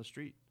them out on the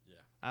street. Yeah.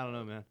 I don't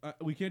know, man.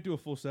 We can't do a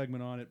full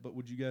segment on it, but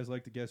would you guys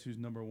like to guess who's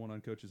number 1 on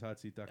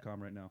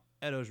coacheshotseat.com right now?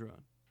 Ed Ogeron.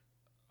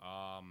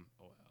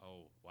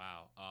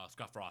 Wow.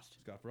 Scott Frost.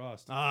 Scott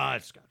Frost.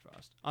 It's Scott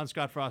Frost. On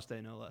Scott Frost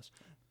Day, no less.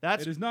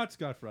 It is not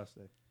Scott Frost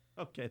Day.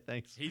 Okay,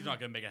 thanks. He's not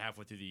going to make it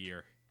halfway through the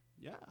year.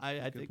 Yeah,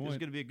 I think point. there's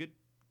going to be a good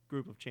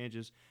group of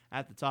changes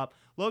at the top.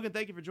 Logan,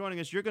 thank you for joining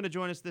us. You're going to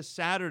join us this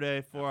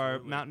Saturday for our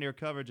Mountaineer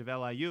coverage of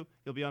LIU.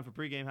 You'll be on for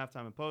pregame,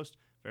 halftime, and post.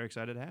 Very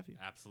excited to have you.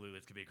 Absolutely.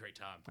 It's going to be a great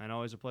time. And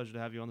always a pleasure to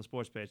have you on the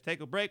Sports Page.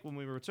 Take a break. When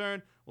we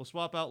return, we'll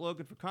swap out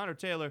Logan for Connor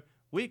Taylor.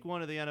 Week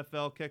 1 of the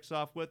NFL kicks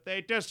off with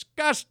a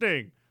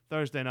disgusting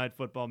Thursday night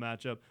football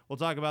matchup. We'll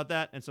talk about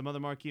that and some other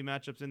marquee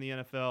matchups in the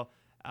NFL.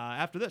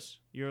 After this,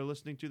 you're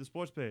listening to the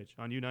Sports Page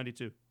on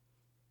U92.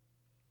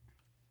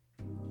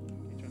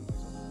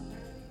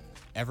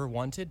 Ever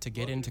wanted to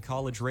get into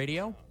college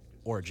radio?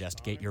 Or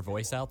just get your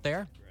voice out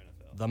there?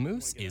 The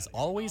Moose is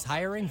always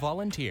hiring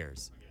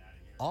volunteers.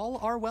 All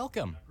are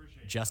welcome.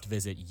 Just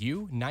visit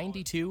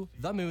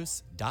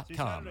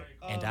u92themoose.com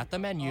and at the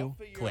menu,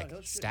 click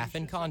Staff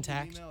and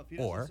Contact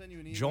or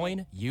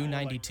Join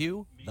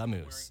U92 The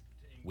Moose.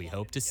 We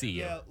hope to see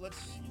you.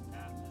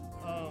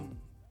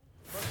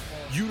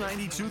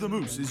 U92 The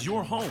Moose is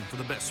your home for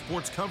the best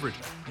sports coverage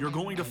you're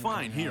going to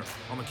find here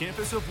on the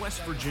campus of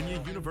West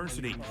Virginia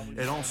University.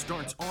 It all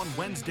starts on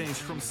Wednesdays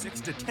from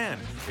 6 to 10.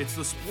 It's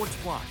the Sports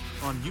Block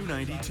on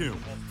U92.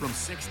 From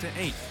 6 to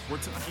 8, we're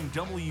talking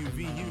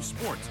WVU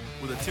sports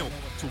with a tilt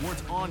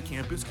towards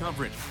on-campus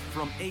coverage.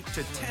 From 8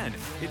 to 10,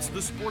 it's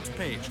the Sports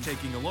Page,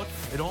 taking a look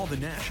at all the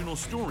national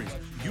stories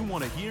you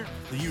want to hear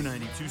the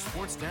U92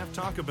 sports staff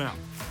talk about.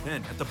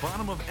 Then, at the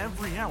bottom of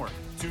every hour,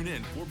 tune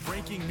in for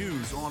breaking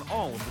news on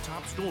all of the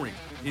top stories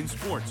in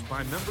sports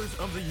by members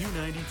of the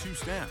U92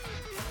 staff.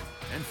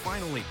 And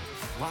finally,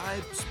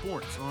 live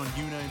sports on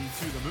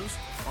U92 The Moose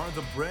are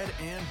the bread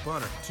and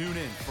butter. Tune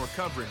in for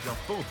coverage of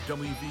both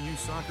WVU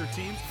soccer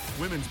teams,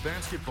 women's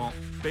basketball,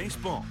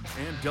 baseball,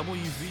 and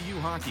WVU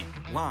hockey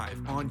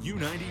live on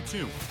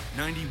U92,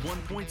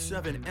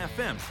 91.7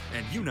 FM,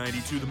 and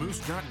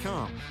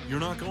U92themoose.com. You're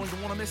not going to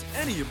want to miss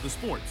any of the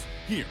sports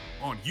here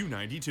on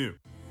U92.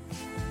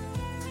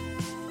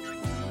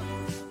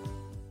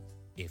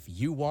 If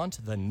you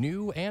want the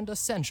new and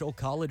essential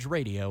college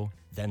radio,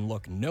 then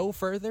look no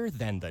further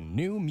than the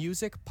new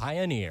music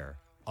pioneer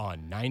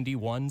on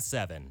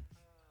 91.7.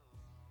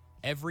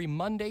 Every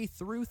Monday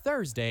through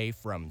Thursday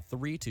from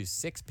 3 to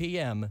 6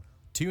 p.m.,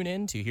 tune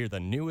in to hear the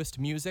newest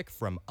music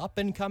from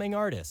up-and-coming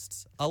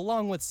artists,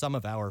 along with some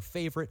of our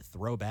favorite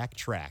throwback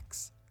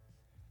tracks.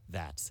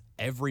 That's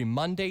every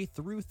Monday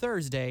through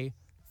Thursday,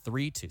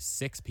 3 to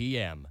 6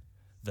 p.m.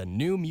 The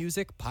new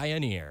music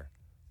pioneer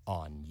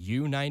on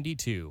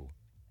U92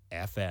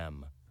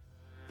 FM.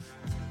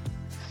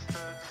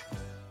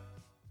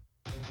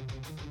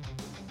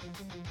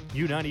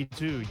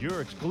 U92,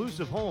 your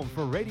exclusive home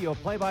for radio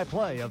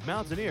play-by-play of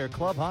Mountaineer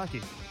Club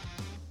Hockey.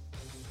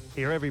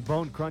 Hear every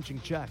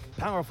bone-crunching check,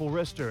 powerful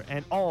wrister,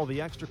 and all the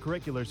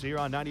extracurriculars here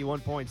on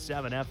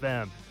 91.7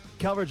 FM.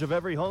 Coverage of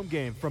every home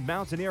game from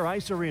Mountaineer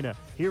Ice Arena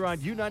here on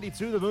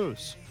U92 The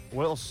Moose.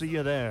 We'll see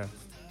you there.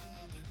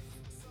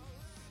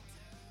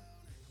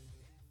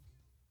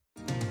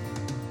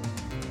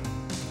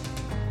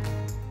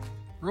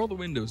 Roll the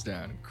windows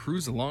down and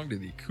cruise along to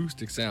the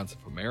acoustic sounds of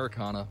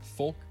Americana,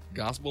 folk,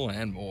 gospel,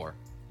 and more.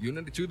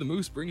 U92 The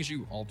Moose brings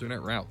you alternate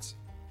routes.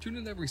 Tune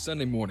in every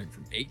Sunday morning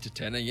from 8 to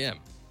 10 a.m.,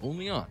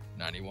 only on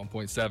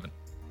 91.7.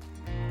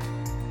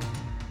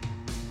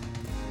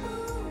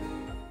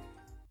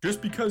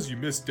 Just because you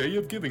missed Day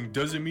of Giving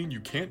doesn't mean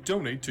you can't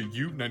donate to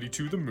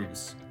U92 The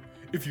Moose.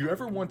 If you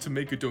ever want to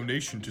make a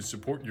donation to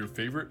support your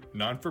favorite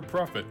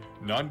non-for-profit,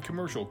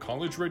 non-commercial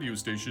college radio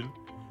station,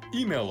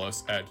 email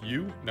us at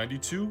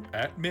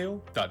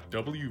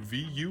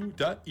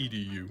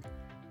u92@mail.wvu.edu.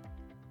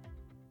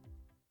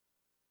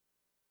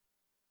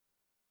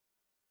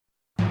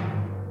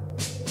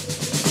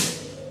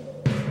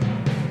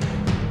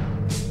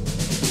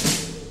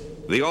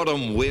 The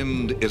autumn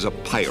wind is a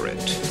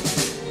pirate,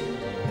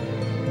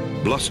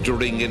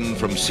 blustering in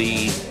from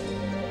sea.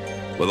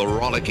 With a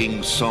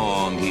rollicking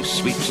song he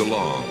sweeps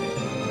along,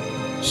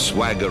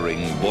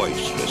 swaggering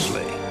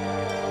boisterously.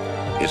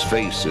 His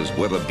face is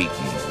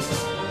weather-beaten.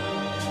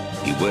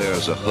 He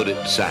wears a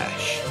hooded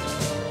sash,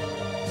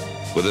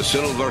 with a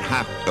silver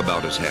hat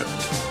about his head,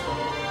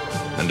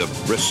 and a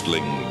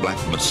bristling black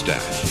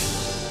mustache.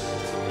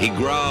 He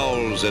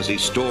growls as he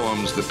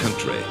storms the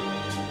country,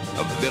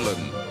 a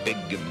villain big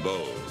and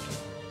bold.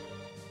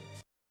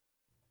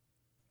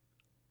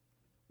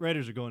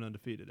 Raiders are going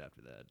undefeated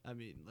after that. I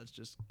mean, let's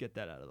just get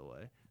that out of the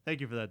way. Thank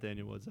you for that,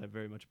 Daniel Woods. I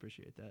very much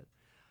appreciate that.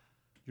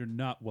 You're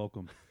not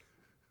welcome.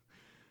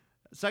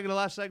 Second to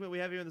last segment we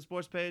have here on the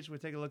Sports Page, we're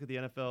taking a look at the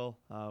NFL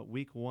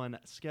Week 1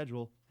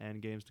 schedule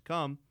and games to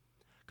come.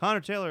 Connor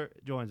Taylor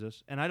joins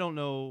us, and I don't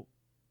know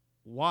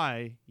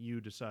why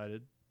you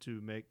decided to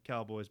make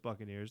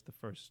Cowboys-Buccaneers the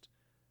first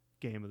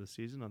game of the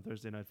season on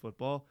Thursday Night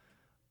Football,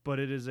 but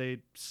it is a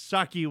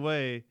sucky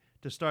way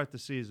to start the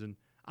season.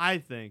 I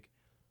think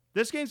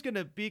this game's going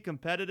to be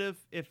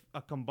competitive if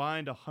a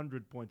combined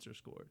 100 points are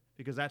scored,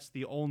 because that's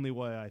the only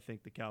way I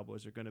think the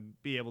Cowboys are going to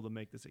be able to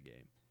make this a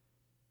game.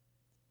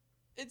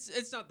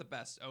 It's not the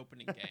best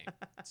opening game,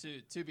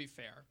 to be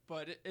fair,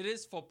 but it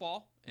is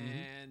football,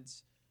 and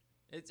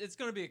it's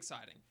going to be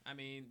exciting. I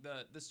mean,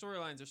 the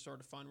storylines are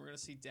sort of fun. We're going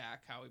to see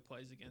Dak, how he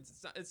plays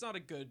against. It's not a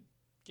good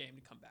game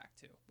to come back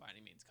to by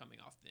any means, coming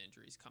off the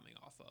injuries coming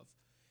off of.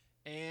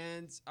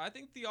 And I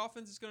think the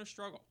offense is going to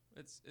struggle.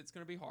 It's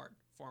going to be hard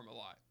for him a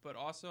lot. But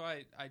also,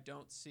 I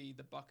don't see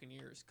the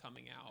Buccaneers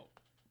coming out,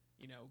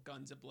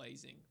 guns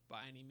a-blazing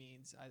by any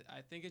means. I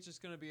think it's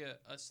just going to be a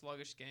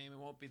sluggish game. It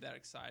won't be that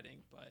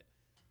exciting, but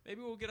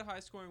maybe we'll get a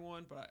high-scoring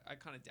one, but I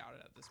kind of doubt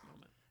it at this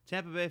moment.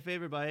 Tampa Bay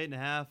favored by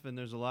 8.5, and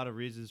there's a lot of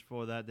reasons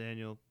for that,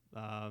 Daniel.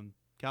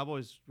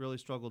 Cowboys really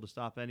struggle to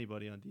stop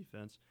anybody on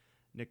defense.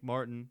 Nick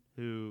Martin,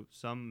 who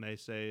some may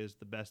say is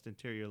the best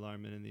interior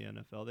lineman in the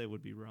NFL, they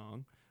would be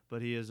wrong,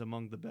 but he is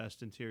among the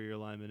best interior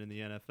linemen in the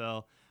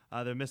NFL.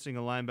 They're missing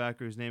a linebacker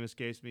whose name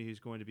escapes me.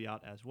 He's going to be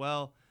out as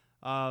well.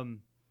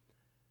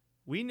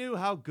 We knew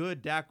how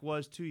good Dak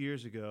was 2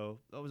 years ago.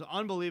 It was an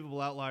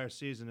unbelievable outlier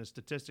season, and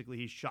statistically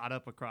he shot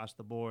up across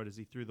the board as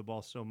he threw the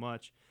ball so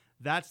much.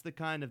 That's the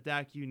kind of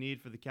Dak you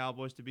need for the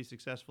Cowboys to be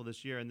successful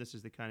this year, and this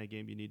is the kind of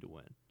game you need to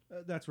win.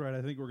 That's right.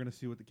 I think we're going to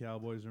see what the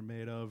Cowboys are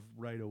made of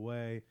right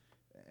away.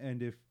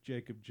 And if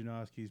Jacob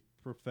Janoski's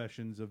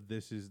professions of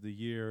this is the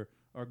year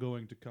are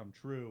going to come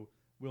true,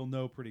 we'll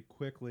know pretty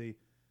quickly.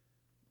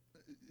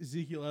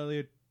 Ezekiel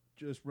Elliott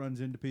just runs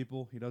into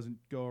people. He doesn't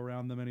go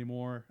around them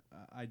anymore.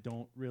 I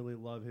don't really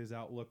love his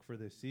outlook for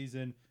this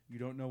season. You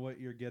don't know what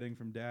you're getting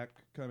from Dak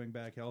coming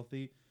back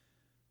healthy.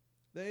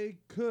 They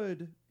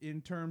could,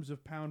 in terms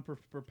of pound per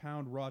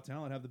pound raw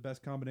talent, have the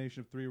best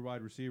combination of three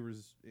wide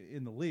receivers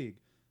in the league.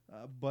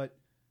 But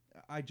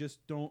I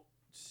just don't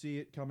see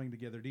it coming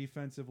together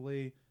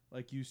defensively.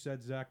 Like you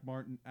said, Zach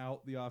Martin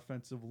out. The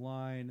offensive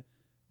line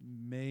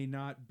may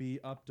not be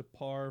up to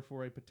par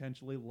for a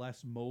potentially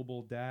less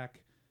mobile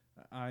Dak.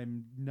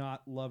 I'm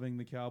not loving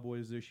the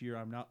Cowboys this year.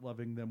 I'm not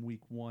loving them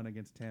week 1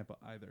 against Tampa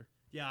either.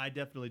 Yeah, I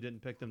definitely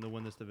didn't pick them to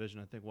win this division.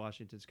 I think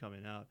Washington's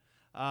coming out.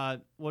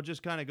 We'll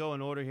just kind of go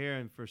in order here,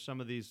 and for some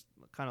of these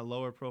kind of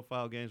lower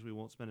profile games we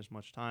won't spend as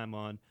much time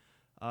on.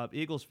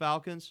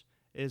 Eagles-Falcons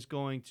is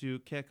going to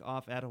kick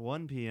off at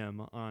 1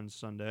 p.m. on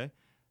Sunday.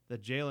 The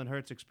Jalen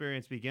Hurts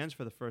experience begins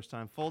for the first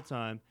time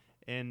full-time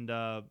in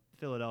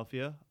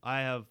Philadelphia.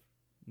 I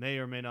may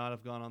or may not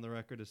have gone on the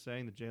record as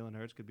saying that Jalen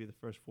Hurts could be the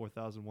first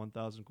 4,000,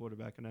 1,000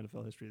 quarterback in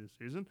NFL history this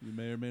season. You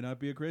may or may not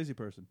be a crazy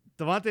person.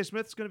 Devontae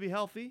Smith's going to be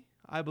healthy,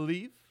 I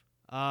believe.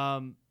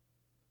 The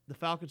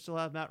Falcons still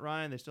have Matt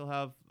Ryan. They still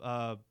have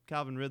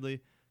Calvin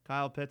Ridley.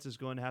 Kyle Pitts is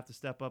going to have to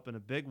step up in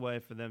a big way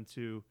for them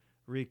to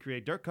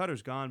recreate. Dirk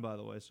Cutter's gone, by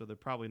the way, so they're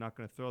probably not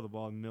going to throw the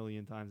ball a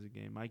million times a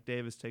game. Mike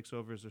Davis takes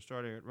over as their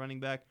starter at running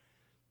back.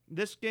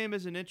 This game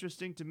isn't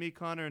interesting to me,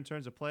 Connor, in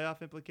terms of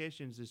playoff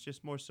implications. It's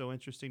just more so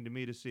interesting to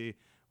me to see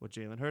what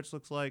Jalen Hurts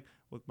looks like,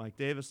 what Mike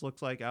Davis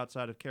looks like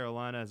outside of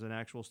Carolina as an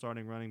actual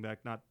starting running back,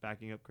 not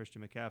backing up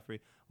Christian McCaffrey,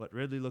 what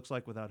Ridley looks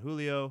like without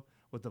Julio,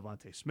 what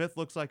Devontae Smith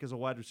looks like as a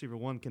wide receiver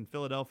one. Can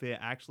Philadelphia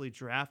actually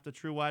draft a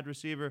true wide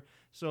receiver?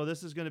 So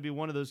this is going to be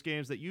one of those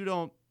games that you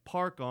don't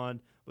park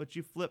on, but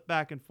you flip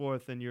back and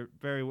forth, and you're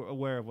very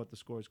aware of what the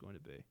score is going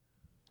to be.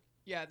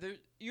 Yeah,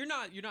 you're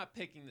not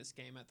picking this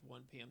game at the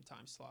 1 p.m.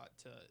 time slot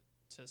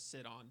to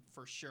sit on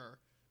for sure.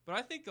 But But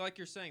I think, like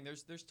you're saying,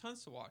 there's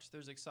tons to watch.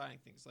 There's exciting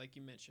things, like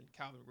you mentioned,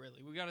 Calvin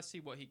Ridley. We got to see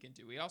what he can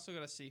do. We also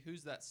got to see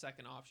who's that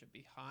second option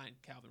behind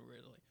Calvin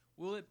Ridley.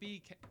 Will it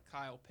be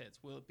Kyle Pitts?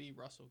 Will it be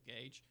Russell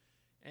Gage?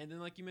 And then,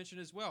 like you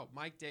mentioned as well,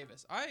 Mike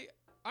Davis.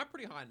 I'm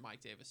pretty high on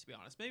Mike Davis, to be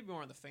honest. Maybe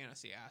more on the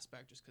fantasy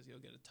aspect, just because he'll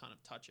get a ton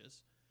of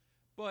touches.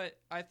 But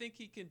I think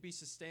he can be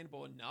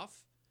sustainable enough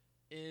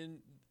in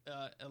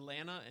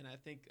Atlanta, and I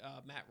think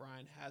Matt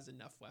Ryan has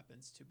enough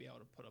weapons to be able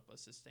to put up a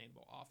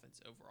sustainable offense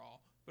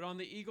overall. But on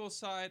the Eagles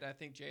side, I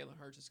think Jalen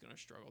Hurts is going to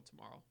struggle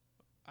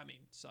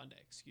Sunday,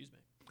 excuse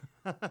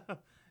me.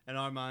 In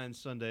our minds,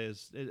 Sunday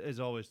is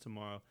always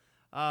tomorrow.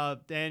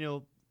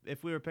 Daniel,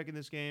 if we were picking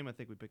this game, I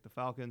think we pick the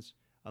Falcons,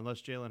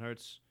 unless Jalen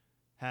Hurts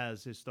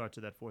has his start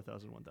to that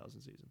 4,000,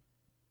 1,000 season.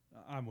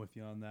 I'm with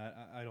you on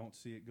that. I don't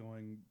see it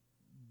going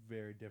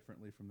very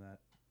differently from that.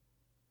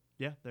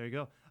 Yeah, there you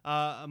go.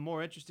 A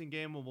more interesting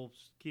game, we'll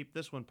keep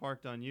this one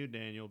parked on you,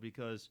 Daniel,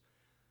 because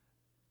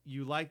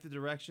you like the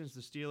directions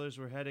the Steelers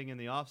were heading in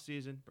the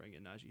offseason. Bring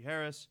in Najee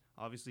Harris.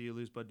 Obviously, you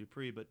lose Bud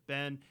Dupree, but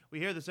Ben, we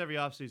hear this every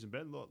offseason.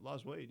 Ben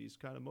lost weight. He's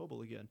kind of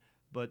mobile again.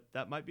 But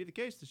that might be the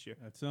case this year.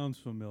 That sounds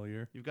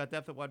familiar. You've got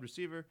depth at wide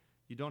receiver.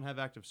 You don't have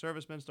active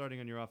servicemen starting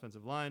on your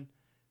offensive line.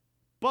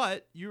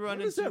 But you run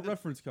Where does into that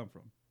reference come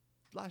from?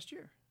 Last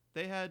year.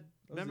 They had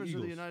was members the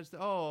of the Eagles. United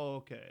States. Oh,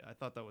 okay. I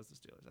thought that was the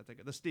Steelers. I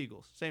think the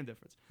Steagles. Same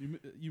difference.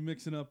 You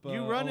mixing up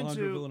You run Alejandro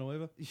into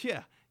Villanueva?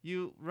 Yeah.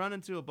 You run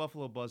into a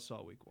Buffalo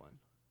buzzsaw week 1.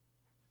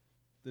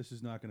 This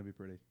is not going to be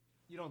pretty.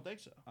 You don't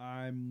think so?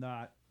 I'm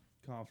not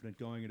confident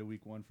going into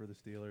week 1 for the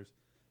Steelers.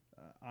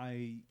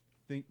 I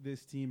think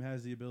this team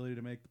has the ability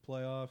to make the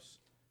playoffs.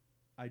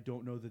 I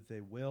don't know that they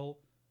will.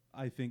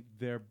 I think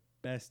their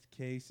best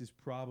case is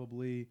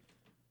probably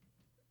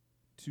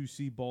to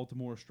see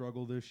Baltimore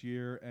struggle this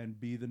year and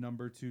be the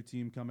number 2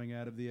 team coming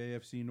out of the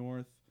AFC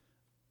North.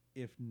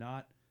 If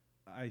not,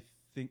 I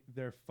think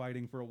they're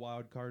fighting for a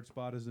wild card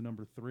spot as the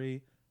number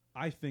 3.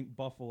 I think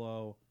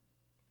Buffalo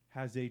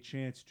has a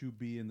chance to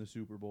be in the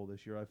Super Bowl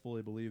this year. I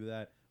fully believe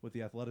that with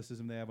the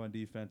athleticism they have on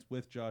defense,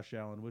 with Josh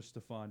Allen, with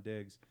Stephon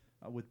Diggs,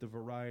 with the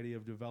variety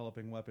of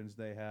developing weapons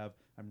they have.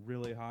 I'm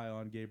really high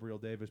on Gabriel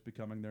Davis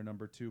becoming their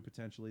number 2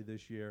 potentially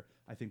this year.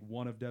 I think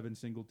one of Devin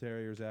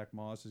Singletary or Zach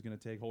Moss is going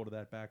to take hold of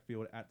that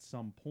backfield at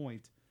some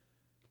point,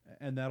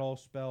 and that all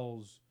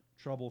spells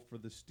trouble for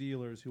the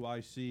Steelers, who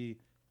I see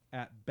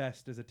at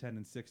best as a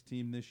 10-6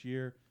 team this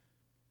year.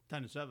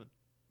 10-7.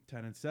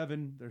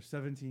 10-7. There's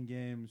 17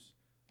 games.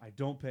 I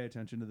don't pay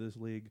attention to this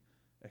league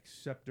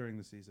except during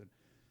the season.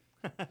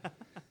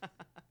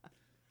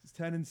 It's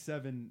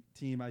 10-7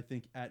 team, I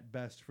think, at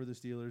best for the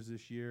Steelers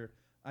this year.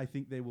 I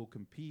think they will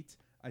compete.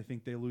 I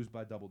think they lose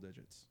by double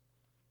digits.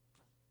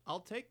 I'll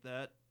take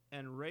that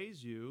and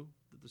raise you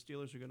that the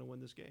Steelers are going to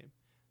win this game.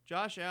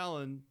 Josh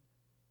Allen,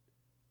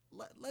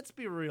 let's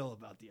be real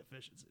about the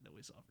efficiency that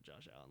we saw for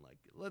Josh Allen. Like,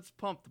 let's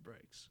pump the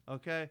brakes,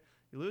 okay?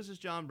 He loses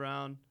John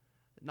Brown,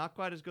 not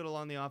quite as good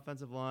along the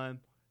offensive line,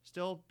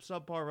 still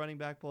subpar running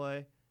back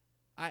play.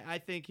 I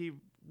think he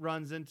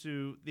runs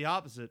into the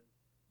opposite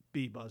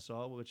B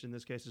buzzsaw, which in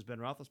this case is Ben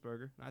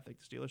Roethlisberger. I think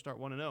the Steelers start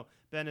 1-0.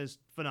 Ben is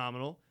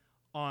phenomenal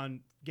on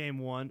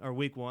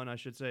week 1, I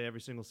should say,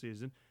 every single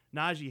season.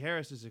 Najee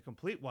Harris is a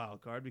complete wild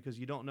card because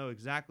you don't know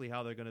exactly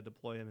how they're going to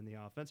deploy him in the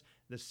offense.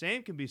 The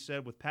same can be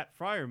said with Pat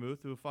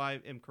Freiermuth, who, if I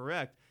am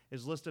correct,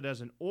 is listed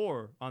as an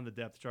or on the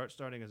depth chart,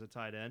 starting as a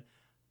tight end.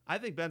 I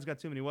think Ben's got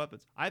too many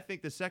weapons. I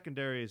think the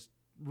secondary is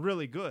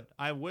really good.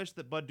 I wish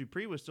that Bud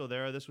Dupree was still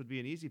there. This would be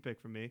an easy pick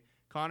for me.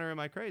 Connor,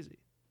 am I crazy?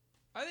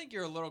 I think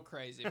you're a little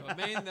crazy, but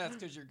mainly that's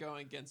because you're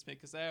going against me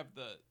because I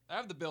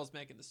have the Bills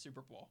making the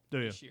Super Bowl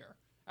this year.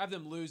 I have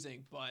them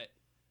losing, but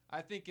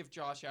I think if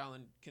Josh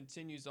Allen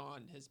continues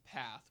on his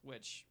path,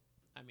 which,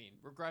 I mean,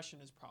 regression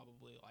is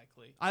probably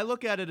likely. I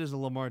look at it as a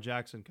Lamar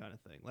Jackson kind of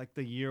thing, like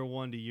the year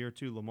 1 to year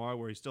 2 Lamar,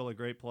 where he's still a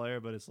great player,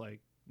 but it's like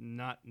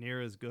not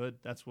near as good.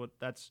 That's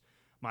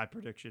my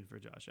prediction for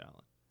Josh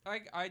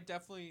Allen. I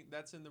definitely,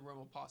 that's in the realm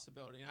of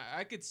possibility.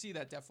 I could see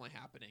that definitely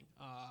happening.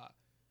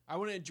 I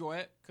wouldn't enjoy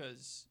it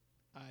because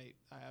I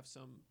have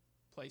some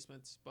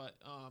placements, but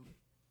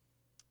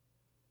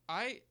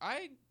I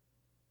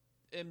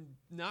am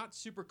not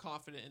super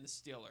confident in the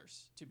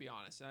Steelers, to be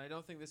honest, and I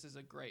don't think this is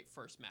a great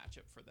first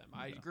matchup for them.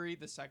 I agree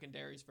the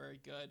secondary is very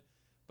good,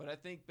 but I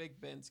think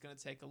Big Ben's going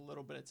to take a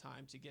little bit of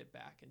time to get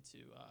back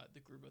into the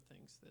groove of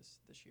things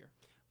this year.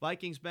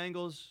 Vikings,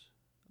 Bengals,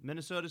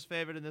 Minnesota's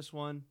favored in this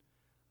one.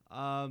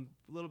 A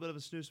little bit of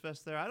a snooze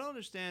fest there. I don't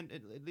understand,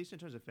 at least in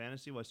terms of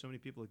fantasy, why so many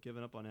people have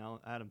given up on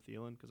Adam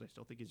Thielen, because I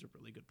still think he's a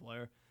really good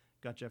player.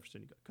 Got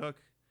Jefferson, you got Cook.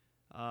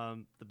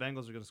 The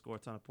Bengals are going to score a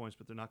ton of points,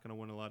 but they're not going to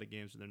win a lot of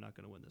games, and they're not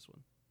going to win this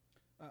one.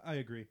 I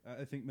agree.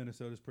 I think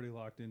Minnesota's pretty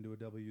locked into a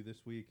W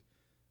this week.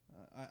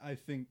 I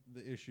think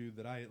the issue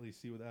that I at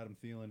least see with Adam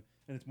Thielen,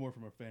 and it's more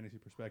from a fantasy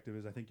perspective,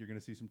 is I think you're going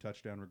to see some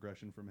touchdown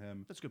regression from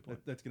him. That's a good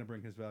point. That's going to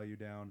bring his value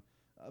down.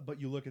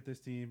 But you look at this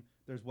team,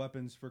 there's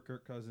weapons for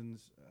Kirk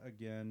Cousins.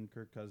 Again,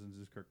 Kirk Cousins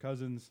is Kirk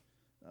Cousins.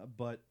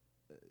 But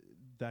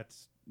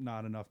that's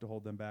not enough to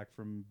hold them back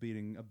from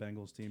beating a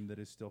Bengals team that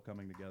is still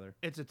coming together.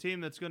 It's a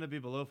team that's going to be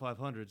below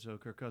 500, so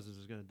Kirk Cousins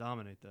is going to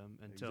dominate them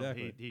until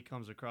Exactly. he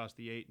comes across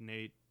the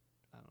 8-8,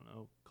 I don't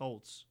know,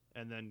 Colts,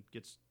 and then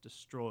gets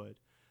destroyed.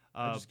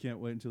 I just can't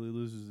wait until he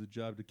loses the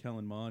job to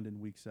Kellen Mond in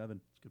Week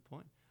 7. That's a good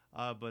point.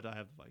 But I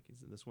have the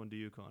Vikings in this one. Do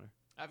you, Connor?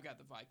 I've got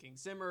the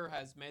Vikings. Zimmer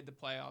has made the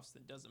playoffs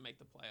and doesn't make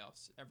the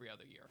playoffs every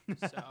other year.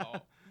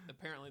 So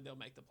apparently they'll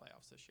make the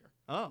playoffs this year.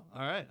 Oh,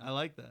 all right. I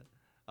like that.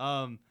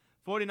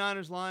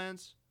 49ers,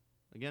 Lions.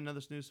 Again,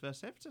 another snooze fest.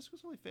 San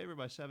Francisco's only favored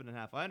by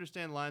 7.5. I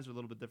understand lines are a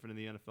little bit different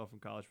in the NFL from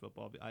college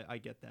football. I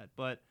get that.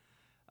 But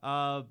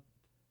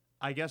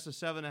I guess a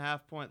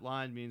 7.5-point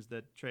line means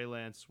that Trey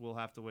Lance will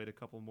have to wait a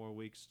couple more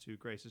weeks to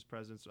grace his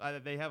presence.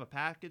 They have a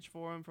package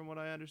for him, from what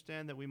I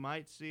understand, that we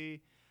might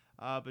see.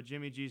 But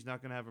Jimmy G's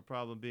not going to have a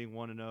problem being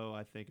 1-0,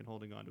 I think, and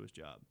holding on to his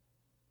job.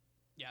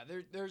 Yeah,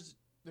 there's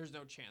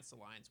no chance the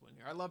Lions win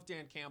here. I love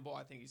Dan Campbell.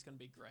 I think he's going to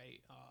be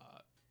great.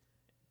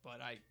 But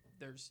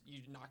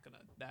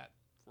that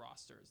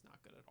roster is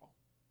not good at all.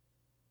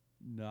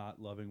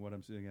 Not loving what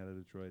I'm seeing out of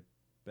Detroit.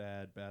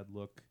 Bad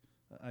look.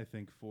 I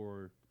think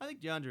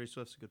DeAndre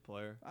Swift's a good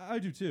player. I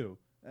do too,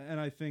 and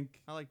I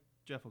like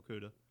Jeff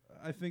Okudah.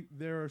 I think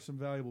there are some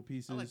valuable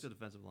pieces. I like the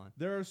defensive line.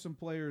 There are some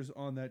players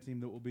on that team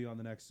that will be on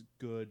the next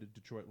good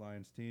Detroit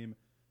Lions team.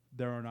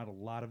 There are not a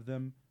lot of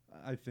them.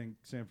 I think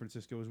San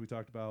Francisco, as we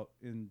talked about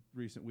in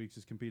recent weeks,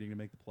 is competing to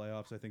make the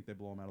playoffs. I think they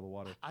blow them out of the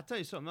water. I'll tell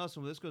you something else,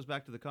 and this goes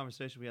back to the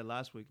conversation we had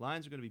last week.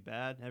 Lions are going to be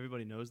bad.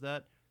 Everybody knows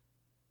that.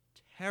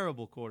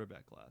 Terrible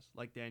quarterback class,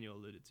 like Daniel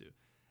alluded to.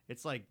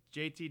 It's like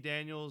JT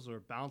Daniels or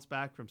bounce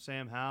back from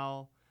Sam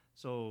Howell.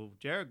 So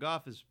Jared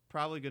Goff is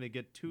probably going to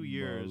get 2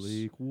 years.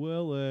 Malik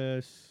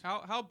Willis.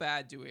 How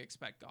bad do we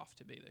expect Goff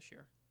to be this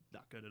year?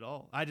 Not good at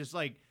all.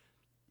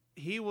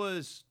 He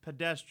was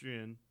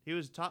pedestrian. He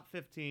was top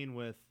 15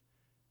 with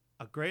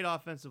a great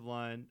offensive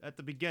line at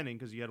the beginning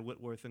because you had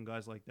Whitworth and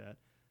guys like that.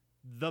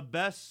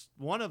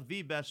 One of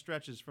the best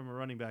stretches from a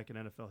running back in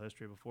NFL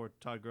history before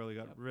Todd Gurley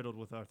got riddled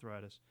with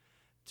arthritis.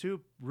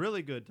 2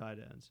 really good tight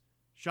ends.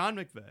 Sean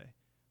McVay,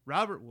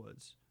 Robert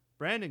Woods,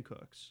 Brandon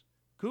Cooks,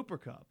 Cooper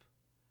Kupp.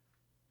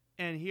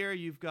 And here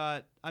you've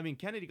got,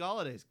 Kennedy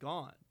Galladay's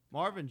gone.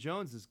 Marvin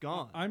Jones is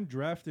gone. I'm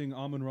drafting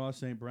Amon-Ra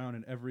St. Brown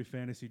in every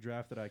fantasy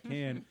draft that I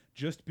can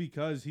just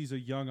because he's a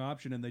young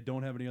option and they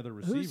don't have any other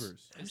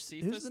receivers.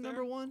 Who's the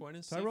number one?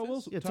 Tyrell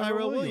Wilson. Yeah,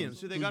 Tyrell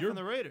Williams, who they got you're from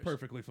the Raiders.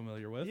 Perfectly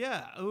familiar with.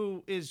 Yeah,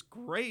 who is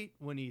great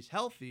when he's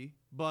healthy,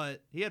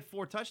 but he had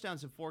 4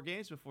 touchdowns in 4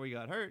 games before he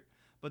got hurt.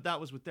 But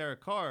that was with Derek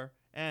Carr.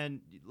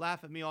 And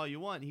laugh at me all you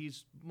want.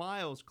 He's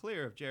miles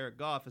clear of Jared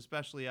Goff,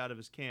 especially out of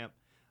his camp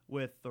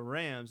with the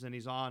Rams, and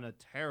he's on a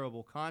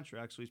terrible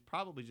contract, so he's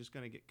probably just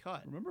going to get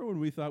cut. Remember when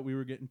we thought we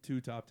were getting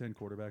 2 top 10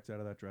 quarterbacks out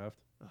of that draft?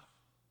 Oh,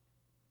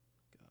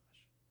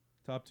 gosh.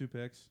 Top 2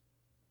 picks,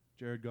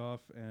 Jared Goff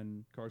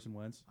and Carson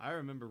Wentz. I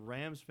remember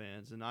Rams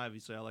fans, and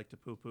obviously I like to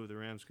poo-poo the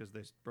Rams because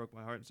they broke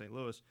my heart in St.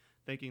 Louis,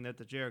 thinking that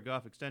the Jared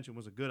Goff extension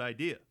was a good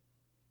idea.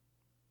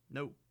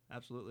 No,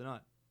 absolutely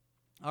not.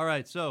 All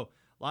right, so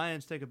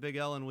Lions take a big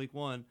L in week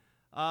 1.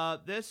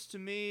 This, to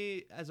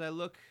me, as I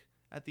look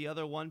at the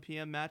other 1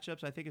 p.m.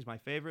 matchups, I think is my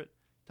favorite.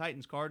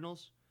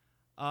 Titans-Cardinals.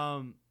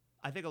 I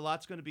think a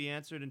lot's going to be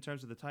answered in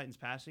terms of the Titans'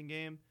 passing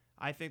game.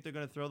 I think they're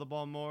going to throw the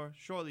ball more.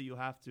 Surely you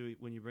have to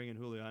when you bring in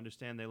Julio. I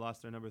understand they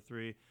lost their number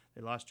 3.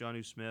 They lost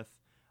Jonnu Smith.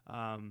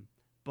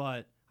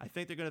 But I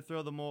think they're going to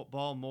throw the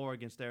ball more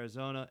against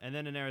Arizona. And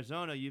then in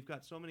Arizona, you've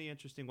got so many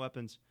interesting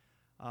weapons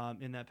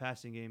in that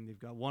passing game. You've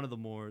got one of the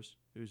Moors,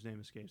 whose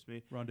name escapes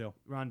me.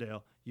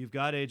 Rondale. You've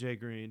got A.J.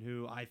 Green,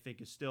 who I think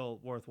is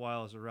still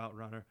worthwhile as a route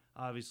runner.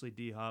 Obviously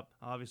D-Hop.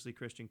 Obviously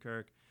Christian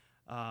Kirk.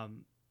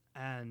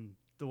 And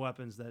the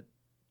weapons that,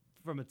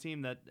 from a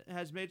team that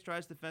has made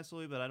strides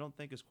defensively, but I don't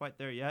think is quite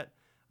there yet.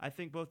 I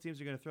think both teams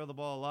are going to throw the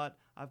ball a lot.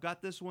 I've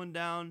got this one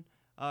down,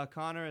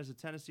 Connor, as a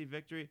Tennessee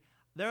victory.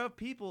 There are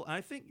people, I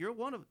think you're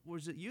one of,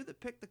 was it you that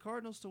picked the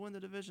Cardinals to win the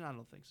division? I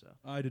don't think so.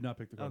 I did not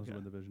pick the Cardinals to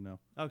win the division, no.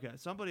 Okay,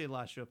 somebody in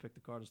last show picked the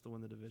Cardinals to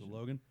win the division. Was it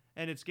Logan?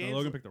 And it's games. No,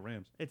 Logan picked the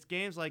Rams. It's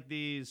games like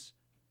these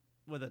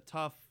with a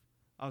tough,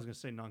 I was going to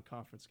say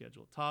non-conference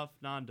schedule, tough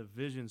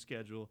non-division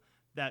schedule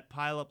that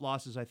pile up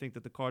losses I think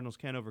that the Cardinals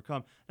can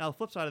overcome. Now, the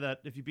flip side of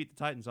that, if you beat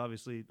the Titans,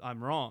 obviously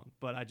I'm wrong,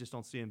 but I just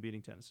don't see them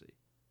beating Tennessee.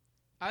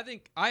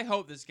 I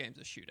hope this game's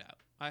a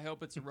shootout. I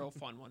hope it's a real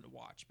fun one to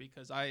watch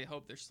because I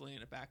hope they're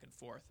slinging it back and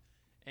forth.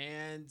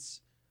 And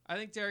I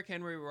think Derrick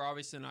Henry, we're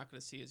obviously not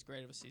going to see as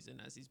great of a season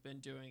as he's been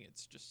doing.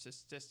 It's just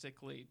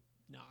statistically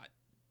not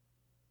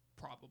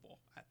probable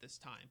at this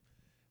time.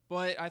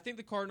 But I think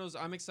the Cardinals,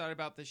 I'm excited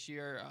about this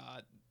year.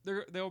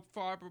 They'll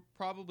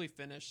probably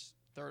finish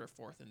 3rd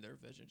or 4th in their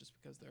division just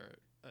because they're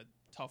a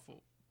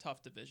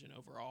tough division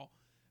overall.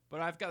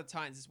 But I've got the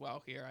Titans as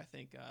well here. I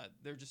think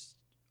they're just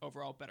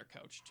overall better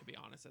coach, to be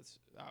honest.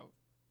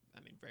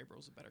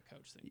 Vrabel's a better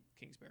coach than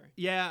Kingsbury.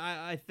 Yeah,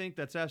 I think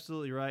that's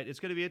absolutely right. It's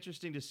going to be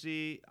interesting to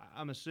see.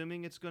 I'm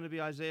assuming it's going to be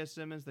Isaiah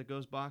Simmons that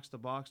goes box to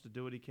box to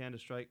do what he can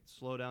to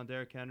slow down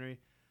Derrick Henry.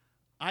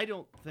 I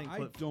don't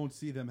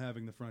see them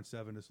having the front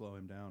 7 to slow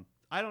him down.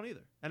 I don't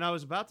either. And I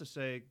was about to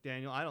say,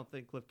 Daniel, I don't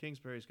think Cliff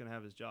Kingsbury is going to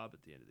have his job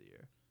at the end of the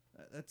year.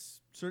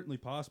 That's certainly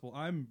possible.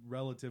 I'm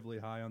relatively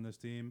high on this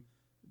team,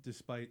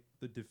 despite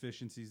the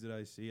deficiencies that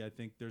I see. I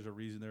think there's a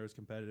reason they're as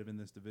competitive in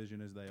this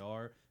division as they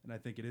are, and I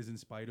think it is in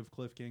spite of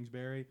Cliff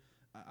Kingsbury.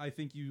 I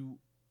think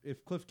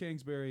if Cliff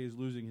Kingsbury is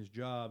losing his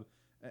job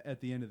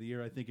at the end of the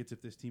year, I think it's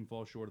if this team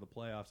falls short of the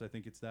playoffs. I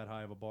think it's that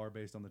high of a bar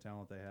based on the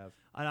talent they have.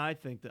 And I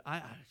think that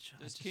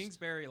does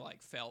Kingsbury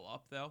like fail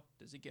up though?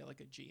 Does he get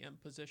like a GM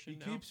position?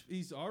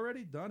 He's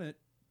already done it.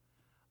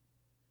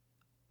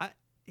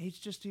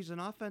 He's an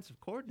offensive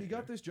coordinator. He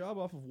got this job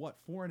off of what,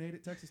 4-8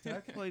 at Texas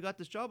Tech? Well, he got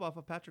this job off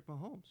of Patrick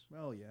Mahomes.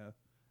 Well, yeah.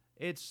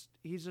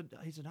 He's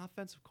an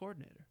offensive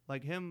coordinator.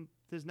 Like him,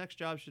 his next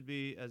job should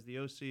be as the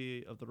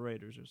OC of the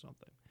Raiders or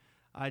something.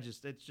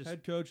 It's just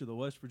head coach of the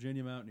West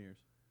Virginia Mountaineers.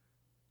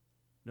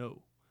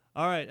 No.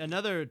 All right,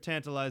 another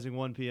tantalizing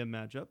 1 p.m.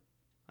 matchup.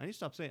 I need to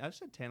stop saying. I've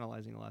said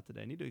tantalizing a lot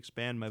today. I need to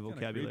expand my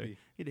vocabulary. Creepy.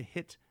 I need to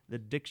hit the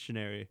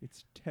dictionary.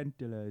 It's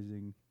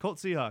tantalizing.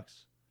 Colts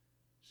Seahawks.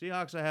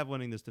 Seahawks I have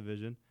winning this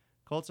division.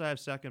 Colts I have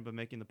second, but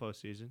making the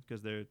postseason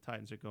because their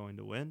Titans are going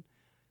to win.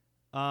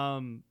 The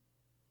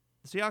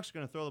Seahawks are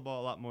going to throw the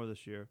ball a lot more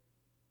this year.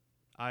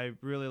 I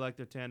really like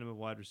their tandem of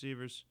wide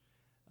receivers.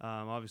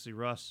 Obviously,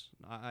 Russ,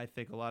 I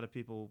think a lot of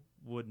people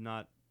would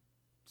not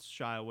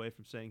shy away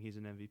from saying he's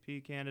an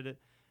MVP candidate.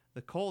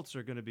 The Colts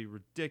are going to be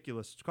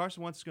ridiculous.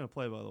 Carson Wentz is going to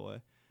play, by the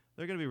way.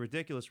 They're going to be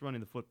ridiculous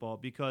running the football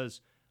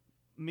because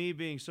me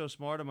being so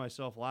smart of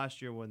myself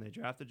last year when they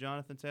drafted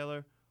Jonathan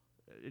Taylor,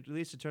 at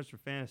least in terms for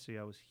fantasy,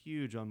 I was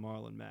huge on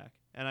Marlon Mack.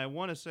 And I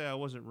want to say I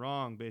wasn't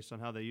wrong based on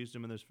how they used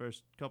him in those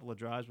first couple of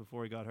drives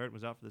before he got hurt and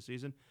was out for the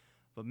season.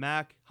 But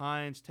Mack,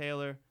 Hines,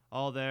 Taylor,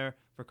 all there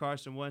for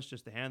Carson Wentz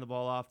just to hand the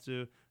ball off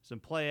to. Some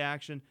play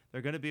action.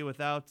 They're going to be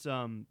without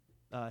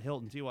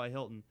Hilton, T.Y.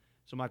 Hilton.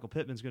 So Michael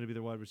Pittman's going to be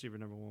their wide receiver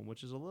number 1,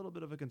 which is a little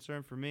bit of a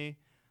concern for me.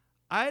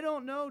 I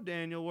don't know,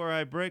 Daniel, where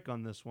I break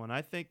on this one.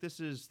 I think this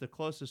is the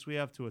closest we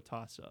have to a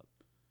toss-up.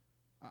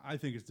 I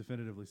think it's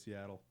definitively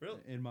Seattle. Really?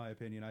 In my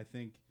opinion. I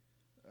think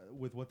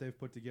with what they've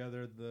put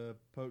together, the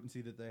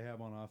potency that they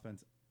have on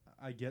offense,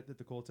 I get that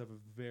the Colts have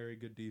a very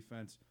good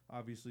defense,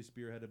 obviously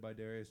spearheaded by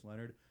Darius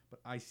Leonard, but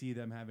I see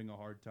them having a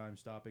hard time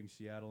stopping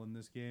Seattle in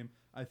this game.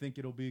 I think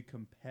it'll be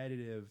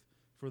competitive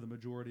for the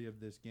majority of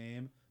this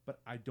game, but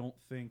I don't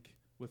think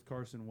with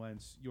Carson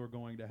Wentz you're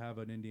going to have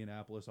an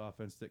Indianapolis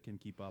offense that can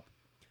keep up.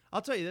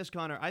 I'll tell you this,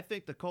 Connor. I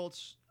think the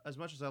Colts, as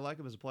much as I like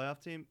them as a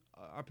playoff team,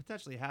 are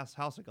potentially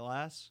house of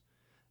glass.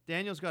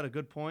 Daniel's got a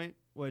good point,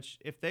 which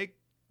if they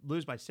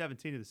lose by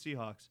 17 to the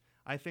Seahawks,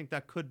 I think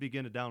that could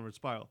begin a downward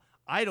spiral.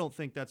 I don't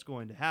think that's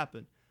going to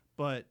happen,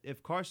 but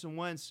if Carson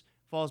Wentz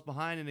falls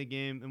behind in a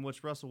game in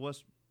which Russell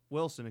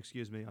Wilson,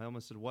 I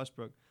almost said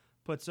Westbrook,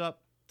 puts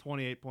up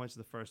 28 points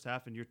in the first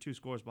half and you're 2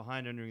 scores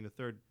behind entering the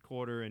third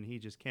quarter and he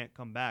just can't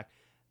come back,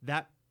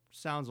 that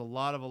sounds a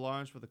lot of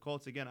alarms for the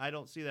Colts. Again, I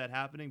don't see that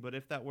happening, but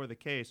if that were the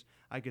case,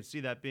 I could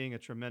see that being a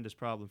tremendous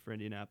problem for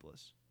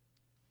Indianapolis.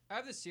 I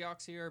have the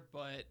Seahawks here,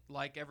 but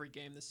like every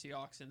game, the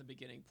Seahawks in the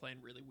beginning playing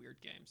really weird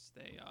games.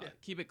 They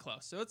keep it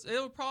close. So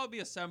it'll probably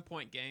be a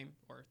 7-point game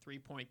or a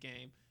 3-point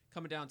game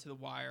coming down to the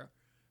wire.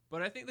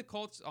 But I think the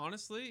Colts,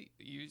 honestly,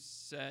 you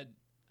said,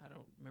 I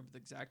don't remember the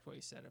exact way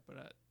you said it, but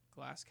a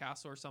glass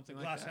castle or something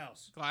like that.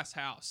 Glass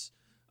house.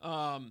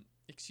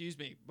 Excuse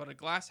me. But a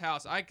glass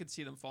house, I could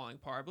see them falling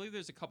apart. I believe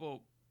there's a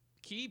couple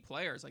key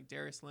players like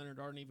Darius Leonard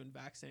aren't even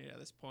vaccinated at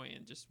this point,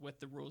 and just with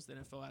the rules the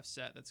NFL have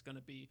set, that's going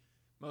to be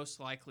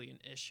most likely an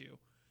issue.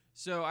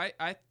 So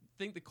I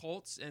think the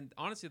Colts, and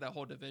honestly that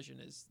whole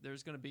division,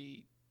 there's going to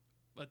be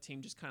a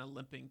team just kind of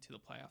limping to the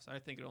playoffs. I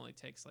think it only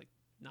takes like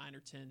 9 or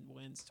 10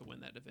 wins to win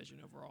that division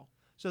overall.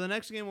 So the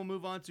next game we'll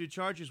move on to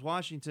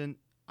Chargers-Washington.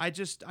 I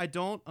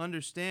don't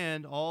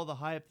understand all the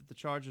hype that the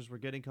Chargers were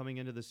getting coming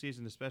into the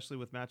season, especially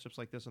with matchups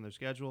like this on their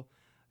schedule.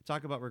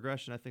 Talk about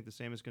regression. I think the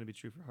same is going to be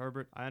true for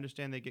Herbert. I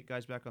understand they get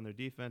guys back on their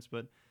defense,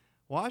 but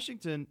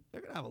Washington,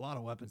 they're going to have a lot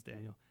of weapons,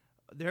 Daniel.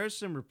 There's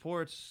some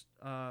reports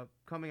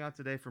coming out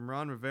today from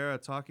Ron Rivera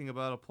talking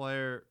about a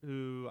player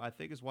who I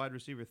think is wide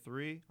receiver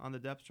 3 on the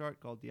depth chart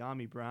called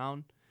De'Ami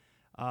Brown.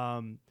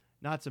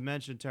 Not to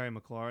mention Terry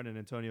McLaurin and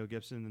Antonio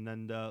Gibson and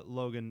then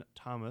Logan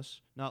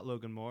Thomas, not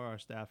Logan Moore, our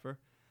staffer.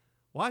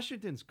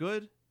 Washington's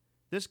good.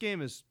 This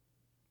game is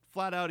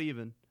flat out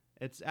even.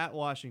 It's at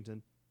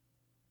Washington.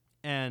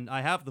 And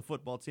I have the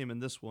football team in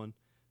this one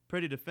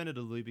pretty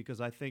definitively because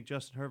I think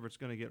Justin Herbert's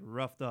going to get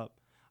roughed up.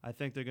 I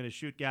think they're going to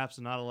shoot gaps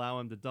and not allow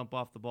him to dump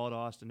off the ball to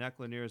Austin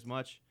Eckler near as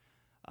much.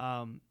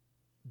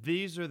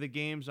 These are the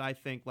games, I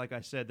think, like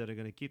I said, that are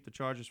going to keep the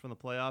Chargers from the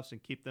playoffs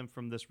and keep them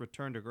from this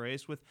return to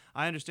grace.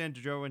 I understand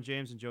Derwin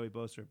James and Joey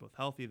Bosa are both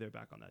healthy. They're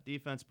back on that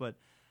defense. But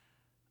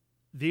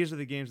these are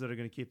the games that are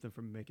going to keep them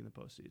from making the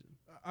postseason.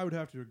 I would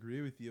have to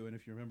agree with you. And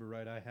if you remember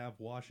right, I have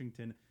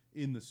Washington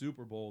in the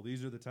Super Bowl.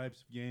 These are the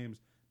types of games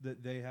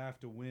that they have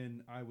to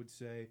win, I would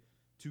say,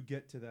 to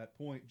get to that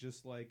point.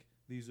 Just like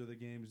these are the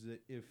games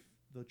that if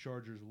the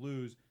Chargers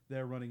lose,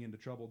 they're running into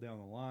trouble down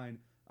the line.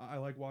 I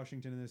like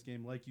Washington in this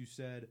game. Like you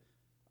said,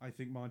 I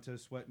think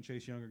Montez Sweat and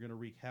Chase Young are going to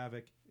wreak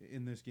havoc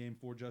in this game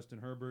for Justin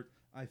Herbert.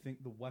 I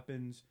think the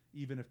weapons,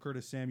 even if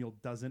Curtis Samuel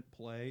doesn't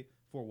play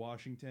for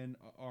Washington,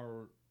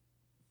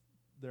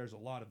 there's a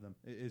lot of them,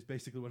 is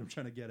basically what I'm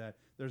trying to get at.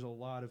 There's a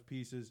lot of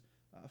pieces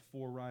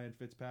for Ryan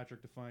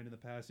Fitzpatrick to find in the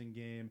passing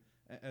game,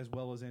 as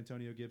well as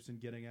Antonio Gibson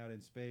getting out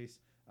in space.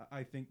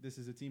 I think this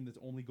is a team that's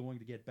only going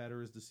to get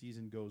better as the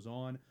season goes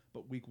on,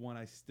 but week one,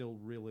 I still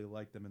really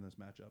like them in this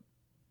matchup.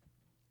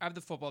 I have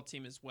the football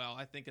team as well.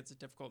 I think it's a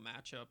difficult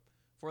matchup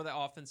for the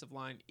offensive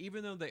line.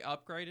 Even though they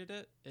upgraded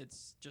it,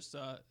 it's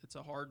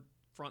a hard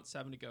front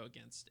seven to go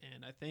against.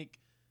 And I think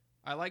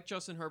I like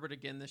Justin Herbert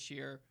again this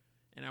year,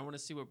 and I want to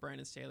see what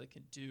Brandon Staley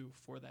can do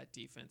for that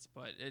defense.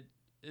 But it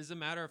is a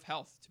matter of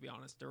health, to be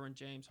honest. Derwin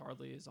James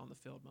hardly is on the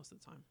field most of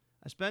the time.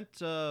 I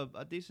spent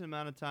a decent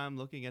amount of time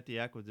looking at the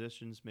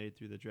acquisitions made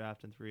through the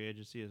draft and free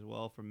agency as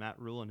well for Matt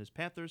Rule and his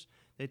Panthers.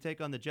 They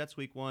take on the Jets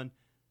week one.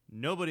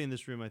 Nobody in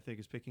this room, I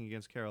think, is picking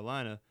against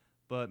Carolina.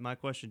 But my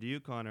question to you,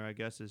 Connor, I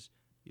guess, is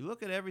you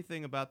look at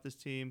everything about this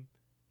team,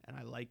 and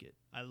I like it.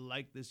 I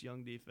like this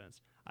young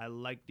defense. I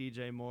like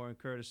DJ Moore and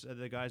Curtis,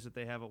 the guys that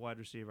they have at wide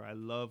receiver. I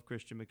love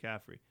Christian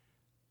McCaffrey.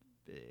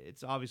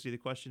 It's obviously the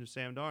question of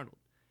Sam Darnold.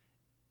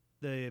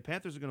 The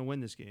Panthers are going to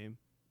win this game.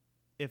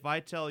 If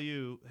I tell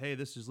you, hey,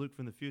 this is Luke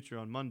from the future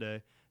on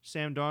Monday,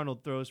 Sam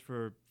Darnold throws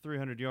for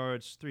 300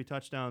 yards, 3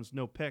 touchdowns,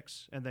 no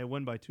picks, and they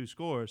win by 2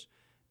 scores,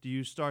 do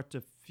you start to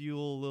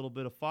fuel a little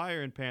bit of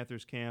fire in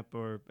Panthers camp,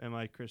 or am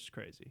I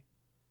crazy?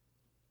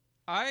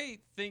 I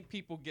think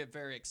people get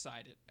very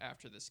excited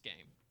after this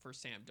game for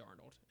Sam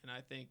Darnold, and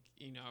I think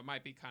it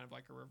might be kind of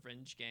like a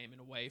revenge game in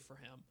a way for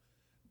him.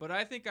 But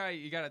I think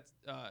you got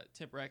to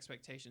temper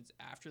expectations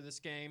after this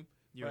game.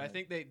 I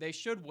think they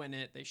should win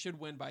it. They should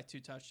win by 2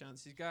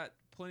 touchdowns. He's got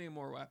plenty of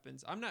more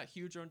weapons. I'm not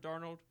huge on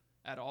Darnold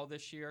at all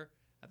this year.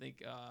 I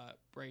think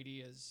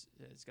Brady has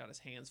got his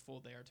hands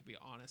full there, to be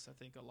honest. I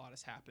think a lot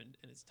has happened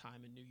in his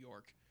time in New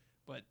York.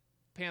 But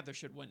Panthers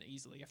should win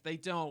easily. If they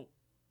don't,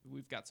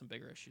 we've got some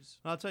bigger issues.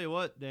 I'll tell you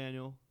what,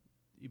 Daniel.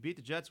 You beat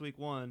the Jets week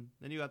one.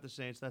 Then you got the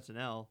Saints. That's an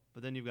L.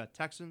 But then you've got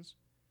Texans,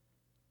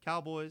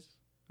 Cowboys,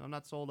 I'm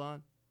not sold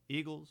on,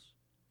 Eagles,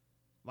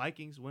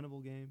 Vikings,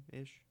 winnable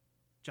game-ish.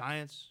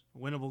 Giants,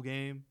 winnable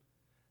game.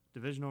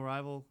 Divisional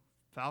rival,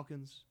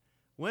 Falcons.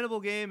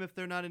 Winnable game if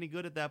they're not any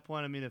good at that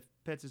point. I mean, if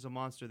Pitts is a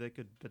monster, they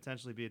could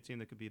potentially be a team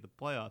that could be the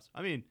playoffs.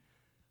 I mean,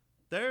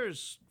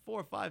 there's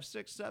 4, 5,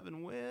 6,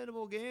 7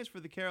 winnable games for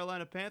the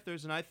Carolina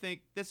Panthers, and I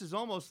think this is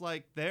almost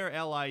like their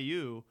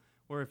LIU,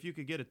 where if you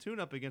could get a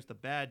tune-up against a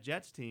bad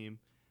Jets team,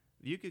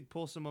 you could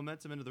pull some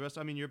momentum into the rest.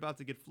 I mean, you're about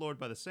to get floored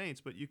by the Saints,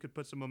 but you could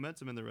put some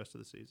momentum in the rest of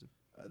the season.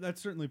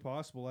 That's certainly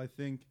possible. I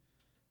think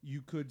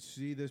you could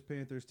see this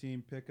Panthers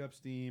team pick up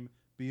steam,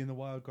 be in the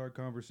wild card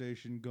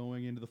conversation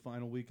going into the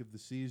final week of the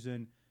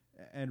season,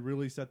 and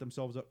really set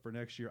themselves up for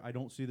next year. I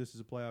don't see this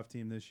as a playoff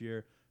team this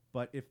year,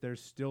 but if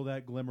there's still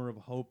that glimmer of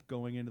hope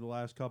going into the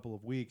last couple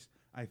of weeks,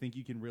 I think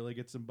you can really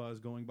get some buzz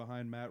going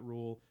behind Matt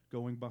Rule,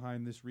 going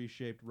behind this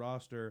reshaped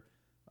roster.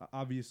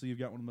 Obviously, you've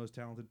got one of the most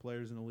talented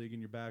players in the league in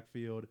your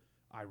backfield.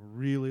 I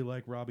really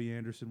like Robbie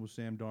Anderson with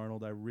Sam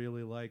Darnold. I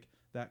really like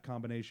that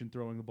combination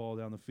throwing the ball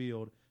down the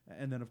field.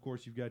 And then, of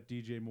course, you've got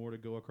DJ Moore to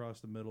go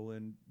across the middle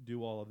and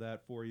do all of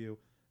that for you.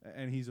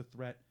 And he's a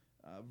threat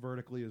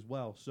vertically as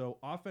well. So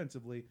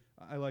offensively,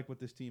 I like what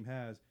this team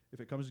has. If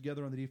it comes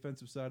together on the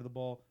defensive side of the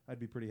ball, I'd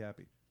be pretty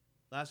happy.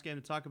 Last game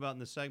to talk about in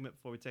this segment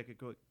before we take a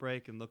quick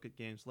break and look at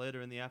games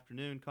later in the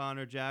afternoon.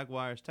 Connor,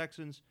 Jaguars,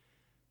 Texans.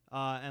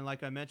 And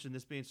like I mentioned,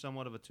 this being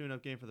somewhat of a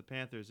tune-up game for the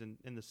Panthers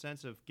in the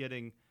sense of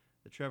getting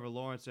the Trevor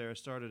Lawrence era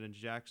started in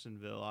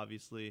Jacksonville.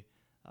 Obviously,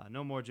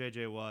 no more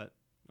J.J. Watt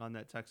on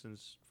that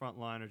Texans front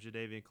line or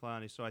Jadeveon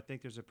Clowney. So I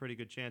think there's a pretty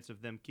good chance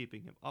of them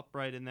keeping him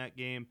upright in that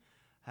game.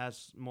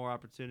 Has more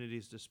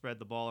opportunities to spread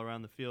the ball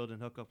around the field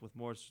and hook up with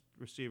more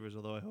receivers,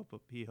 although I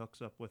hope he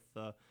hooks up with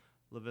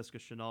Laviska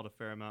Shenault a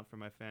fair amount for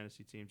my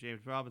fantasy team.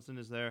 James Robinson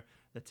is there.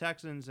 The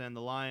Texans and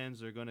the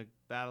Lions are going to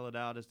battle it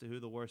out as to who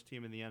the worst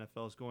team in the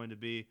NFL is going to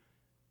be.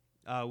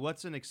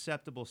 What's an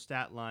acceptable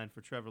stat line for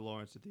Trevor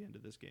Lawrence at the end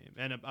of this game?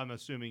 And I'm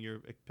assuming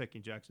you're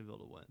picking Jacksonville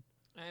to win.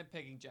 I am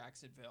picking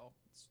Jacksonville.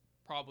 It's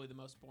probably the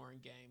most boring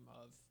game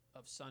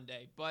of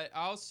Sunday. But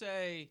I'll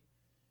say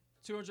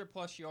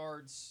 200-plus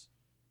yards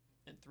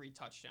and 3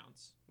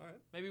 touchdowns. All right.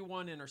 Maybe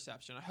 1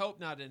 interception. I hope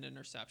not an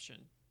interception,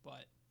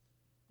 but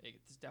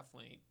it's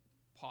definitely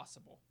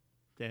possible.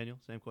 Daniel,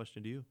 same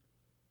question to you.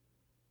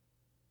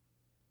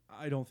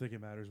 I don't think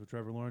it matters what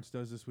Trevor Lawrence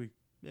does this week,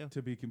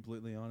 to be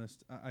completely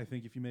honest. I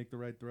think if you make the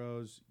right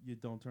throws, you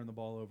don't turn the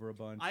ball over a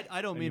bunch.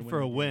 I don't mean for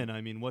a win.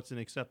 I mean, what's an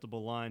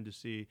acceptable line to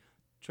see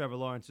Trevor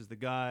Lawrence is the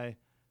guy?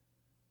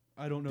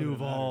 I don't know.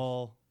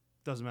 Duval.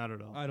 Doesn't matter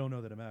at all. I don't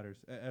know that it matters.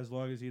 As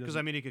long as he doesn't. Because,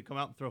 I mean, he could come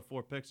out and throw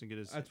 4 picks and get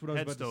his That's what I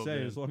was about to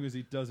say. In. As long as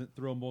he doesn't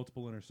throw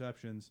multiple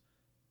interceptions,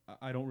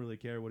 I don't really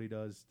care what he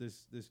does.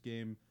 This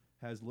game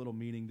has little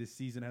meaning. This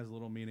season has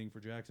little meaning for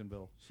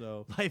Jacksonville.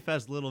 So life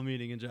has little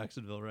meaning in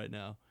Jacksonville right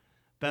now.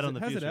 Bet on the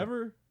future. Has it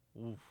ever?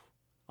 Oof.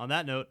 On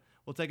that note,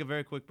 we'll take a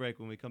very quick break.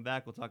 When we come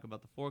back, we'll talk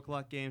about the 4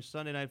 o'clock game,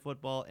 Sunday Night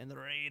Football, and the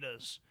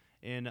Raiders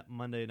in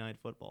Monday Night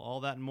Football. All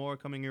that and more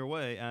coming your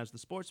way as the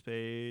Sports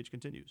Page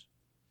continues.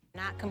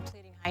 Not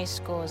completing high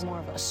school is more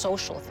of a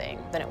social thing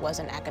than it was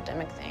an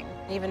academic thing.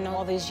 Even though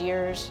all these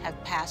years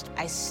have passed,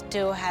 I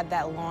still had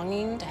that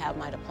longing to have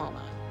my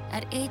diploma.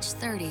 At age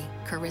 30,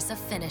 Carissa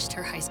finished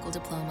her high school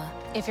diploma.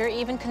 If you're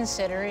even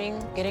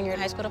considering getting your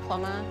high school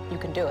diploma, you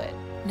can do it.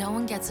 No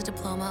one gets a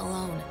diploma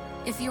alone.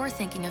 If you're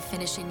thinking of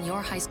finishing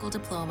your high school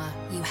diploma,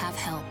 you have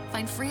help.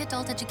 Find free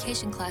adult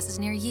education classes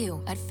near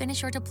you at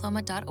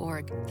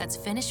finishyourdiploma.org. That's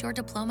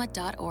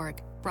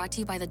finishyourdiploma.org. Brought to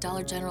you by the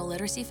Dollar General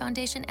Literacy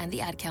Foundation and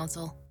the Ad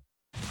Council.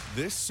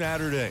 This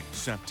Saturday,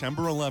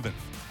 September 11th,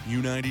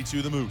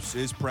 U92 The Moose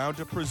is proud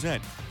to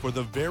present for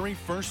the very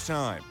first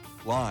time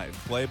live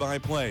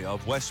play-by-play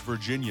of West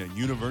Virginia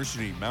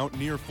University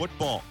Mountaineer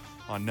football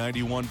on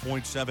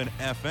 91.7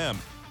 FM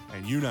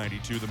and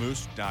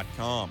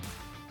U92TheMoose.com.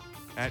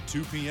 At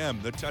 2 p.m.,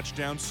 the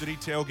Touchdown City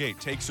Tailgate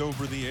takes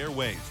over the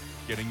airwaves,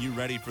 getting you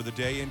ready for the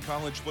day in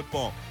college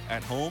football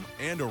at home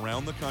and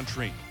around the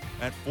country.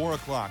 At 4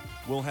 o'clock,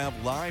 we'll have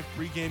live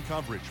pregame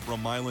coverage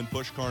from Milan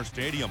Pushkar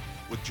Stadium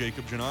with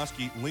Jacob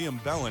Janoski,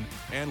 Liam Bellin,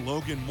 and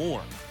Logan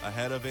Moore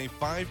ahead of a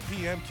 5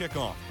 p.m.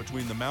 kickoff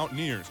between the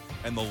Mountaineers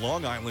and the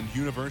Long Island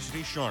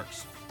University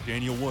Sharks.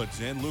 Daniel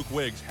Woods and Luke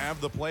Wiggs have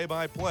the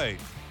play-by-play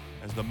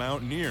as the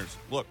Mountaineers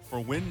look for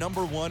win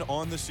number 1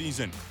 on the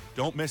season.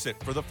 Don't miss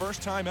it. For the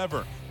first time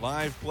ever,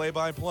 live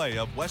play-by-play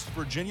of West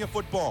Virginia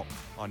football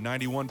on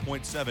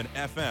 91.7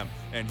 FM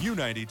and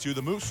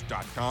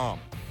U92TheMoose.com.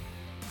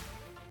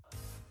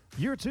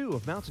 Year 2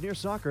 of Mountaineer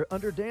Soccer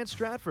under Dan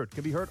Stratford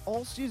can be heard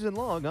all season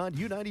long on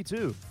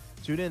U92.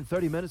 Tune in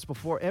 30 minutes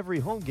before every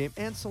home game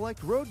and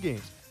select road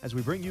games as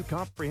we bring you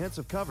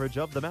comprehensive coverage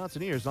of the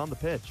Mountaineers on the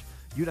pitch.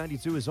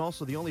 U92 is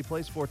also the only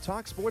place for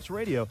talk sports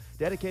radio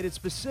dedicated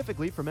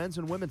specifically for men's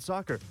and women's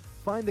soccer.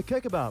 Find the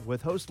Kickabout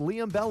with host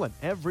Liam Bellin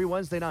every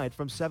Wednesday night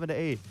from 7 to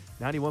 8.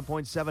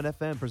 91.7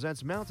 FM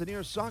presents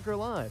Mountaineer Soccer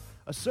Live,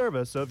 a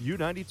service of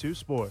U92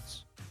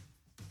 Sports.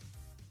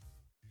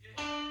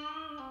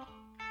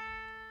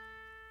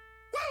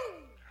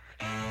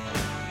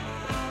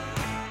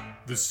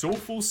 The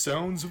soulful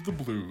sounds of the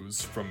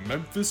blues from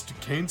Memphis to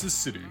Kansas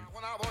City.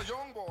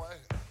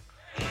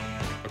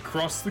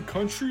 Across the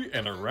country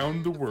and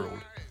around the world.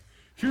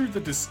 Hear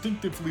the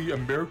distinctively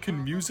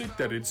American music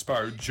that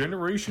inspired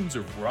generations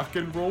of rock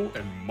and roll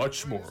and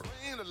much more.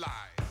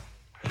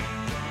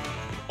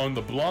 On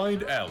the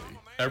Blind Alley,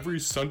 every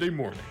Sunday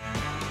morning.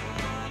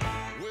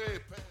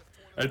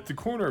 At the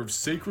corner of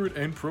Sacred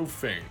and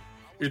Profane,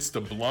 it's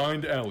the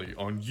Blind Alley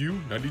on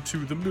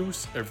U92 The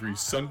Moose every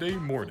Sunday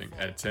morning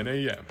at 10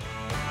 a.m.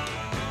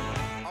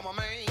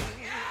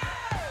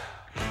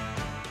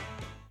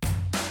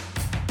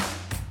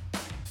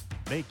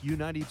 Make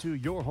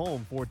U92 your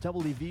home for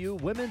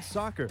WVU women's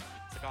soccer.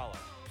 Sagala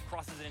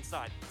crosses it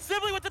inside.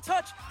 Sibley with the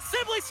touch.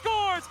 Sibley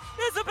scores!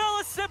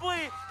 Isabella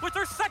Sibley with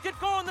her second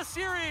goal in the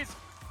series.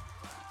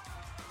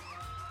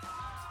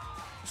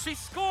 She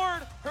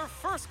scored her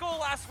first goal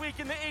last week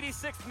in the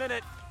 86th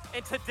minute,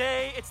 and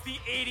today it's the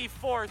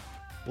 84th.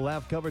 We'll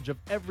have coverage of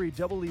every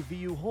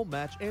WVU home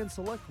match and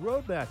select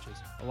road matches,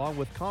 along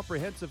with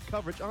comprehensive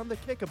coverage on the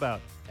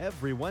Kickabout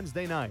every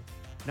Wednesday night.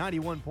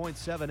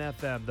 91.7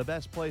 FM, the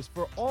best place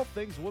for all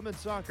things women's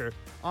soccer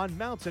on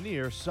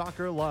Mountaineer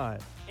Soccer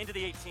Live. Into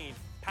the 18,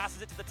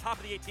 passes it to the top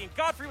of the 18.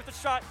 Godfrey with the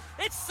shot.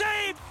 It's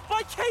saved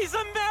by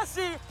Keza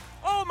Massey.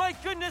 Oh my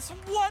goodness,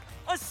 what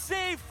a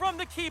save from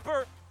the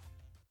keeper.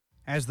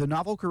 As the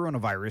novel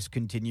coronavirus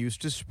continues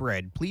to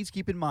spread, please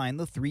keep in mind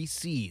the 3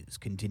 C's: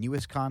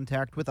 continuous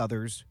contact with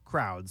others,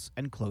 crowds,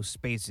 and close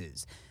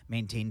spaces.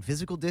 Maintain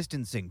physical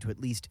distancing to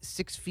at least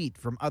 6 feet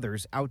from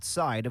others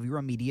outside of your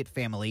immediate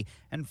family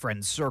and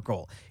friends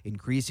circle.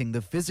 Increasing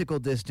the physical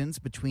distance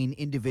between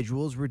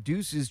individuals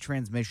reduces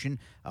transmission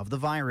of the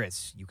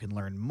virus. You can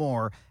learn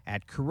more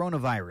at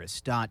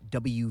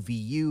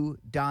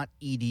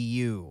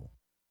coronavirus.wvu.edu.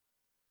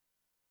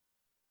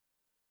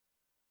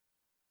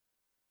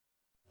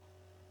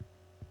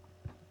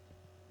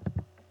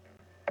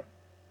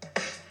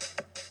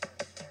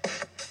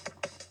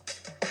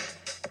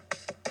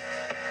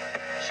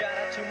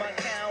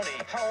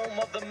 Home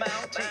of the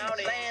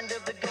Mounties, land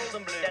of the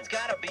golden blue. That's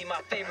gotta be my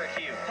favorite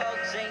hue.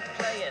 Hugs ain't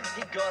playing,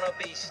 he gonna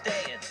be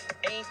staying.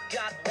 Ain't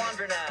got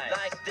wandering eyes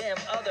like them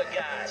other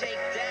guys. Take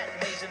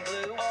that, maize and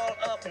blue, all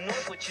up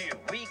north with you.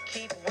 We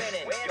keep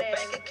winning, your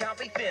bank account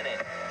be thinning.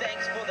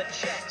 Thanks for the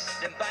checks,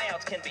 them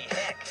buyouts can be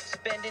heck.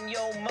 Spending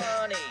your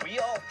money, we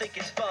all think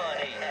it's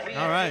funny.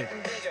 All right,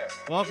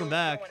 welcome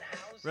back.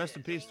 Rest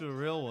in peace to a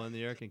real one,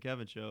 the Eric and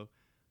Kevin Show.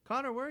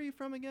 Connor, where are you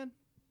from again?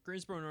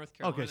 Greensboro, North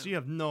Carolina. Okay, so you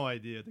have no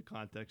idea the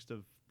context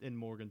of In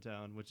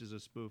Morgantown, which is a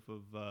spoof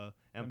of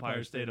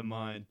Empire State of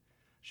Mind.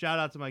 Shout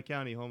out to my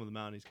county home of the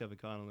Mounties, Kevin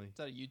Connolly. Is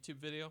that a YouTube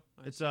video?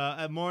 It's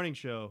a morning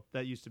show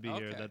that used to be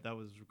here that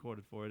was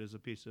recorded for it. Is a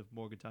piece of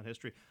Morgantown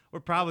history. We're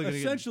probably going to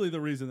essentially the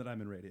reason that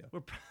I'm in radio.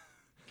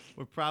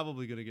 We're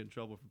probably going to get in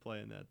trouble for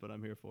playing that, but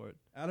I'm here for it.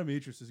 Adam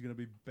Etris is going to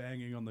be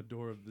banging on the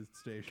door of the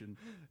station.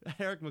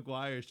 Eric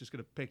McGuire is just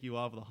going to pick you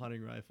off with a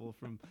hunting rifle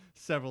from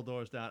several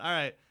doors down. All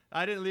right.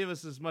 I didn't leave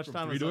us as much From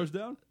time 3 as doors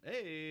down?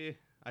 Hey,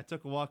 I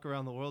took a walk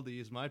around the world to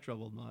ease my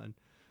troubled mind.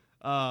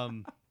 All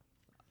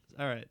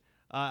right.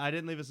 I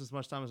didn't leave us as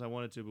much time as I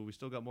wanted to, but we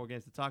still got more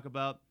games to talk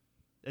about.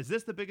 Is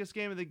this the biggest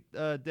game of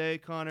the day,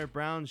 Connor?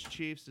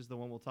 Browns-Chiefs is the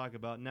one we'll talk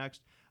about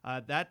next.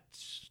 That,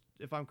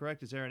 if I'm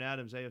correct, is Aaron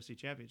Adams' AFC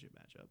Championship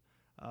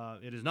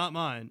matchup. It is not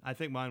mine. I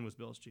think mine was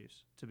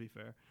Bills-Chiefs, to be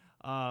fair.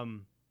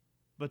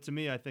 But to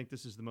me, I think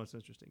this is the most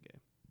interesting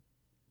game.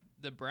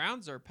 The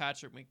Browns are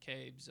Patrick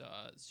McCabe's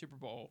Super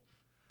Bowl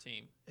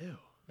team. Ew.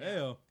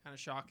 Yeah, kind of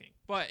shocking.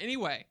 But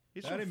anyway.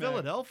 He's from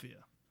Philadelphia.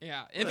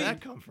 Yeah. Where did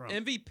that come from?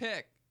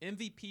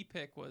 MVP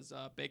pick was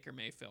Baker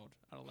Mayfield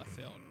out of left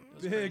field. It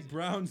was Big crazy.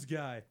 Browns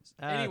guy.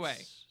 Anyway,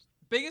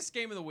 biggest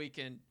game of the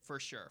weekend for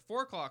sure.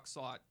 4 o'clock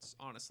slot's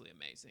honestly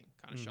amazing.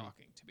 Kind of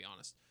shocking, to be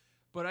honest.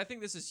 But I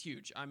think this is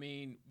huge. I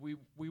mean,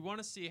 we want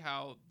to see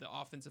how the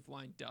offensive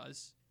line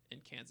does in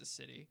Kansas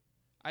City.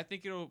 I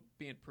think it'll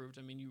be improved.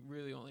 I mean, you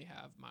really only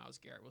have Myles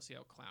Garrett. We'll see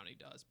how Clowney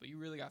does. But you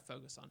really got to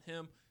focus on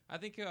him. I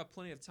think you have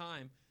plenty of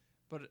time.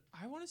 But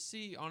I want to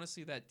see,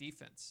 honestly, that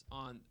defense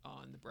on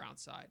the Brown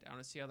side. I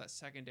want to see how that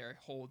secondary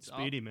holds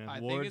Speedy, up. man.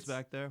 I Ward's think it's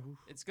back there. Oof.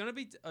 It's going to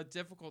be a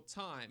difficult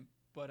time,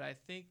 but I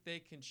think they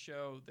can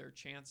show their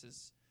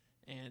chances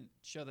and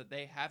show that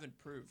they have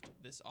improved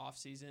this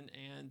offseason.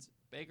 And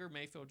Baker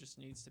Mayfield just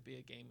needs to be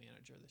a game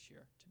manager this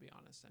year, to be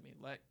honest. I mean,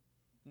 let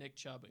Nick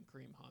Chubb and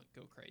Kareem Hunt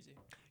go crazy.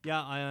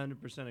 Yeah, I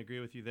 100% agree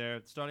with you there.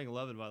 Starting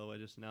 11, by the way,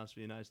 just announced for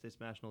the United States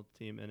national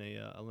team in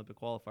a Olympic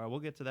qualifier. We'll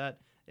get to that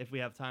if we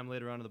have time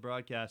later on in the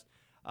broadcast.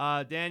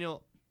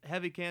 Daniel,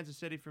 heavy Kansas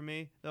City for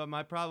me. Though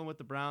my problem with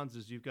the Browns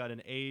is you've got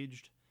an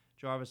aged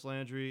Jarvis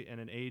Landry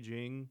and an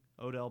aging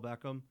Odell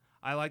Beckham.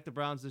 I like the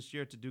Browns this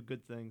year to do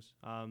good things.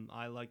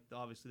 I like,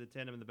 obviously, the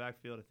tandem in the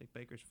backfield. I think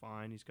Baker's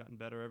fine. He's gotten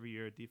better every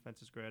year.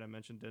 Defense is great. I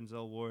mentioned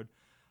Denzel Ward.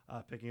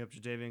 Picking up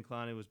Jadeveon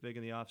Clowney was big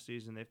in the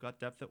offseason. They've got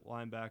depth at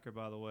linebacker,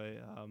 by the way.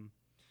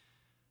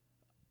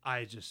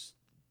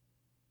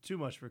 Too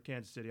much for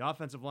Kansas City.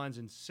 Offensive line's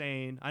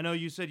insane. I know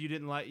you said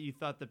you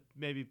thought that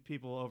maybe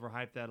people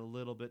overhyped that a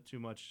little bit too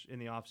much in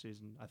the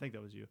offseason. I think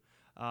that was you.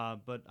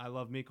 But I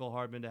love Mecole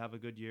Hardman to have a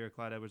good year.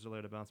 Clyde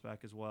Edwards-Helaire to bounce back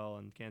as well,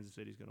 and Kansas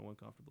City's going to win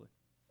comfortably.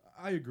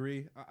 I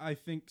agree. I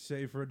think,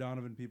 save for a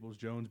Donovan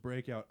Peoples-Jones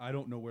breakout, I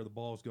don't know where the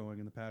ball's going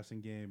in the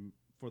passing game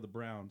for the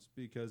Browns,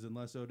 because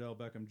unless Odell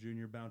Beckham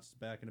Jr. bounces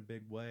back in a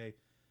big way,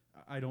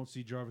 I don't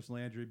see Jarvis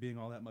Landry being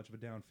all that much of a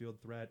downfield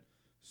threat.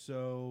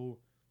 So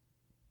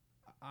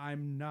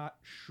I'm not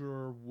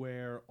sure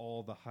where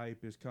all the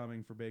hype is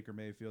coming for Baker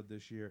Mayfield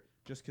this year,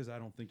 just because I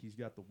don't think he's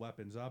got the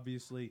weapons.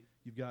 Obviously,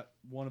 you've got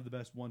one of the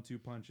best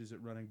 1-2 punches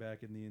at running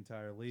back in the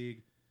entire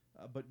league,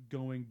 but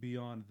going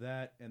beyond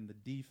that and the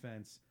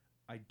defense,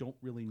 I don't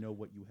really know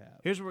what you have.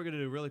 Here's what we're going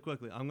to do really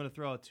quickly. I'm going to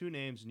throw out 2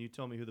 names, and you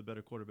tell me who the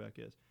better quarterback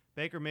is.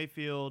 Baker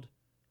Mayfield,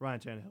 Ryan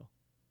Tannehill.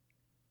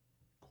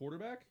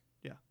 Quarterback?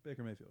 Yeah.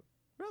 Baker Mayfield.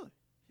 Really?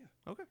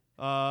 Yeah. Okay.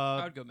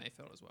 I would go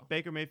Mayfield as well.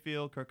 Baker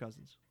Mayfield, Kirk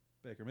Cousins.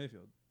 Baker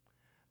Mayfield.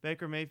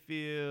 Baker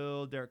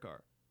Mayfield, Derek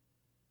Carr.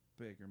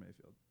 Baker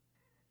Mayfield.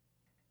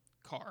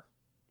 Carr.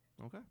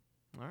 Okay.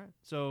 All right.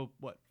 So,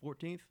 what,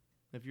 14th?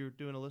 If you're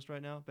doing a list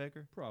right now,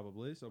 Baker?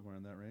 Probably, somewhere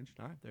in that range.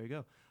 All right, there you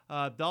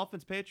go.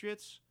 Dolphins,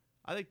 Patriots.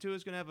 I think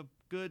Tua's going to have a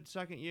good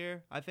second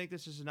year. I think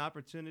this is an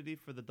opportunity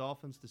for the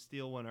Dolphins to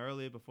steal one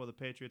early before the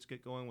Patriots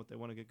get going what they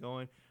want to get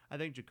going. I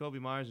think Jacoby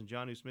Myers and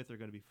Jonnu Smith are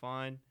going to be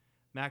fine.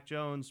 Mac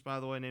Jones, by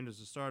the way, named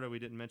as a starter. We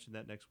didn't mention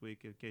that next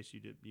week in case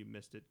you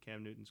missed it.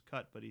 Cam Newton's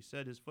cut, but he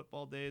said his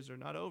football days are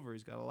not over.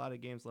 He's got a lot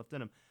of games left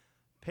in him.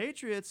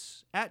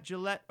 Patriots at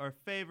Gillette are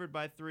favored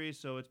by 3,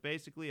 so it's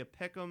basically a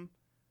pick 'em,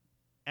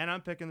 and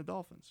I'm picking the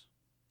Dolphins.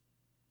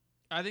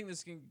 I think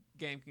this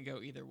game can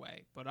go either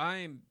way, but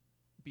I'm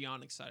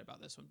beyond excited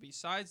about this one.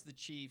 Besides the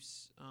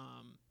Chiefs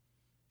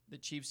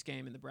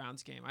game and the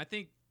Browns game, I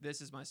think this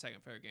is my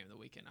second favorite game of the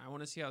weekend. I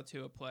want to see how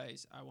Tua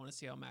plays. I want to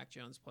see how Mac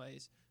Jones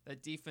plays.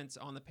 That defense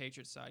on the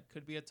Patriots side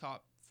could be a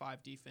top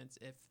 5 defense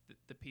if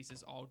the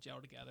pieces all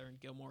gel together and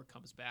Gilmore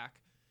comes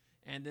back.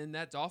 And then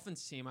that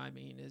Dolphins team, I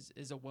mean,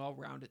 is a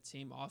well-rounded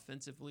team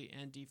offensively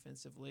and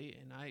defensively.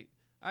 And I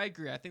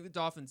agree. I think the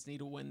Dolphins need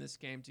to win this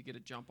game to get a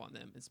jump on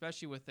them,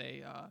 especially with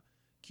a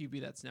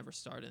QB that's never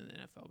started in the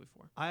NFL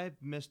before. I've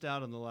missed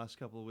out on the last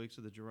couple of weeks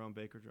of the Jerome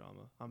Baker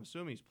drama. I'm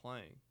assuming he's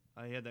playing.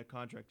 I had that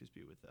contract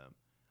dispute with them.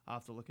 I'll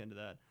have to look into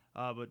that.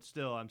 But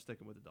still, I'm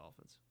sticking with the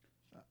Dolphins.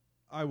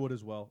 I would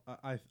as well.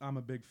 I'm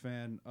a big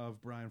fan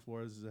of Brian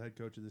Flores as the head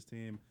coach of this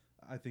team.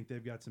 I think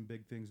they've got some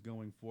big things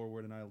going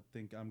forward, and I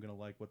think I'm going to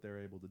like what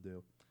they're able to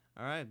do.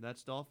 All right,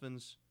 that's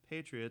Dolphins,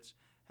 Patriots.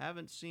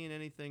 Haven't seen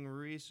anything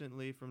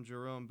recently from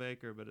Jerome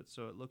Baker, but it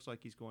looks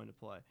like he's going to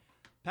play.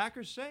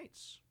 Packers,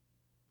 Saints.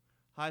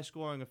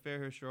 High-scoring affair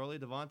here shortly.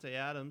 Devontae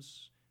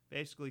Adams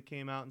basically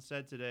came out and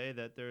said today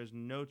that there is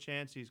no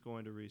chance he's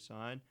going to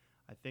re-sign.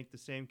 I think the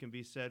same can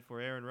be said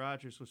for Aaron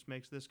Rodgers, which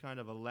makes this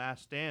kind of a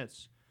last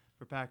dance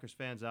for Packers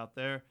fans out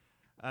there.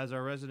 as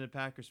our resident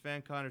Packers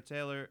fan, Connor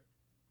Taylor,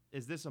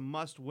 is this a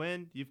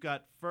must-win? You've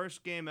got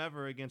first game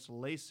ever against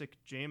LASIK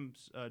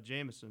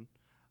Jameis.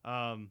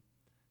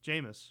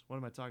 What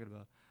am I talking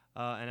about?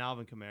 And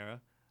Alvin Kamara.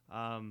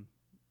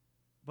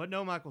 But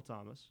no Michael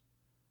Thomas.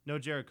 No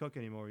Jared Cook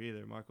anymore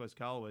either. Marquez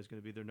Callaway is going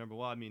to be their number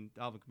one. I mean,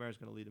 Alvin Kamara is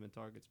going to lead them in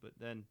targets, but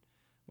then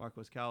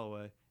Marquez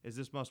Callaway. Is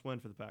this must-win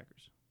for the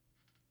Packers?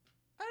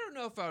 I don't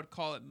know if I would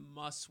call it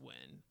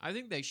must-win. I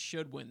think they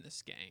should win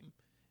this game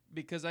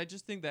because I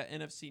just think that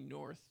NFC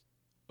North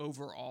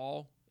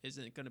overall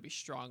isn't going to be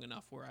strong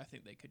enough where I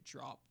think they could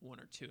drop one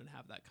or two and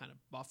have that kind of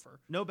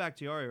buffer. No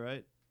Bakhtiari,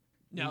 right?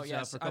 No, He's,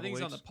 yes. for a I think couple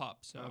he's on weeks? the pup.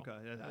 So okay,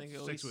 yeah, I think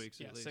that's at 6 least, weeks.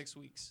 Yeah, at least. 6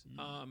 weeks.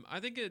 I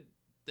think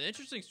the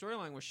interesting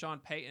storyline was Sean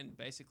Payton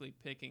basically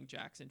picking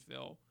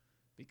Jacksonville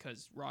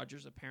because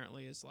Rodgers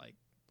apparently is I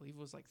believe it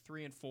was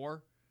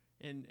 3-4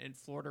 in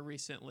Florida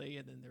recently,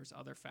 and then there's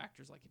other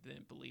factors like he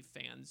didn't believe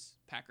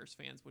Packers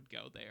fans would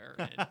go there.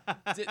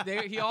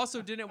 And he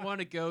also didn't want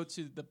to go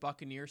to the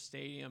Buccaneer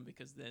Stadium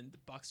because then the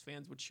Bucs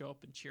fans would show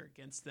up and cheer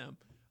against them.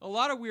 A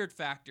lot of weird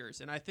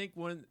factors, and I think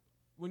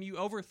when you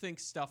overthink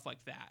stuff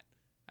like that,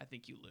 I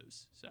think you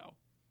lose. So,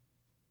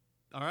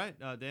 all right,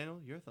 Daniel,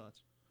 your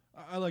thoughts?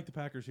 I like the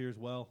Packers here as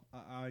well.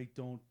 I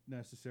don't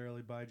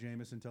necessarily buy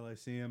Jameis until I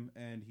see him,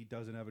 and he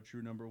doesn't have a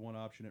true number one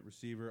option at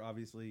receiver.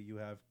 Obviously, you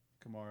have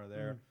Kamara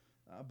there,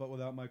 but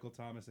without Michael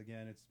Thomas,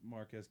 again, it's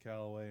Marquez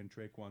Callaway and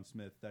Traquan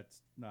Smith.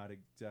 That's not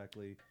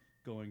exactly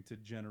going to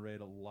generate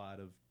a lot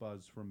of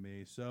buzz from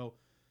me. So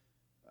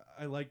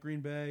I like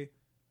Green Bay.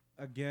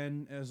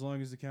 Again, as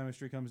long as the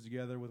chemistry comes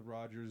together with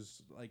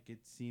Rodgers like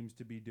it seems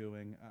to be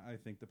doing, I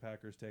think the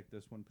Packers take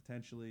this one,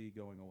 potentially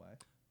going away.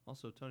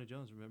 Also, Tony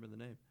Jones, remember the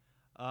name.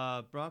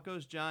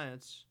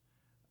 Broncos-Giants,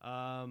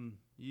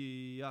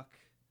 yuck.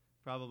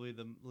 Probably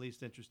the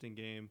least interesting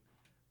game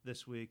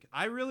this week.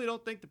 I really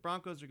don't think the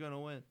Broncos are going to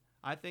win.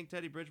 I think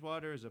Teddy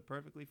Bridgewater is a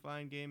perfectly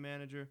fine game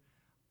manager,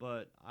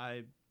 but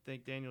I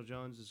think Daniel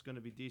Jones is going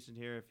to be decent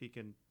here if he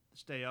can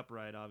stay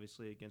upright,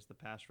 obviously, against the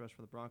pass rush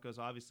for the Broncos.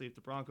 Obviously, if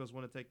the Broncos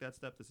want to take that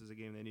step, this is a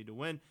game they need to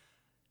win.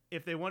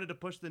 If they wanted to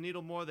push the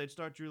needle more, they'd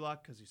start Drew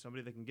Lock because he's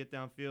somebody that can get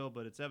downfield,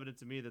 but it's evident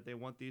to me that they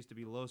want these to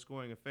be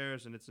low-scoring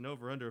affairs, and it's an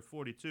over-under of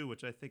 42,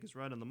 which I think is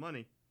right on the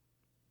money.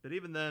 But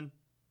even then,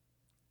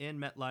 in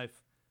MetLife,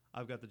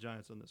 I've got the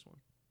Giants on this one.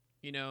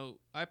 You know,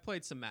 I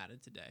played some Madden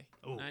today.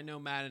 Ooh. And I know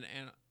Madden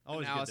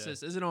Always a good analysis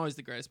day. isn't always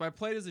the greatest, but I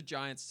played as a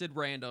Giants, did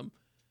random.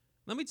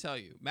 Let me tell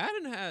you,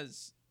 Madden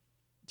has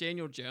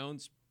Daniel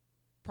Jones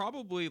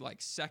probably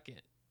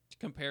second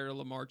compared to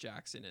Lamar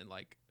Jackson in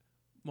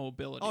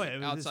mobility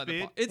outside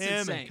the box. It's him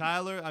insane. And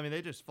Kyler, I mean,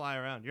 they just fly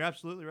around. You're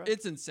absolutely right.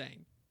 It's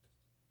insane.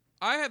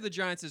 I have the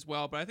Giants as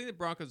well, but I think the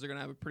Broncos are going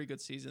to have a pretty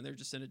good season. They're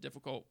just in a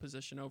difficult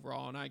position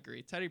overall, and I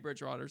agree. Teddy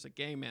Bridgewater is a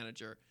game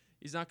manager.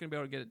 He's not going to be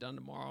able to get it done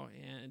tomorrow,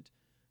 and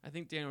I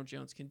think Daniel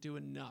Jones can do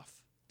enough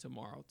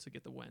tomorrow to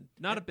get the win.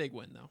 Not a big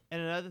win, though.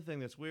 And another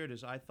thing that's weird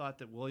is I thought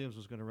that Williams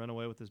was going to run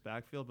away with his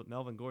backfield, but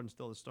Melvin Gordon's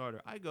still the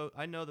starter.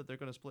 I know that they're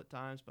going to split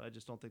times, but I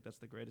just don't think that's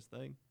the greatest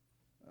thing.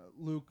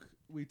 Luke,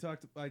 we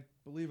talked. I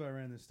believe I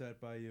ran this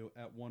stat by you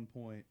at one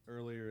point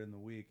earlier in the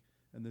week,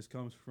 and this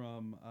comes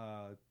from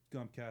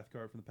Gump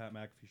Cathcart from the Pat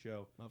McAfee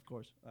Show, of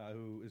course,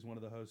 who is one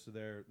of the hosts of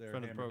their Friend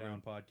of the Hammer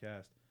program. Down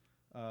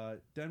podcast.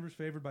 Denver's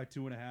favored by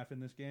 2.5 in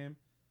this game.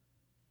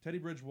 Teddy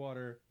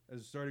Bridgewater,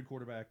 as a starting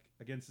quarterback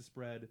against the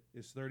spread,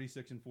 is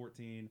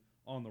 36-14.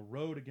 On the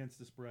road against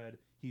the spread,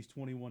 he's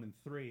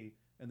 21-3.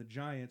 And the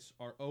Giants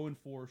are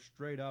 0-4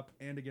 straight up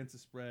and against the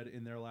spread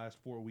in their last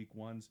 4 week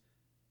ones.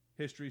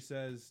 History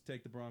says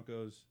take the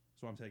Broncos,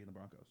 so I'm taking the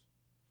Broncos.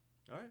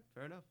 All right,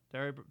 fair enough.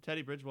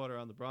 Teddy Bridgewater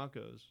on the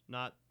Broncos,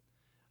 not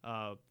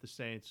the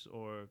Saints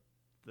or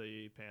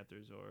the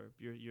Panthers, or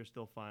you're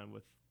still fine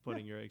with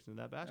putting your eggs in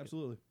that basket.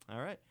 Absolutely.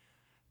 All right.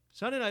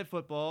 Sunday Night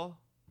Football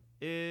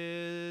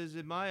is,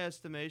 in my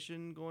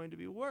estimation, going to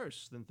be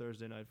worse than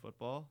Thursday Night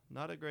Football.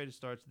 Not a great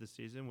start to the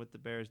season with the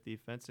Bears'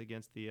 defense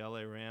against the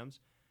LA Rams.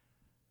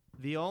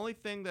 The only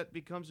thing that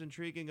becomes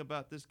intriguing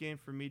about this game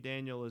for me,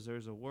 Daniel, is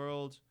there's a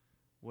world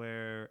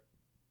where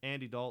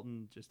Andy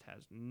Dalton just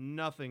has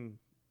nothing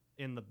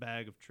in the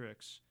bag of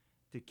tricks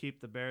to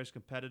keep the Bears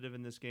competitive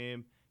in this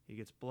game. He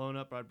gets blown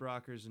up by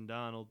Brockers and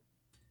Donald.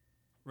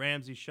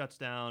 Ramsey shuts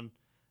down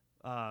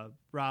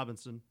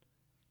Robinson,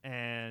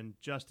 and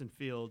Justin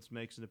Fields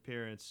makes an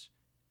appearance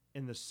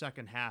in the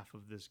second half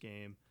of this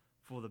game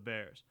for the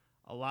Bears.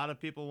 A lot of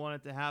people want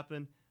it to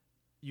happen.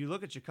 You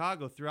look at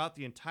Chicago throughout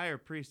the entire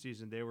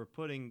preseason, they were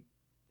putting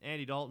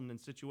Andy Dalton in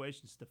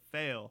situations to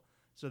fail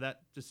so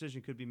that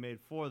decision could be made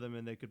for them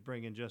and they could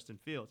bring in Justin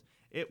Fields.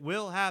 It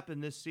will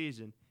happen this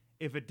season.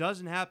 If it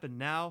doesn't happen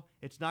now,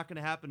 it's not going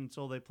to happen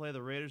until they play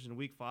the Raiders in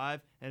Week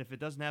 5. And if it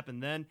doesn't happen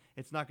then,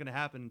 it's not going to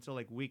happen until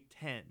Week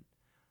 10.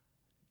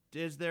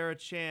 Is there a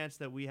chance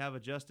that we have a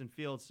Justin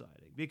Fields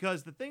sighting?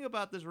 Because the thing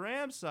about this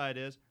Rams side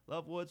is,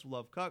 love Woods,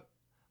 love Cook,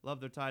 love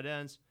their tight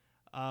ends.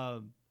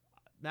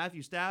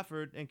 Matthew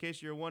Stafford, in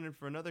case you're wondering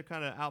for another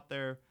kind of out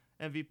there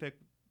MVP pick,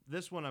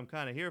 this one I'm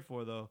kind of here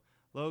for, though.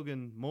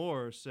 Logan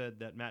Moore said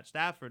that Matt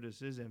Stafford is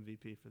his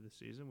MVP for the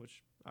season,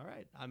 which All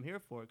right, I'm here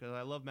for it because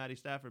I love Matty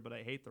Stafford, but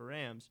I hate the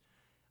Rams.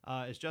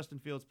 Is Justin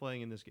Fields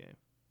playing in this game?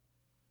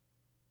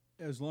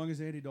 As long as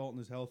Andy Dalton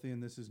is healthy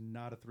and this is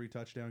not a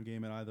 3-touchdown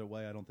game in either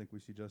way, I don't think we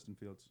see Justin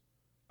Fields.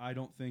 I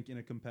don't think in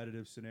a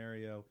competitive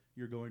scenario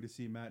you're going to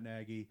see Matt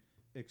Nagy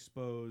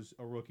expose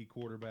a rookie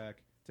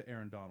quarterback to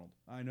Aaron Donald.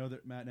 I know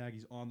that Matt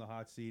Nagy's on the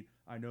hot seat.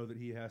 I know that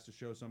he has to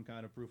show some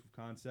kind of proof of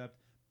concept,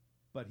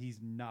 but he's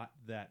not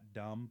that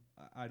dumb,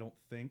 I don't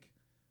think.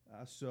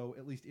 So,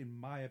 at least in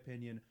my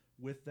opinion,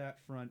 with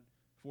that front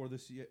for the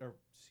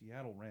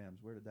Seattle Rams,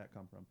 where did that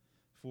come from?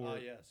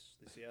 Yes,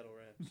 the Seattle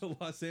Rams. The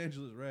Los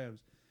Angeles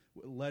Rams,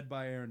 led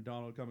by Aaron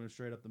Donald coming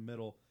straight up the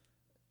middle.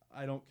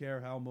 I don't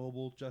care how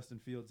mobile Justin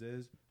Fields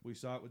is. We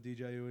saw it with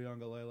DJ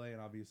Uiagalelei,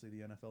 and obviously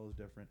the NFL is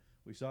different.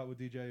 We saw it with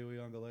DJ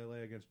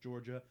Uiagalelei against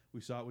Georgia. We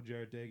saw it with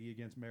Jarrett Doege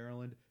against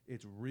Maryland.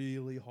 It's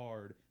really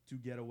hard to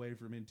get away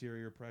from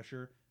interior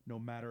pressure, no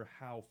matter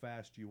how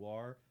fast you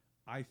are.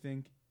 I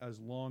think as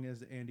long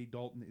as Andy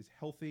Dalton is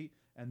healthy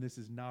and this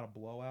is not a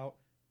blowout,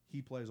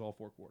 he plays all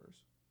 4 quarters.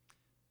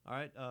 All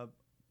right.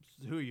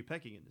 Who are you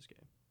picking in this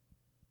game?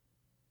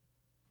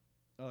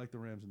 I like the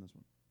Rams in this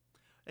one.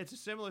 It's a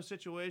similar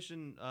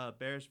situation.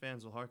 Bears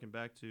fans will harken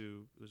back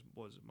to was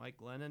it Mike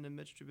Glennon and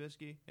Mitch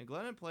Trubisky? And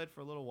Glennon played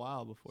for a little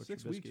while before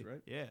 6 Trubisky. weeks,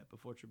 right? Yeah,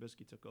 before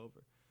Trubisky took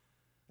over.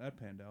 That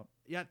panned out.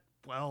 Yeah,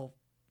 well,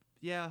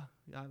 yeah,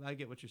 I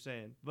get what you're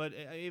saying. But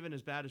even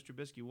as bad as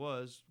Trubisky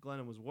was,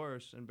 Glennon was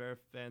worse, and Bear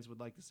fans would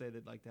like to say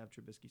they'd like to have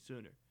Trubisky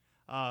sooner.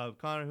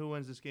 Connor, who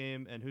wins this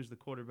game, and who's the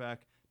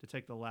quarterback to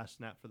take the last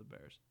snap for the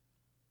Bears?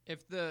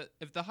 If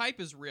the hype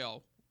is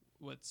real,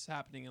 what's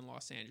happening in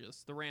Los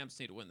Angeles, the Rams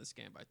need to win this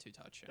game by 2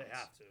 touchdowns. They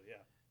have to,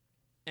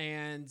 yeah.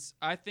 And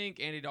I think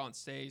Andy Dalton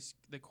stays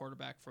the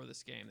quarterback for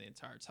this game the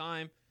entire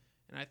time.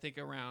 And I think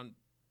around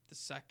the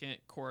second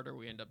quarter,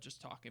 we end up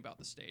just talking about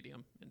the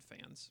stadium and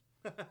fans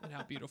and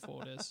how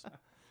beautiful it is.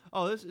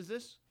 Oh, is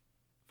this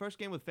first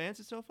game with fans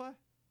at SoFi?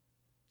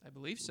 I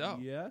believe so.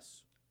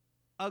 Yes.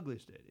 Ugly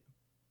stadium.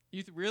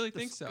 You really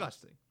think so?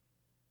 Disgusting.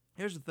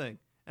 Here's the thing.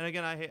 And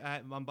again,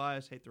 I'm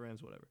biased, hate the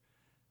Rams, whatever.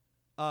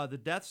 The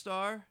Death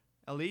Star,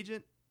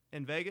 Allegiant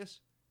in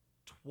Vegas,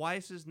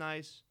 twice as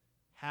nice,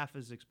 half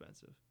as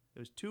expensive. It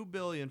was $2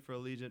 billion for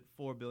Allegiant,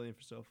 $4 billion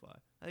for SoFi.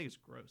 I think it's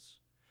gross.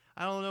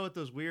 I don't know what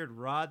those weird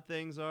rod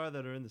things are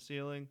that are in the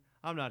ceiling.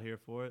 I'm not here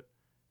for it.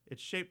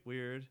 It's shaped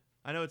weird.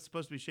 I know it's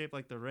supposed to be shaped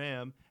like the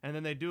Ram, and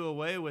then they do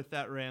away with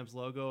that Rams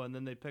logo, and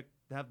then they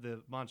have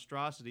the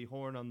monstrosity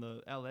horn on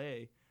the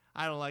LA.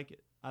 I don't like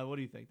it. What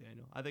do you think,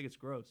 Daniel? I think it's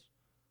gross.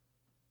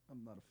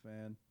 I'm not a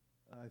fan.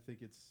 I think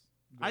it's...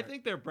 I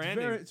think their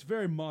branding... It's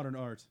very modern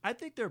art. I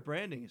think their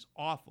branding is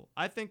awful.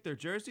 I think their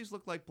jerseys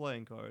look like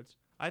playing cards.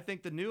 I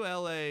think the new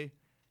LA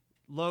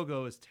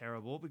logo is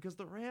terrible because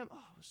the Ram... Oh,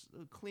 it's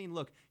a clean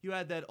look. You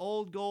had that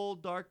old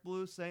gold, dark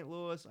blue St.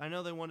 Louis. I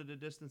know they wanted to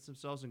distance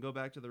themselves and go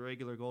back to the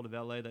regular gold of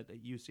LA, that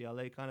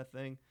UCLA kind of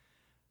thing.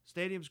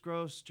 Stadium's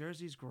gross.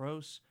 Jersey's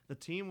gross. The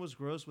team was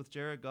gross with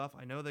Jared Goff.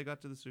 I know they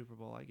got to the Super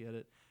Bowl. I get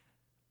it.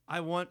 I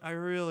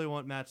really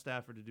want Matt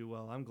Stafford to do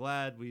well. I'm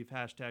glad we've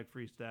hashtag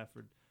free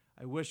Stafford.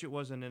 I wish it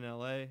wasn't in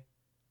LA.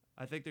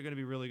 I think they're going to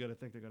be really good. I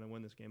think they're going to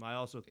win this game. I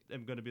also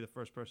am going to be the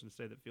first person to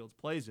say that Fields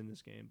plays in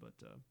this game, but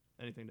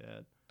anything to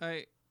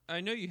add?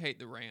 I know you hate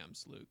the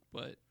Rams, Luke,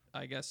 but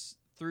I guess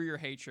through your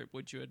hatred,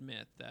 would you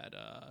admit that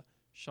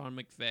Sean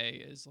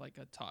McVay is like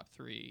a top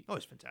 3? Oh,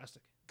 he's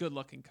fantastic.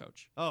 Good-looking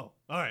coach. Oh,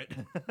 all right.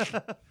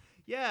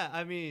 Yeah,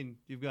 I mean,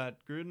 you've got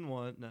Gruden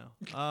one. No.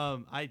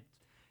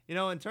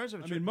 In terms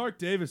of... Mark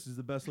Davis is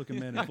the best-looking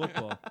man in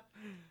football.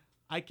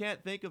 I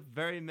can't think of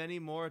very many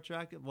more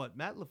attractive...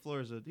 Matt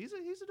LaFleur is he's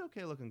an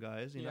okay-looking guy,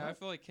 is he not? I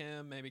feel like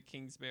him, maybe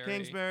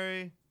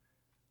Kingsbury.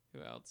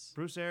 Who else?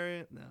 Bruce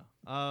Arians?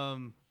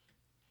 No.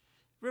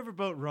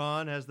 Riverboat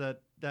Ron has that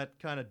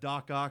kind of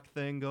Doc Ock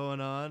thing going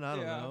on. I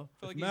don't know.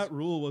 If Matt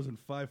Rule wasn't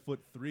 5'3",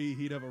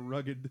 he'd have a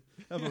rugged...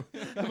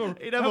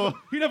 He'd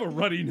have a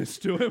ruddiness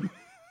to him.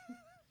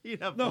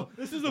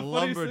 This is a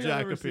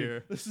lumberjack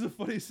appear. This is the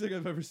funniest thing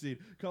I've ever seen.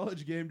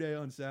 College game day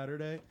on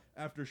Saturday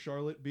after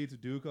Charlotte beats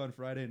Duke on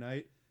Friday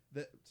night.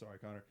 Sorry,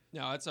 Connor.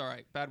 No, it's all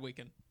right. Bad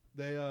weekend.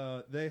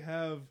 They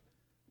have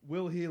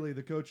Will Healy,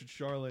 the coach at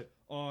Charlotte,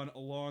 on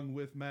along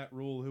with Matt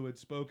Rule, who had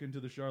spoken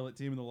to the Charlotte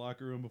team in the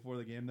locker room before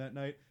the game that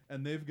night,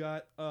 and they've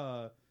got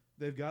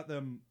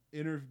them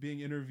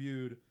being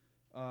interviewed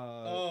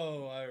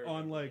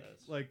on like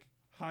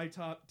high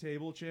top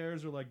table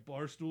chairs or like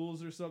bar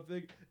stools or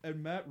something,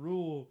 and Matt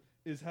Rule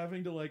is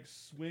having to like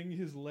swing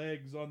his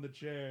legs on the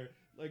chair,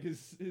 like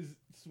his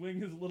swing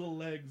his little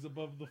legs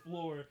above the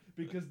floor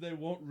because they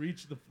won't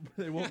reach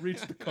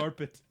the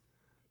carpet.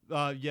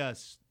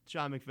 Yes,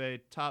 Sean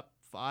McVay, top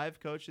 5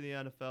 coach in the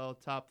NFL,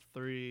 top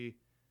 3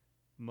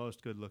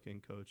 most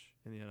good-looking coach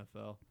in the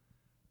NFL.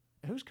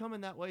 Who's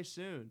coming that way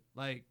soon?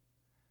 Like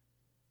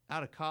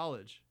out of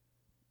college.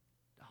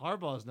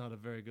 Harbaugh's not a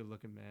very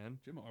good-looking man.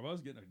 Jim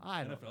Harbaugh's getting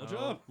an NFL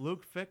job.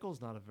 Luke Fickell's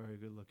not a very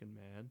good-looking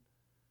man.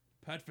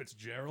 Pat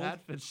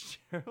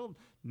Fitzgerald.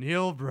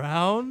 Neil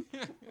Brown.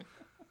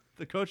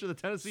 The coach of the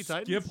Tennessee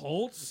Titans. Skip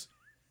Holtz.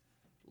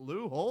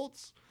 Lou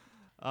Holtz.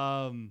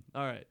 All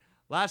right.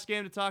 Last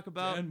game to talk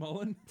about. Dan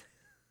Mullen.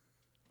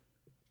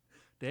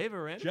 Dave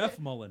Aranda. Jeff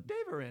Mullen.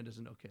 Dave Aranda's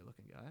an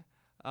okay-looking guy.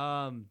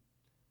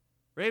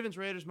 Ravens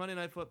Raiders Monday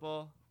Night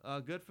Football.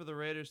 Good for the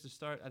Raiders to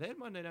start. They had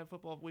Monday Night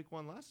Football week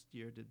 1 last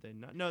year, did they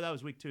not? No, that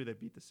was week 2. They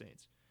beat the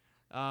Saints.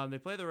 They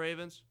play the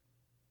Ravens.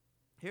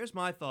 Here's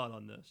my thought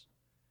on this.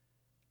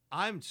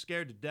 I'm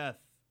scared to death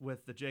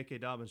with the J.K.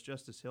 Dobbins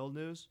Justice Hill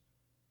news,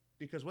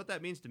 because what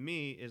that means to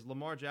me is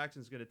Lamar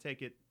Jackson's going to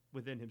take it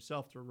within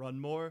himself to run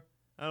more.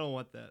 I don't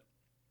want that.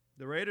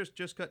 The Raiders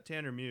just cut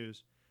Tanner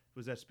Muse, who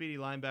was that speedy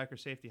linebacker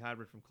safety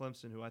hybrid from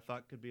Clemson, who I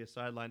thought could be a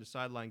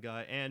sideline-to-sideline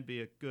guy and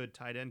be a good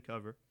tight end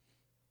cover.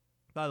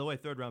 By the way,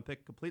 third-round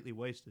pick completely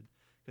wasted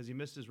because he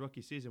missed his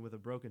rookie season with a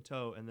broken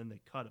toe, and then they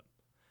cut him.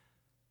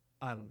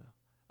 I don't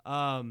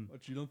know.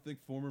 But you don't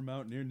think former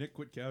Mountaineer Nick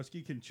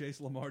Kwiatkowski can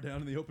chase Lamar down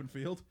in the open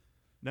field?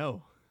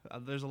 No.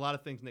 There's a lot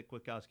of things Nick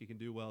Kwiatkowski can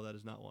do well. That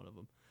is not one of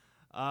them.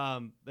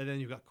 And then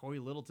you've got Corey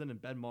Littleton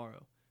and Ben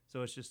Morrow.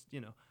 So it's just,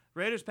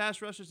 Raiders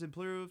pass rushers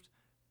improved.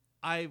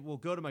 I will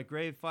go to my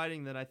grave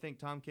fighting that I think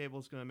Tom Cable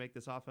is going to make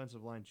this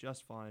offensive line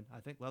just fine. I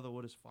think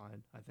Leatherwood is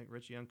fine. I think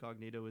Richie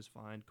Incognito is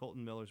fine.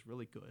 Colton Miller's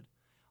really good.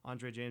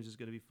 Andre James is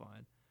going to be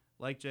fine.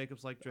 Like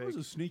Jacobs, like Drake. That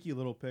was a sneaky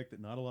little pick that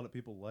not a lot of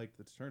people liked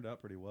that's turned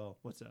out pretty well.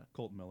 What's that?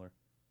 Colton Miller.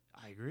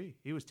 I agree.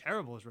 He was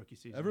terrible his rookie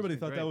season. Everybody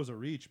thought that was a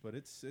reach, but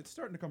it's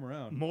starting to come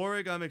around.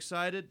 Morig, I'm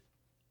excited.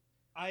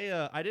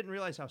 I didn't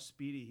realize how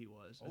speedy he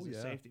was as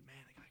a safety. Man,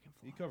 the guy can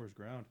fly. He covers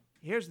ground.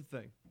 Here's the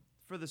thing.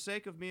 For the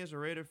sake of me as a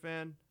Raider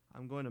fan,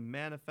 I'm going to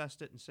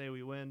manifest it and say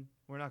we win.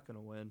 We're not going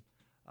to win.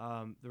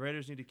 The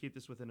Raiders need to keep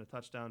this within a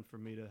touchdown for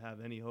me to have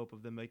any hope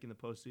of them making the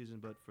postseason,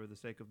 but for the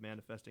sake of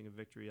manifesting a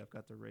victory, I've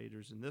got the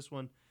Raiders in this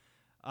one.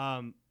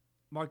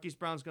 Marquise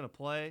Brown's going to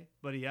play,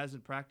 but he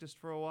hasn't practiced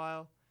for a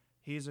while.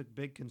 He's a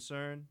big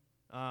concern.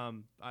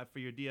 For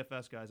your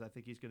DFS guys, I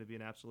think he's going to be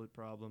an absolute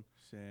problem.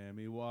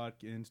 Sammy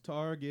Watkins,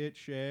 target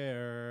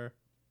share.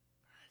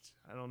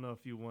 I don't know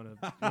if you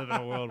want to live in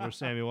a world where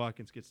Sammy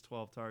Watkins gets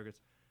 12 targets.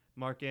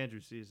 Mark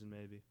Andrews season,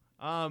 maybe.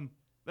 But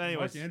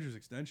anyways, Mark Andrews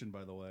extension,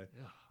 by the way.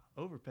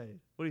 Overpaid.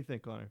 What do you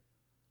think, Connor?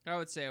 I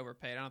would say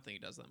overpaid. I don't think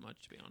he does that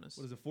much, to be honest.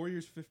 What is it, 4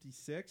 years,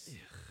 56?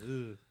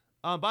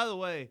 By the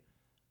way,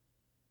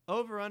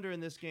 over-under in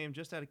this game,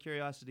 just out of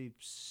curiosity,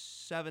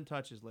 7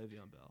 touches,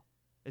 Le'Veon Bell.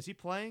 Is he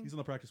playing? He's on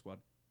the practice squad.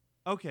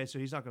 Okay, so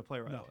he's not going to play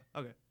right No.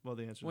 away. Okay, well,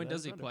 the answer When to that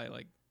does is he under. play?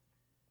 Like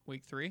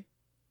week 3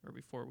 or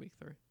before week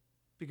 3?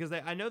 Because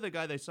I know the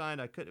guy they signed.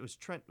 It was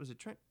Trent. Was it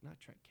Trent? Not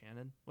Trent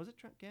Cannon. Was it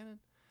Trent Cannon?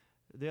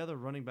 The other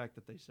running back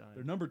that they signed.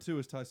 Their number 2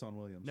 is Tyson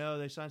Williams. No,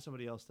 they signed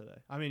somebody else today.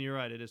 I mean, you're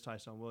right. It is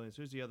Tyson Williams.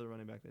 Who's the other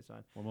running back they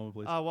signed? One moment,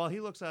 please. While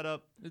he looks that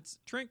up. It's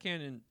Trent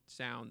Cannon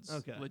sounds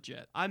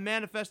legit. I'm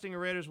manifesting a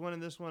Raiders win in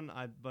this one,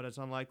 but it's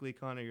unlikely.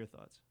 Connor, your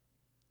thoughts?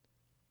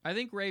 I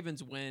think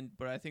Ravens win,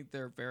 but I think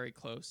they're very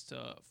close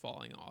to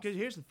falling off. Because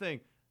here's the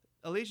thing.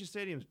 Allegiant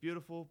Stadium's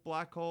beautiful.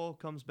 Black hole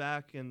comes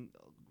back, and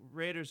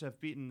Raiders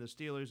have beaten the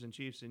Steelers and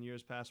Chiefs in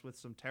years past with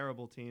some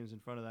terrible teams in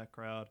front of that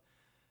crowd.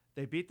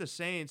 They beat the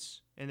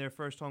Saints in their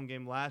first home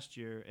game last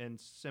year in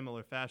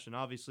similar fashion.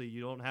 Obviously, you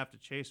don't have to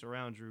chase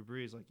around Drew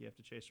Brees like you have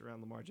to chase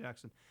around Lamar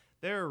Jackson.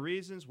 There are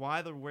reasons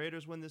why the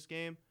Raiders win this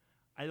game.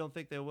 I don't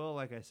think they will,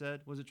 like I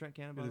said. Was it Trent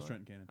Cannon? It is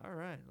Trent Cannon. All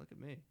right, look at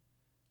me.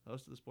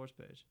 Host of the Sports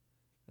Page.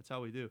 That's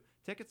how we do.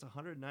 Tickets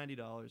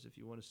 $190 if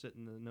you want to sit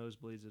in the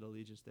nosebleeds at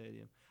Allegiant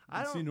Stadium.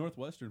 I see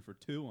Northwestern for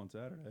 2 on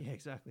Saturday. Yeah,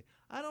 exactly.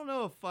 I don't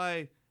know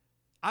if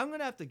I'm going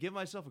to have to give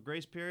myself a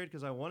grace period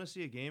because I want to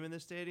see a game in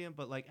this stadium.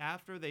 But,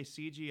 after they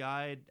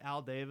CGI'd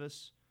Al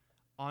Davis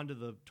onto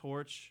the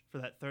torch for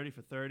that 30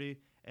 for 30,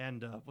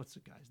 and what's the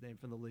guy's name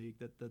from the league,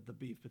 the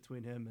beef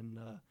between him and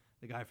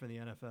the guy from the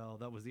NFL,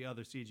 that was the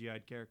other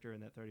CGI'd character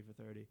in that 30 for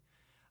 30.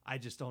 I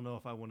just don't know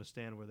if I want to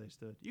stand where they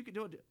stood. You could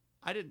do it.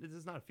 I didn't. This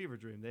is not a fever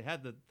dream. They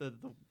had the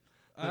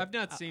I've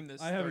not seen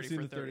this. I haven't 30 seen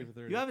for the 30 for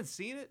 30. You haven't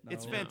seen it? No.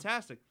 It's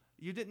fantastic.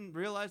 You didn't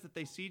realize that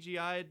they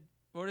CGI'd.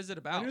 What is it I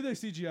about? knew they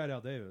CGI'd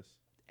Al Davis.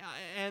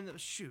 And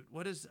shoot,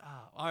 what is?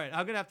 All right,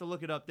 I'm gonna have to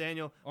look it up,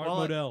 Daniel. Art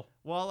Modell.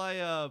 While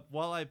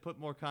I put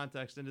more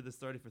context into this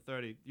 30 for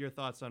 30, your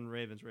thoughts on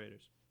Ravens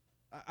Raiders?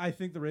 I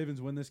think the Ravens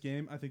win this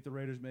game. I think the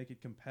Raiders make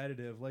it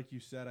competitive. Like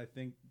you said, I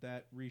think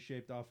that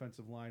reshaped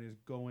offensive line is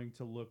going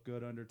to look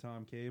good under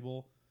Tom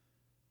Cable.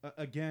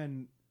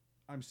 Again,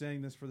 I'm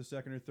saying this for the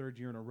second or third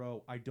year in a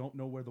row. I don't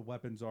know where the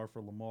weapons are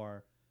for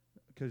Lamar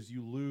because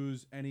you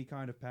lose any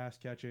kind of pass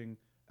catching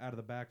out of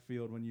the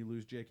backfield when you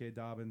lose J.K.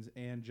 Dobbins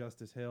and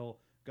Justice Hill.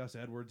 Gus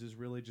Edwards is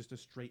really just a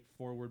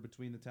straightforward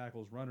between the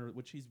tackles runner,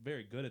 which he's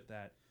very good at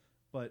that.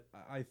 But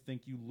I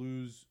think you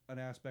lose an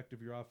aspect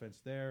of your offense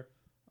there.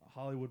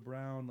 Hollywood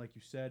Brown, like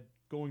you said,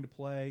 going to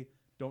play.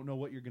 Don't know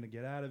what you're going to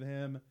get out of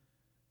him.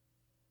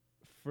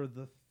 For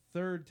the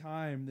third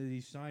time that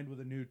he signed with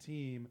a new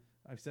team,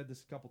 I've said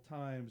this a couple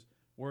times,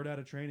 word out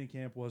of training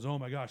camp was, oh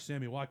my gosh,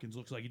 Sammy Watkins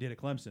looks like he did at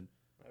Clemson.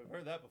 I've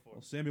heard that before.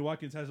 Well, Sammy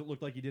Watkins hasn't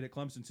looked like he did at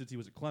Clemson since he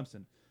was at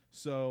Clemson.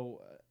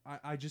 So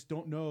I just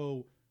don't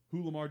know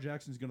who Lamar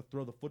Jackson's going to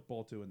throw the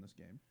football to in this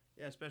game.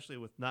 Yeah, especially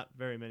with not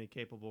very many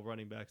capable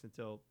running backs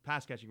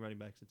pass-catching running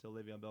backs until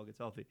Le'Veon Bell gets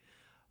healthy.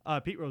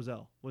 Pete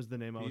Rozelle was the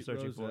name I was Pete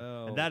searching for.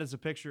 Rozelle. And that is a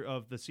picture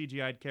of the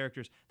CGI'd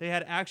characters. They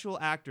had actual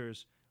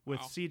actors with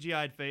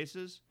CGI'd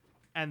faces,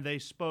 and they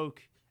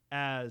spoke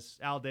as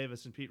Al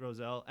Davis and Pete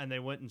Rozelle, and they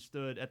went and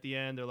stood at the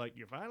end. They're like,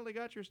 "You finally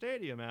got your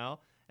stadium,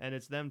 Al." And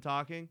it's them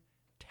talking.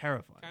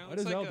 Terrifying. Why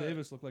does Al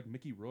Davis look like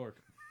Mickey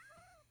Rourke?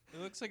 It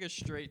looks like a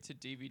straight to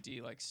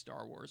DVD like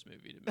Star Wars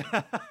movie to me.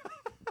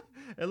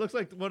 It looks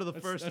like one of the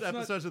first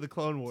episodes of the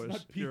Clone Wars.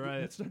 Not Pete, You're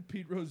right. That's not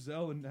Pete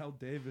Rozelle and Al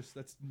Davis.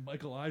 That's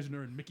Michael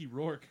Eisner and Mickey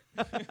Rourke.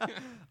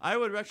 I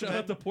would recommend.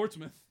 Shout out to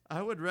Portsmouth.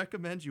 I would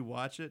recommend you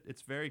watch it.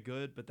 It's very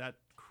good, but that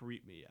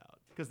creeped me out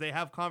because they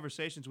have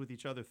conversations with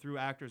each other through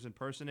actors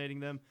impersonating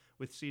them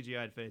with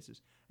CGI'd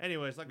faces.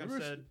 Anyways, like I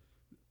said,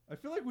 I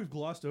feel like we've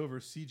glossed over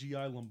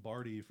CGI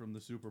Lombardi from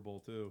the Super Bowl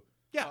too.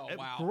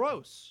 yeah,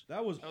 gross.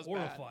 That was bad.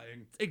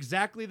 horrifying.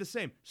 Exactly the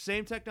same.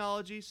 Same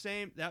technology,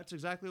 same. That's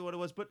exactly what it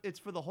was. But it's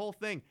for the whole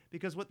thing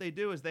because what they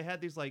do is they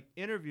had these like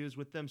interviews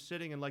with them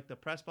sitting in like the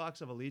press box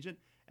of Allegiant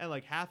and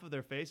like half of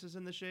their faces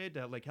in the shade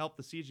to like help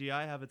the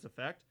CGI have its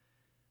effect.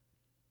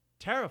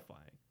 Terrifying.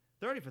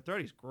 30 for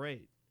 30 is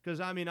great because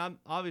I mean I'm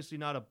obviously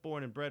not a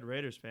born and bred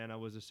Raiders fan. I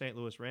was a St.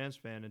 Louis Rams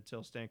fan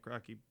until Stan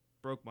Kroenke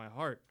broke my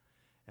heart,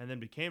 and then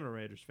became a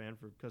Raiders fan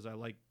because I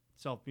like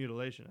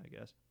self-mutilation. I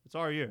guess it's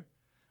our year.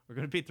 We're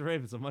going to beat the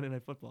Ravens on Monday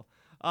Night Football.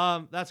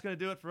 That's going to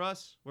do it for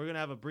us. We're going to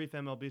have a brief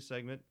MLB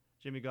segment.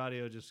 Jimmy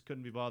Gaudio just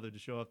couldn't be bothered to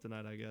show up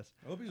tonight, I guess.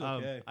 I hope he's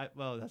okay.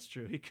 Well, that's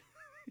true. He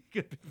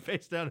could be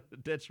face down in the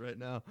ditch right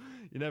now.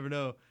 You never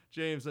know.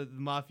 James, the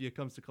Mafia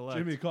comes to collect.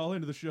 Jimmy, call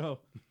into the show.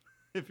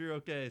 If you're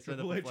okay,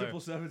 send up a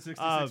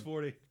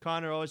 888-777-6640.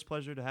 Connor, always a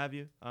pleasure to have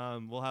you.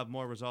 We'll have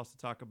more results to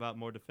talk about,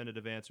 more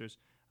definitive answers.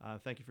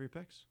 Thank you for your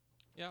picks.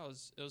 Yeah, it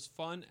was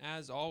fun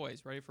as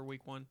always. Ready for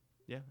week 1?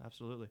 Yeah,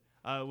 absolutely.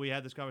 We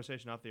had this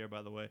conversation off the air,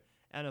 by the way.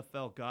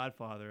 NFL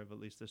godfather of at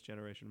least this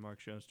generation, Mark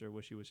Schoenster.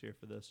 Wish he was here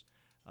for this.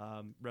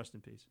 Rest in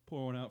peace.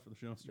 Pour one out for the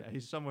Schoenster. Yeah,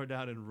 he's somewhere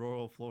down in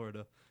rural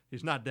Florida.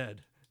 He's not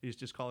dead. He's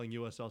just calling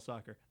USL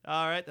soccer.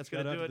 All right, that's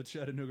going to do it. The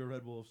Chattanooga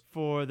Red Wolves.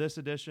 For this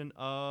edition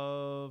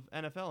of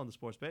NFL on the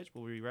Sports Page.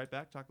 We'll be right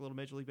back. Talk a little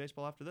Major League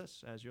Baseball after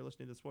this as you're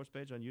listening to the Sports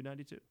Page on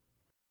U92.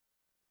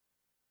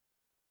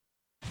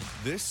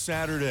 This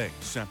Saturday,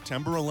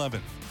 September 11th,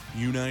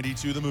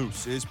 U92 The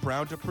Moose is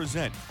proud to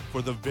present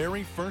for the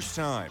very first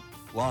time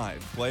live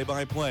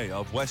play-by-play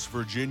of West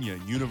Virginia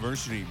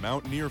University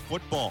Mountaineer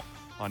football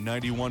on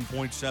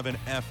 91.7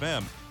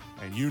 FM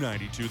and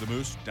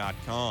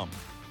U92themoose.com.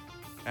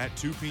 At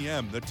 2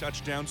 p.m., the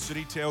Touchdown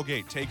City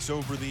Tailgate takes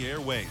over the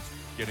airwaves,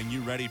 getting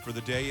you ready for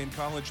the day in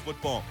college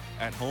football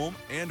at home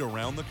and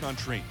around the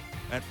country.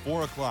 At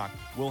 4 o'clock,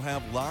 we'll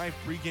have live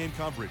pregame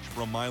coverage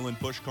from Milan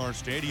Pushkar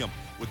Stadium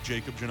with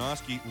Jacob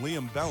Janoski,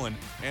 Liam Bellin,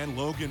 and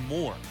Logan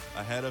Moore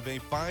ahead of a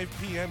 5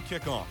 p.m.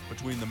 kickoff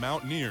between the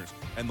Mountaineers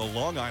and the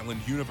Long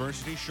Island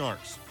University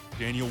Sharks.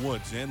 Daniel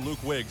Woods and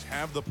Luke Wiggs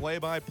have the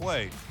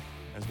play-by-play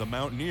as the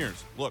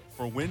Mountaineers look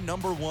for win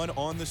number 1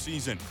 on the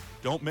season.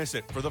 Don't miss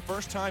it. For the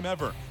first time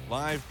ever,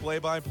 live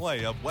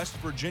play-by-play of West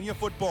Virginia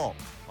football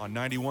on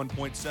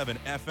 91.7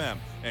 FM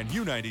and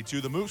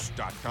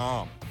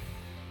U92themoose.com.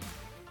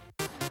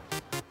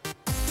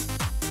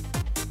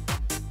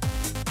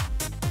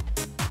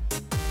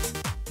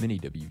 Many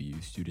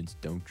WVU students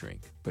don't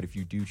drink, but if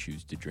you do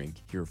choose to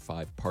drink, here are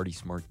 5 Party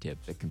Smart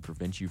tips that can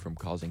prevent you from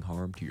causing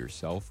harm to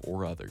yourself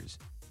or others.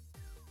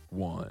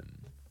 1.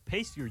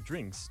 Pace your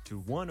drinks to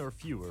 1 or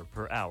fewer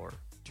per hour.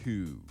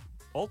 2.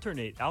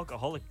 Alternate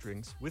alcoholic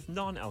drinks with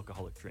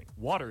non-alcoholic drink.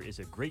 Water is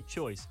a great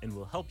choice and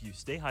will help you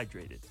stay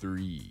hydrated.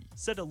 3.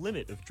 Set a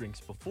limit of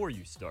drinks before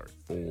you start.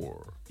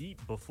 4.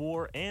 Eat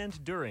before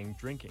and during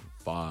drinking.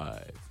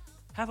 5.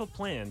 Have a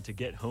plan to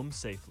get home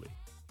safely.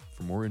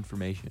 For more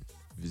information,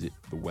 visit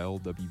the Well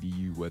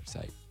WVU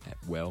website at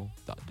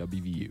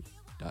well.wvu.edu.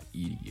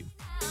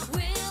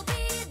 We'll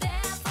be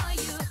there for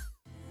you.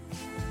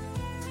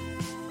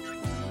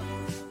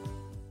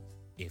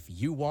 If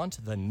you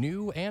want the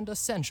new and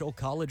essential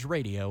college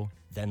radio,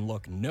 then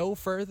look no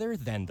further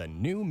than the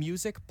New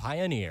Music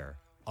Pioneer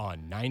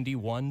on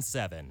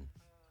 91.7.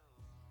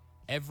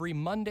 Every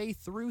Monday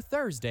through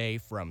Thursday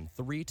from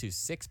 3 to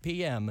 6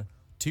 p.m.,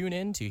 tune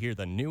in to hear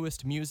the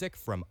newest music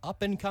from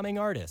up-and-coming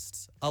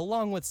artists,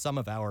 along with some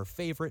of our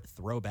favorite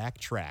throwback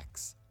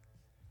tracks.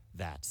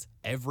 That's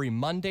every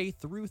Monday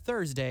through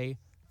Thursday,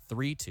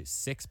 3 to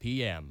 6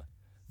 p.m.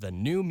 The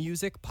New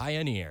Music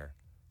Pioneer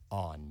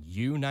on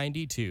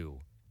U92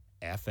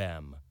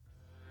 FM.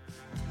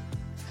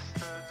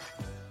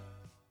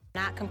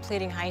 Not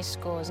completing high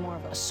school is more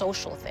of a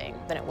social thing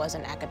than it was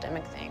an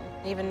academic thing.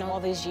 Even though all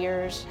these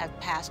years have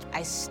passed,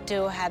 I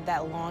still had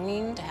that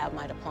longing to have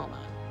my diploma.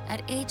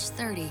 At age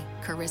 30,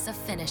 Carissa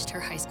finished her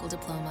high school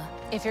diploma.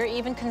 If you're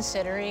even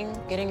considering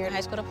getting your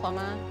high school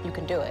diploma, you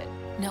can do it.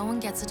 No one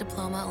gets a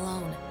diploma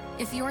alone.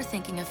 If you're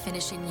thinking of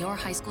finishing your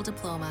high school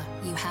diploma,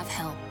 you have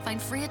help.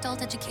 Find free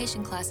adult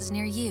education classes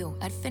near you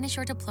at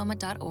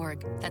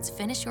finishyourdiploma.org. That's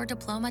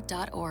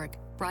finishyourdiploma.org.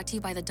 Brought to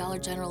you by the Dollar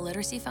General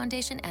Literacy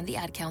Foundation and the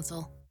Ad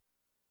Council.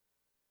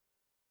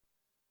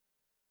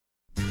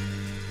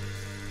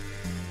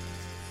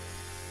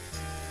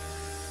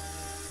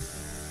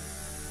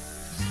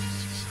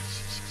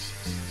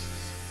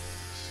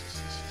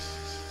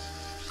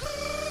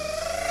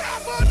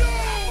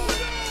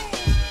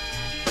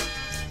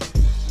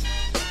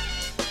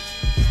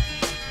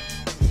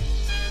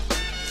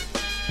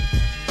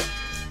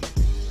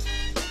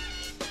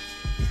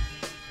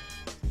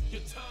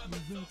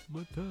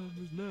 My time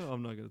is now.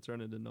 I'm not going to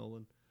turn into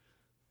Nolan.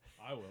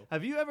 I will.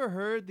 Have you ever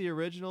heard the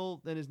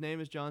original, and his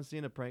name is John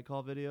Cena prank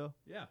call video?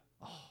 Yeah.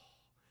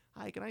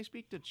 Hi, can I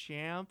speak to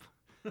Champ?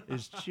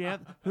 Is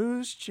Champ?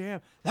 Who's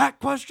Champ? That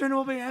question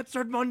will be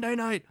answered Monday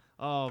night.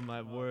 Oh,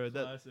 my word.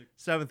 classic.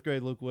 7th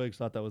grade Luke Wiggs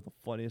thought that was the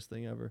funniest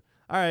thing ever.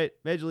 All right,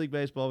 Major League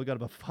Baseball. We got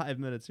about 5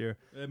 minutes here.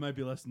 It might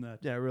be less than that.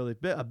 Yeah, really.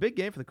 A big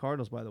game for the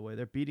Cardinals, by the way.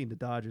 They're beating the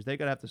Dodgers. They're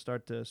going to have to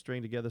start to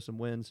string together some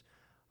wins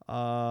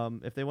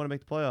if they want to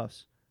make the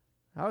playoffs.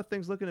 How are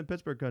things looking in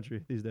Pittsburgh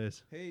country these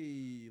days?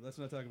 Hey, let's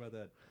not talk about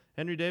that.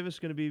 Henry Davis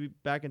going to be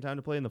back in time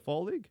to play in the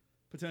Fall League?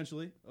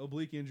 Potentially.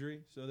 Oblique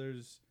injury. So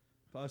there's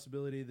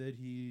possibility that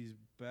he's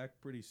back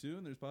pretty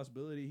soon. There's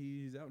possibility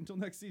he's out until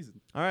next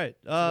season. All right.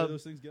 That's the way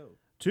those things go.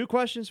 2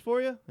 questions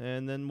for you,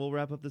 and then we'll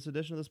wrap up this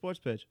edition of the Sports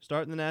Page.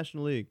 Start in the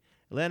National League.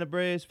 Atlanta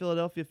Braves,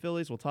 Philadelphia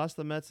Phillies. We'll toss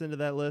the Mets into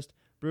that list.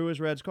 Brewers,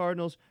 Reds,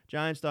 Cardinals,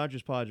 Giants,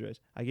 Dodgers, Padres.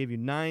 I gave you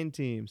 9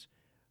 teams.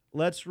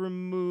 Let's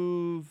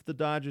remove the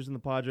Dodgers and the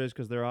Padres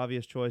because they're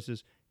obvious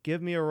choices.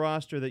 Give me a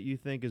roster that you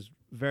think is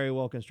very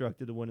well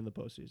constructed to win in the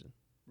postseason.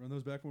 Run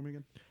those back for me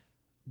again.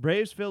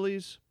 Braves,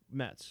 Phillies,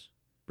 Mets.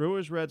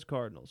 Brewers, Reds,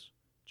 Cardinals,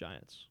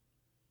 Giants.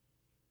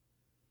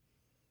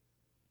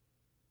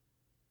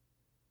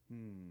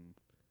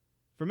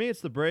 For me,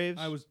 it's the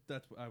Braves.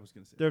 That's what I was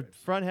going to say. They're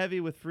front heavy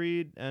with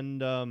Fried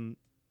and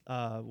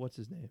what's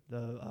his name?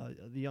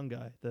 The young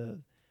guy.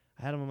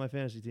 I had him on my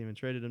fantasy team and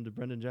traded him to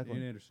Brendan Jekyll.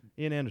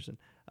 Ian Anderson.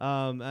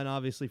 And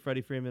obviously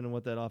Freddie Freeman and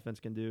what that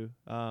offense can do.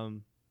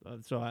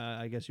 So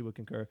I guess you would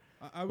concur.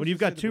 When you've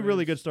got 2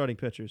 really good starting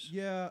pitchers.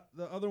 Yeah,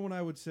 the other one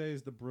I would say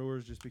is the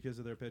Brewers just because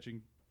of their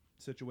pitching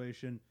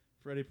situation.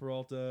 Freddie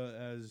Peralta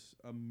as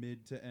a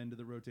mid to end of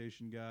the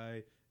rotation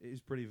guy is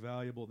pretty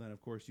valuable. Then,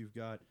 of course, you've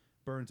got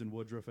Burns and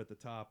Woodruff at the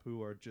top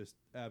who are just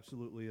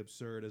absolutely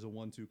absurd as a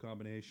 1-2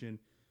 combination.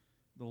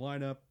 The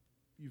lineup,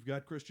 you've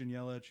got Christian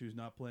Yelich, who's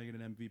not playing at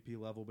an MVP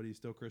level, but he's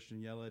still Christian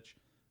Yelich.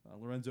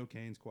 Lorenzo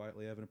Cain's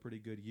quietly having a pretty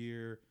good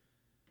year.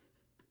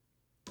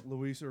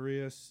 Luis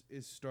Urias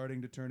is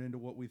starting to turn into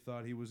what we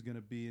thought he was going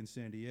to be in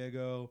San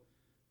Diego.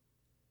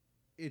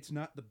 It's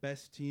not the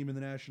best team in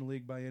the National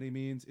League by any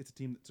means. It's a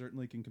team that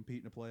certainly can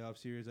compete in a playoff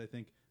series, I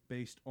think,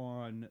 based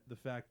on the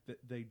fact that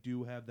they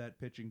do have that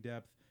pitching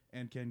depth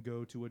and can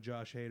go to a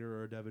Josh Hader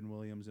or a Devin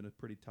Williams in a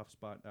pretty tough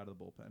spot out of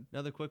the bullpen.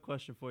 Another quick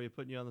question for you,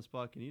 putting you on the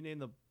spot. Can you name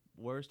the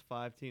worst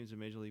 5 teams in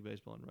Major League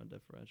Baseball in run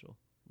differential?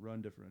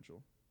 Run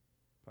differential.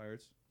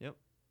 Pirates. Yep.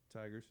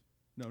 Tigers.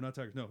 No, not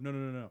Tigers. No.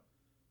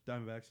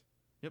 Diamondbacks.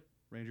 Yep.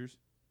 Rangers.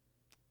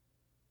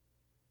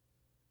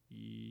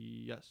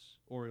 Yes.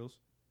 Orioles.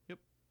 Yep.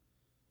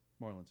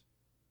 Marlins.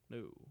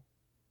 No.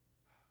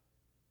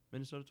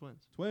 Minnesota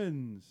Twins.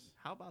 Twins.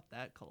 How about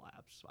that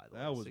collapse, by the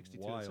way? That was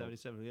 62 wild. to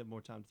 77. We have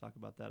more time to talk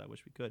about that. I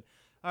wish we could.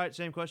 All right,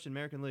 same question.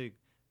 American League.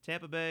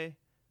 Tampa Bay,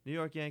 New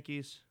York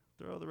Yankees.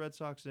 Throw the Red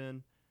Sox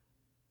in.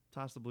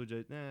 Toss the Blue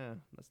Jays.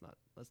 Let's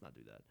not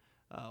do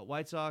that.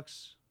 White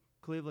Sox,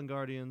 Cleveland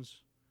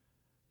Guardians,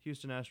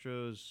 Houston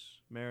Astros,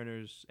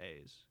 Mariners,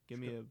 A's. Give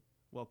me a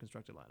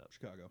well-constructed lineup.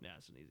 Chicago. Yeah,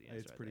 it's an easy answer.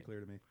 It's pretty clear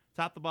to me.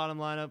 Top to bottom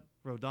lineup.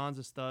 Rodon's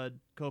a stud.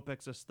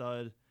 Kopech's a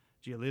stud.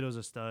 Giolito's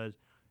a stud.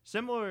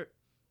 Similar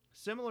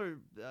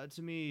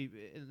to me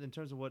in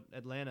terms of what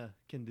Atlanta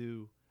can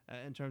do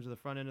in terms of the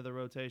front end of the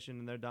rotation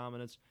and their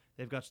dominance.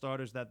 They've got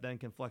starters that then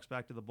can flex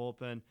back to the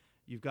bullpen.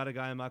 You've got a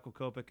guy in Michael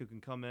Kopech who can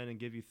come in and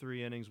give you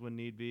 3 innings when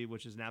need be,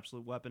 which is an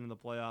absolute weapon in the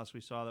playoffs. We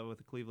saw that with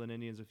the Cleveland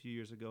Indians a few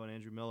years ago and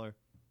Andrew Miller.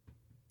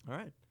 All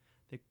right.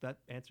 I think that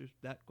answers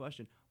that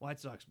question. White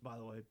Sox, by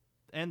the way,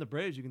 and the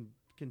Braves, you can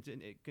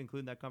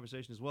conclude that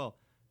conversation as well.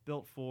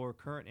 Built for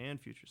current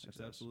and future success.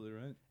 That's absolutely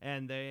right.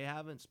 And they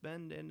haven't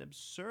spent an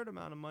absurd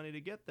amount of money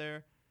to get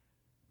there.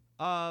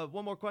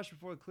 One more question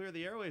before we clear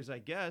the airwaves, I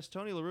guess.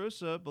 Tony La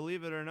Russa,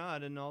 believe it or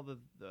not, in all the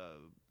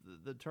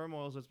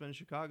turmoils that's been in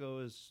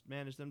Chicago, has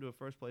managed them to a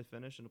first-place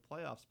finish and a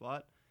playoff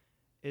spot.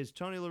 Is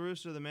Tony La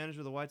Russa the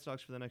manager of the White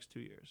Sox for the next 2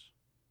 years?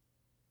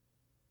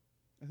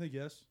 I think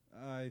yes.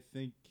 I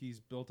think he's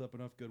built up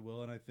enough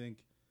goodwill, and I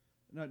think,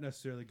 not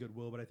necessarily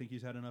goodwill, but I think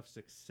he's had enough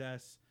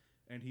success,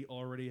 and he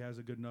already has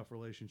a good enough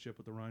relationship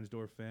with the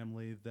Reinsdorf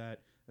family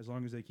that as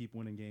long as they keep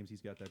winning games,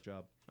 he's got that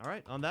job. All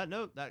right. On that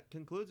note, that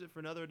concludes it for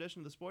another edition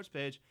of the Sports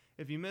Page.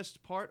 If you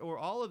missed part or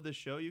all of this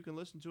show, you can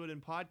listen to it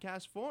in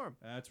podcast form.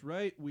 That's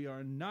right. We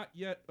are not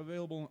yet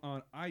available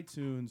on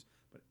iTunes,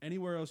 but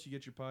anywhere else you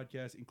get your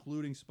podcast,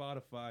 including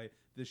Spotify,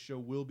 this show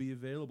will be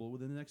available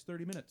within the next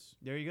 30 minutes.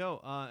 There you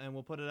go. And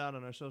we'll put it out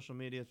on our social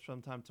media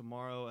sometime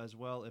tomorrow as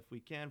well if we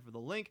can for the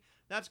link.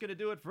 That's going to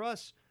do it for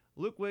us.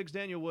 Luke Wiggs,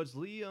 Daniel Woods,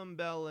 Liam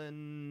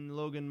Bellin,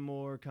 Logan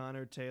Moore,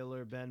 Connor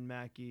Taylor, Ben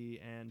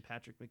Mackey, and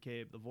Patrick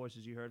McCabe, the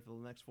voices you heard for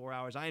the next 4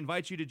 hours. I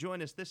invite you to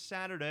join us this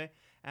Saturday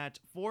at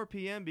 4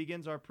 p.m.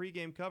 begins our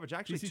pregame coverage.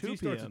 Actually, TCT 2 p.m.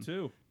 starts at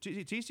 2.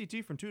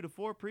 TCT from 2 to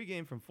 4,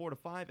 pregame from 4 to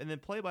 5, and then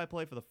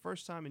play-by-play for the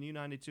first time in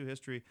U92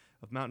 history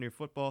of Mountaineer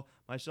football.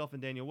 Myself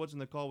and Daniel Woods in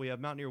the call. We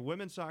have Mountaineer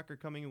women's soccer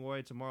coming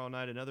away tomorrow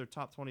night, another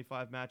top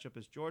 25 matchup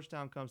as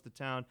Georgetown comes to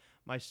town.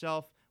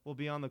 Myself will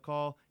be on the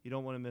call. You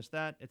don't want to miss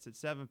that. It's at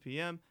 7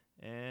 p.m.,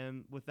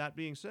 And with that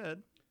being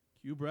said,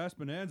 cue Brass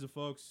Bonanza,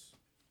 folks.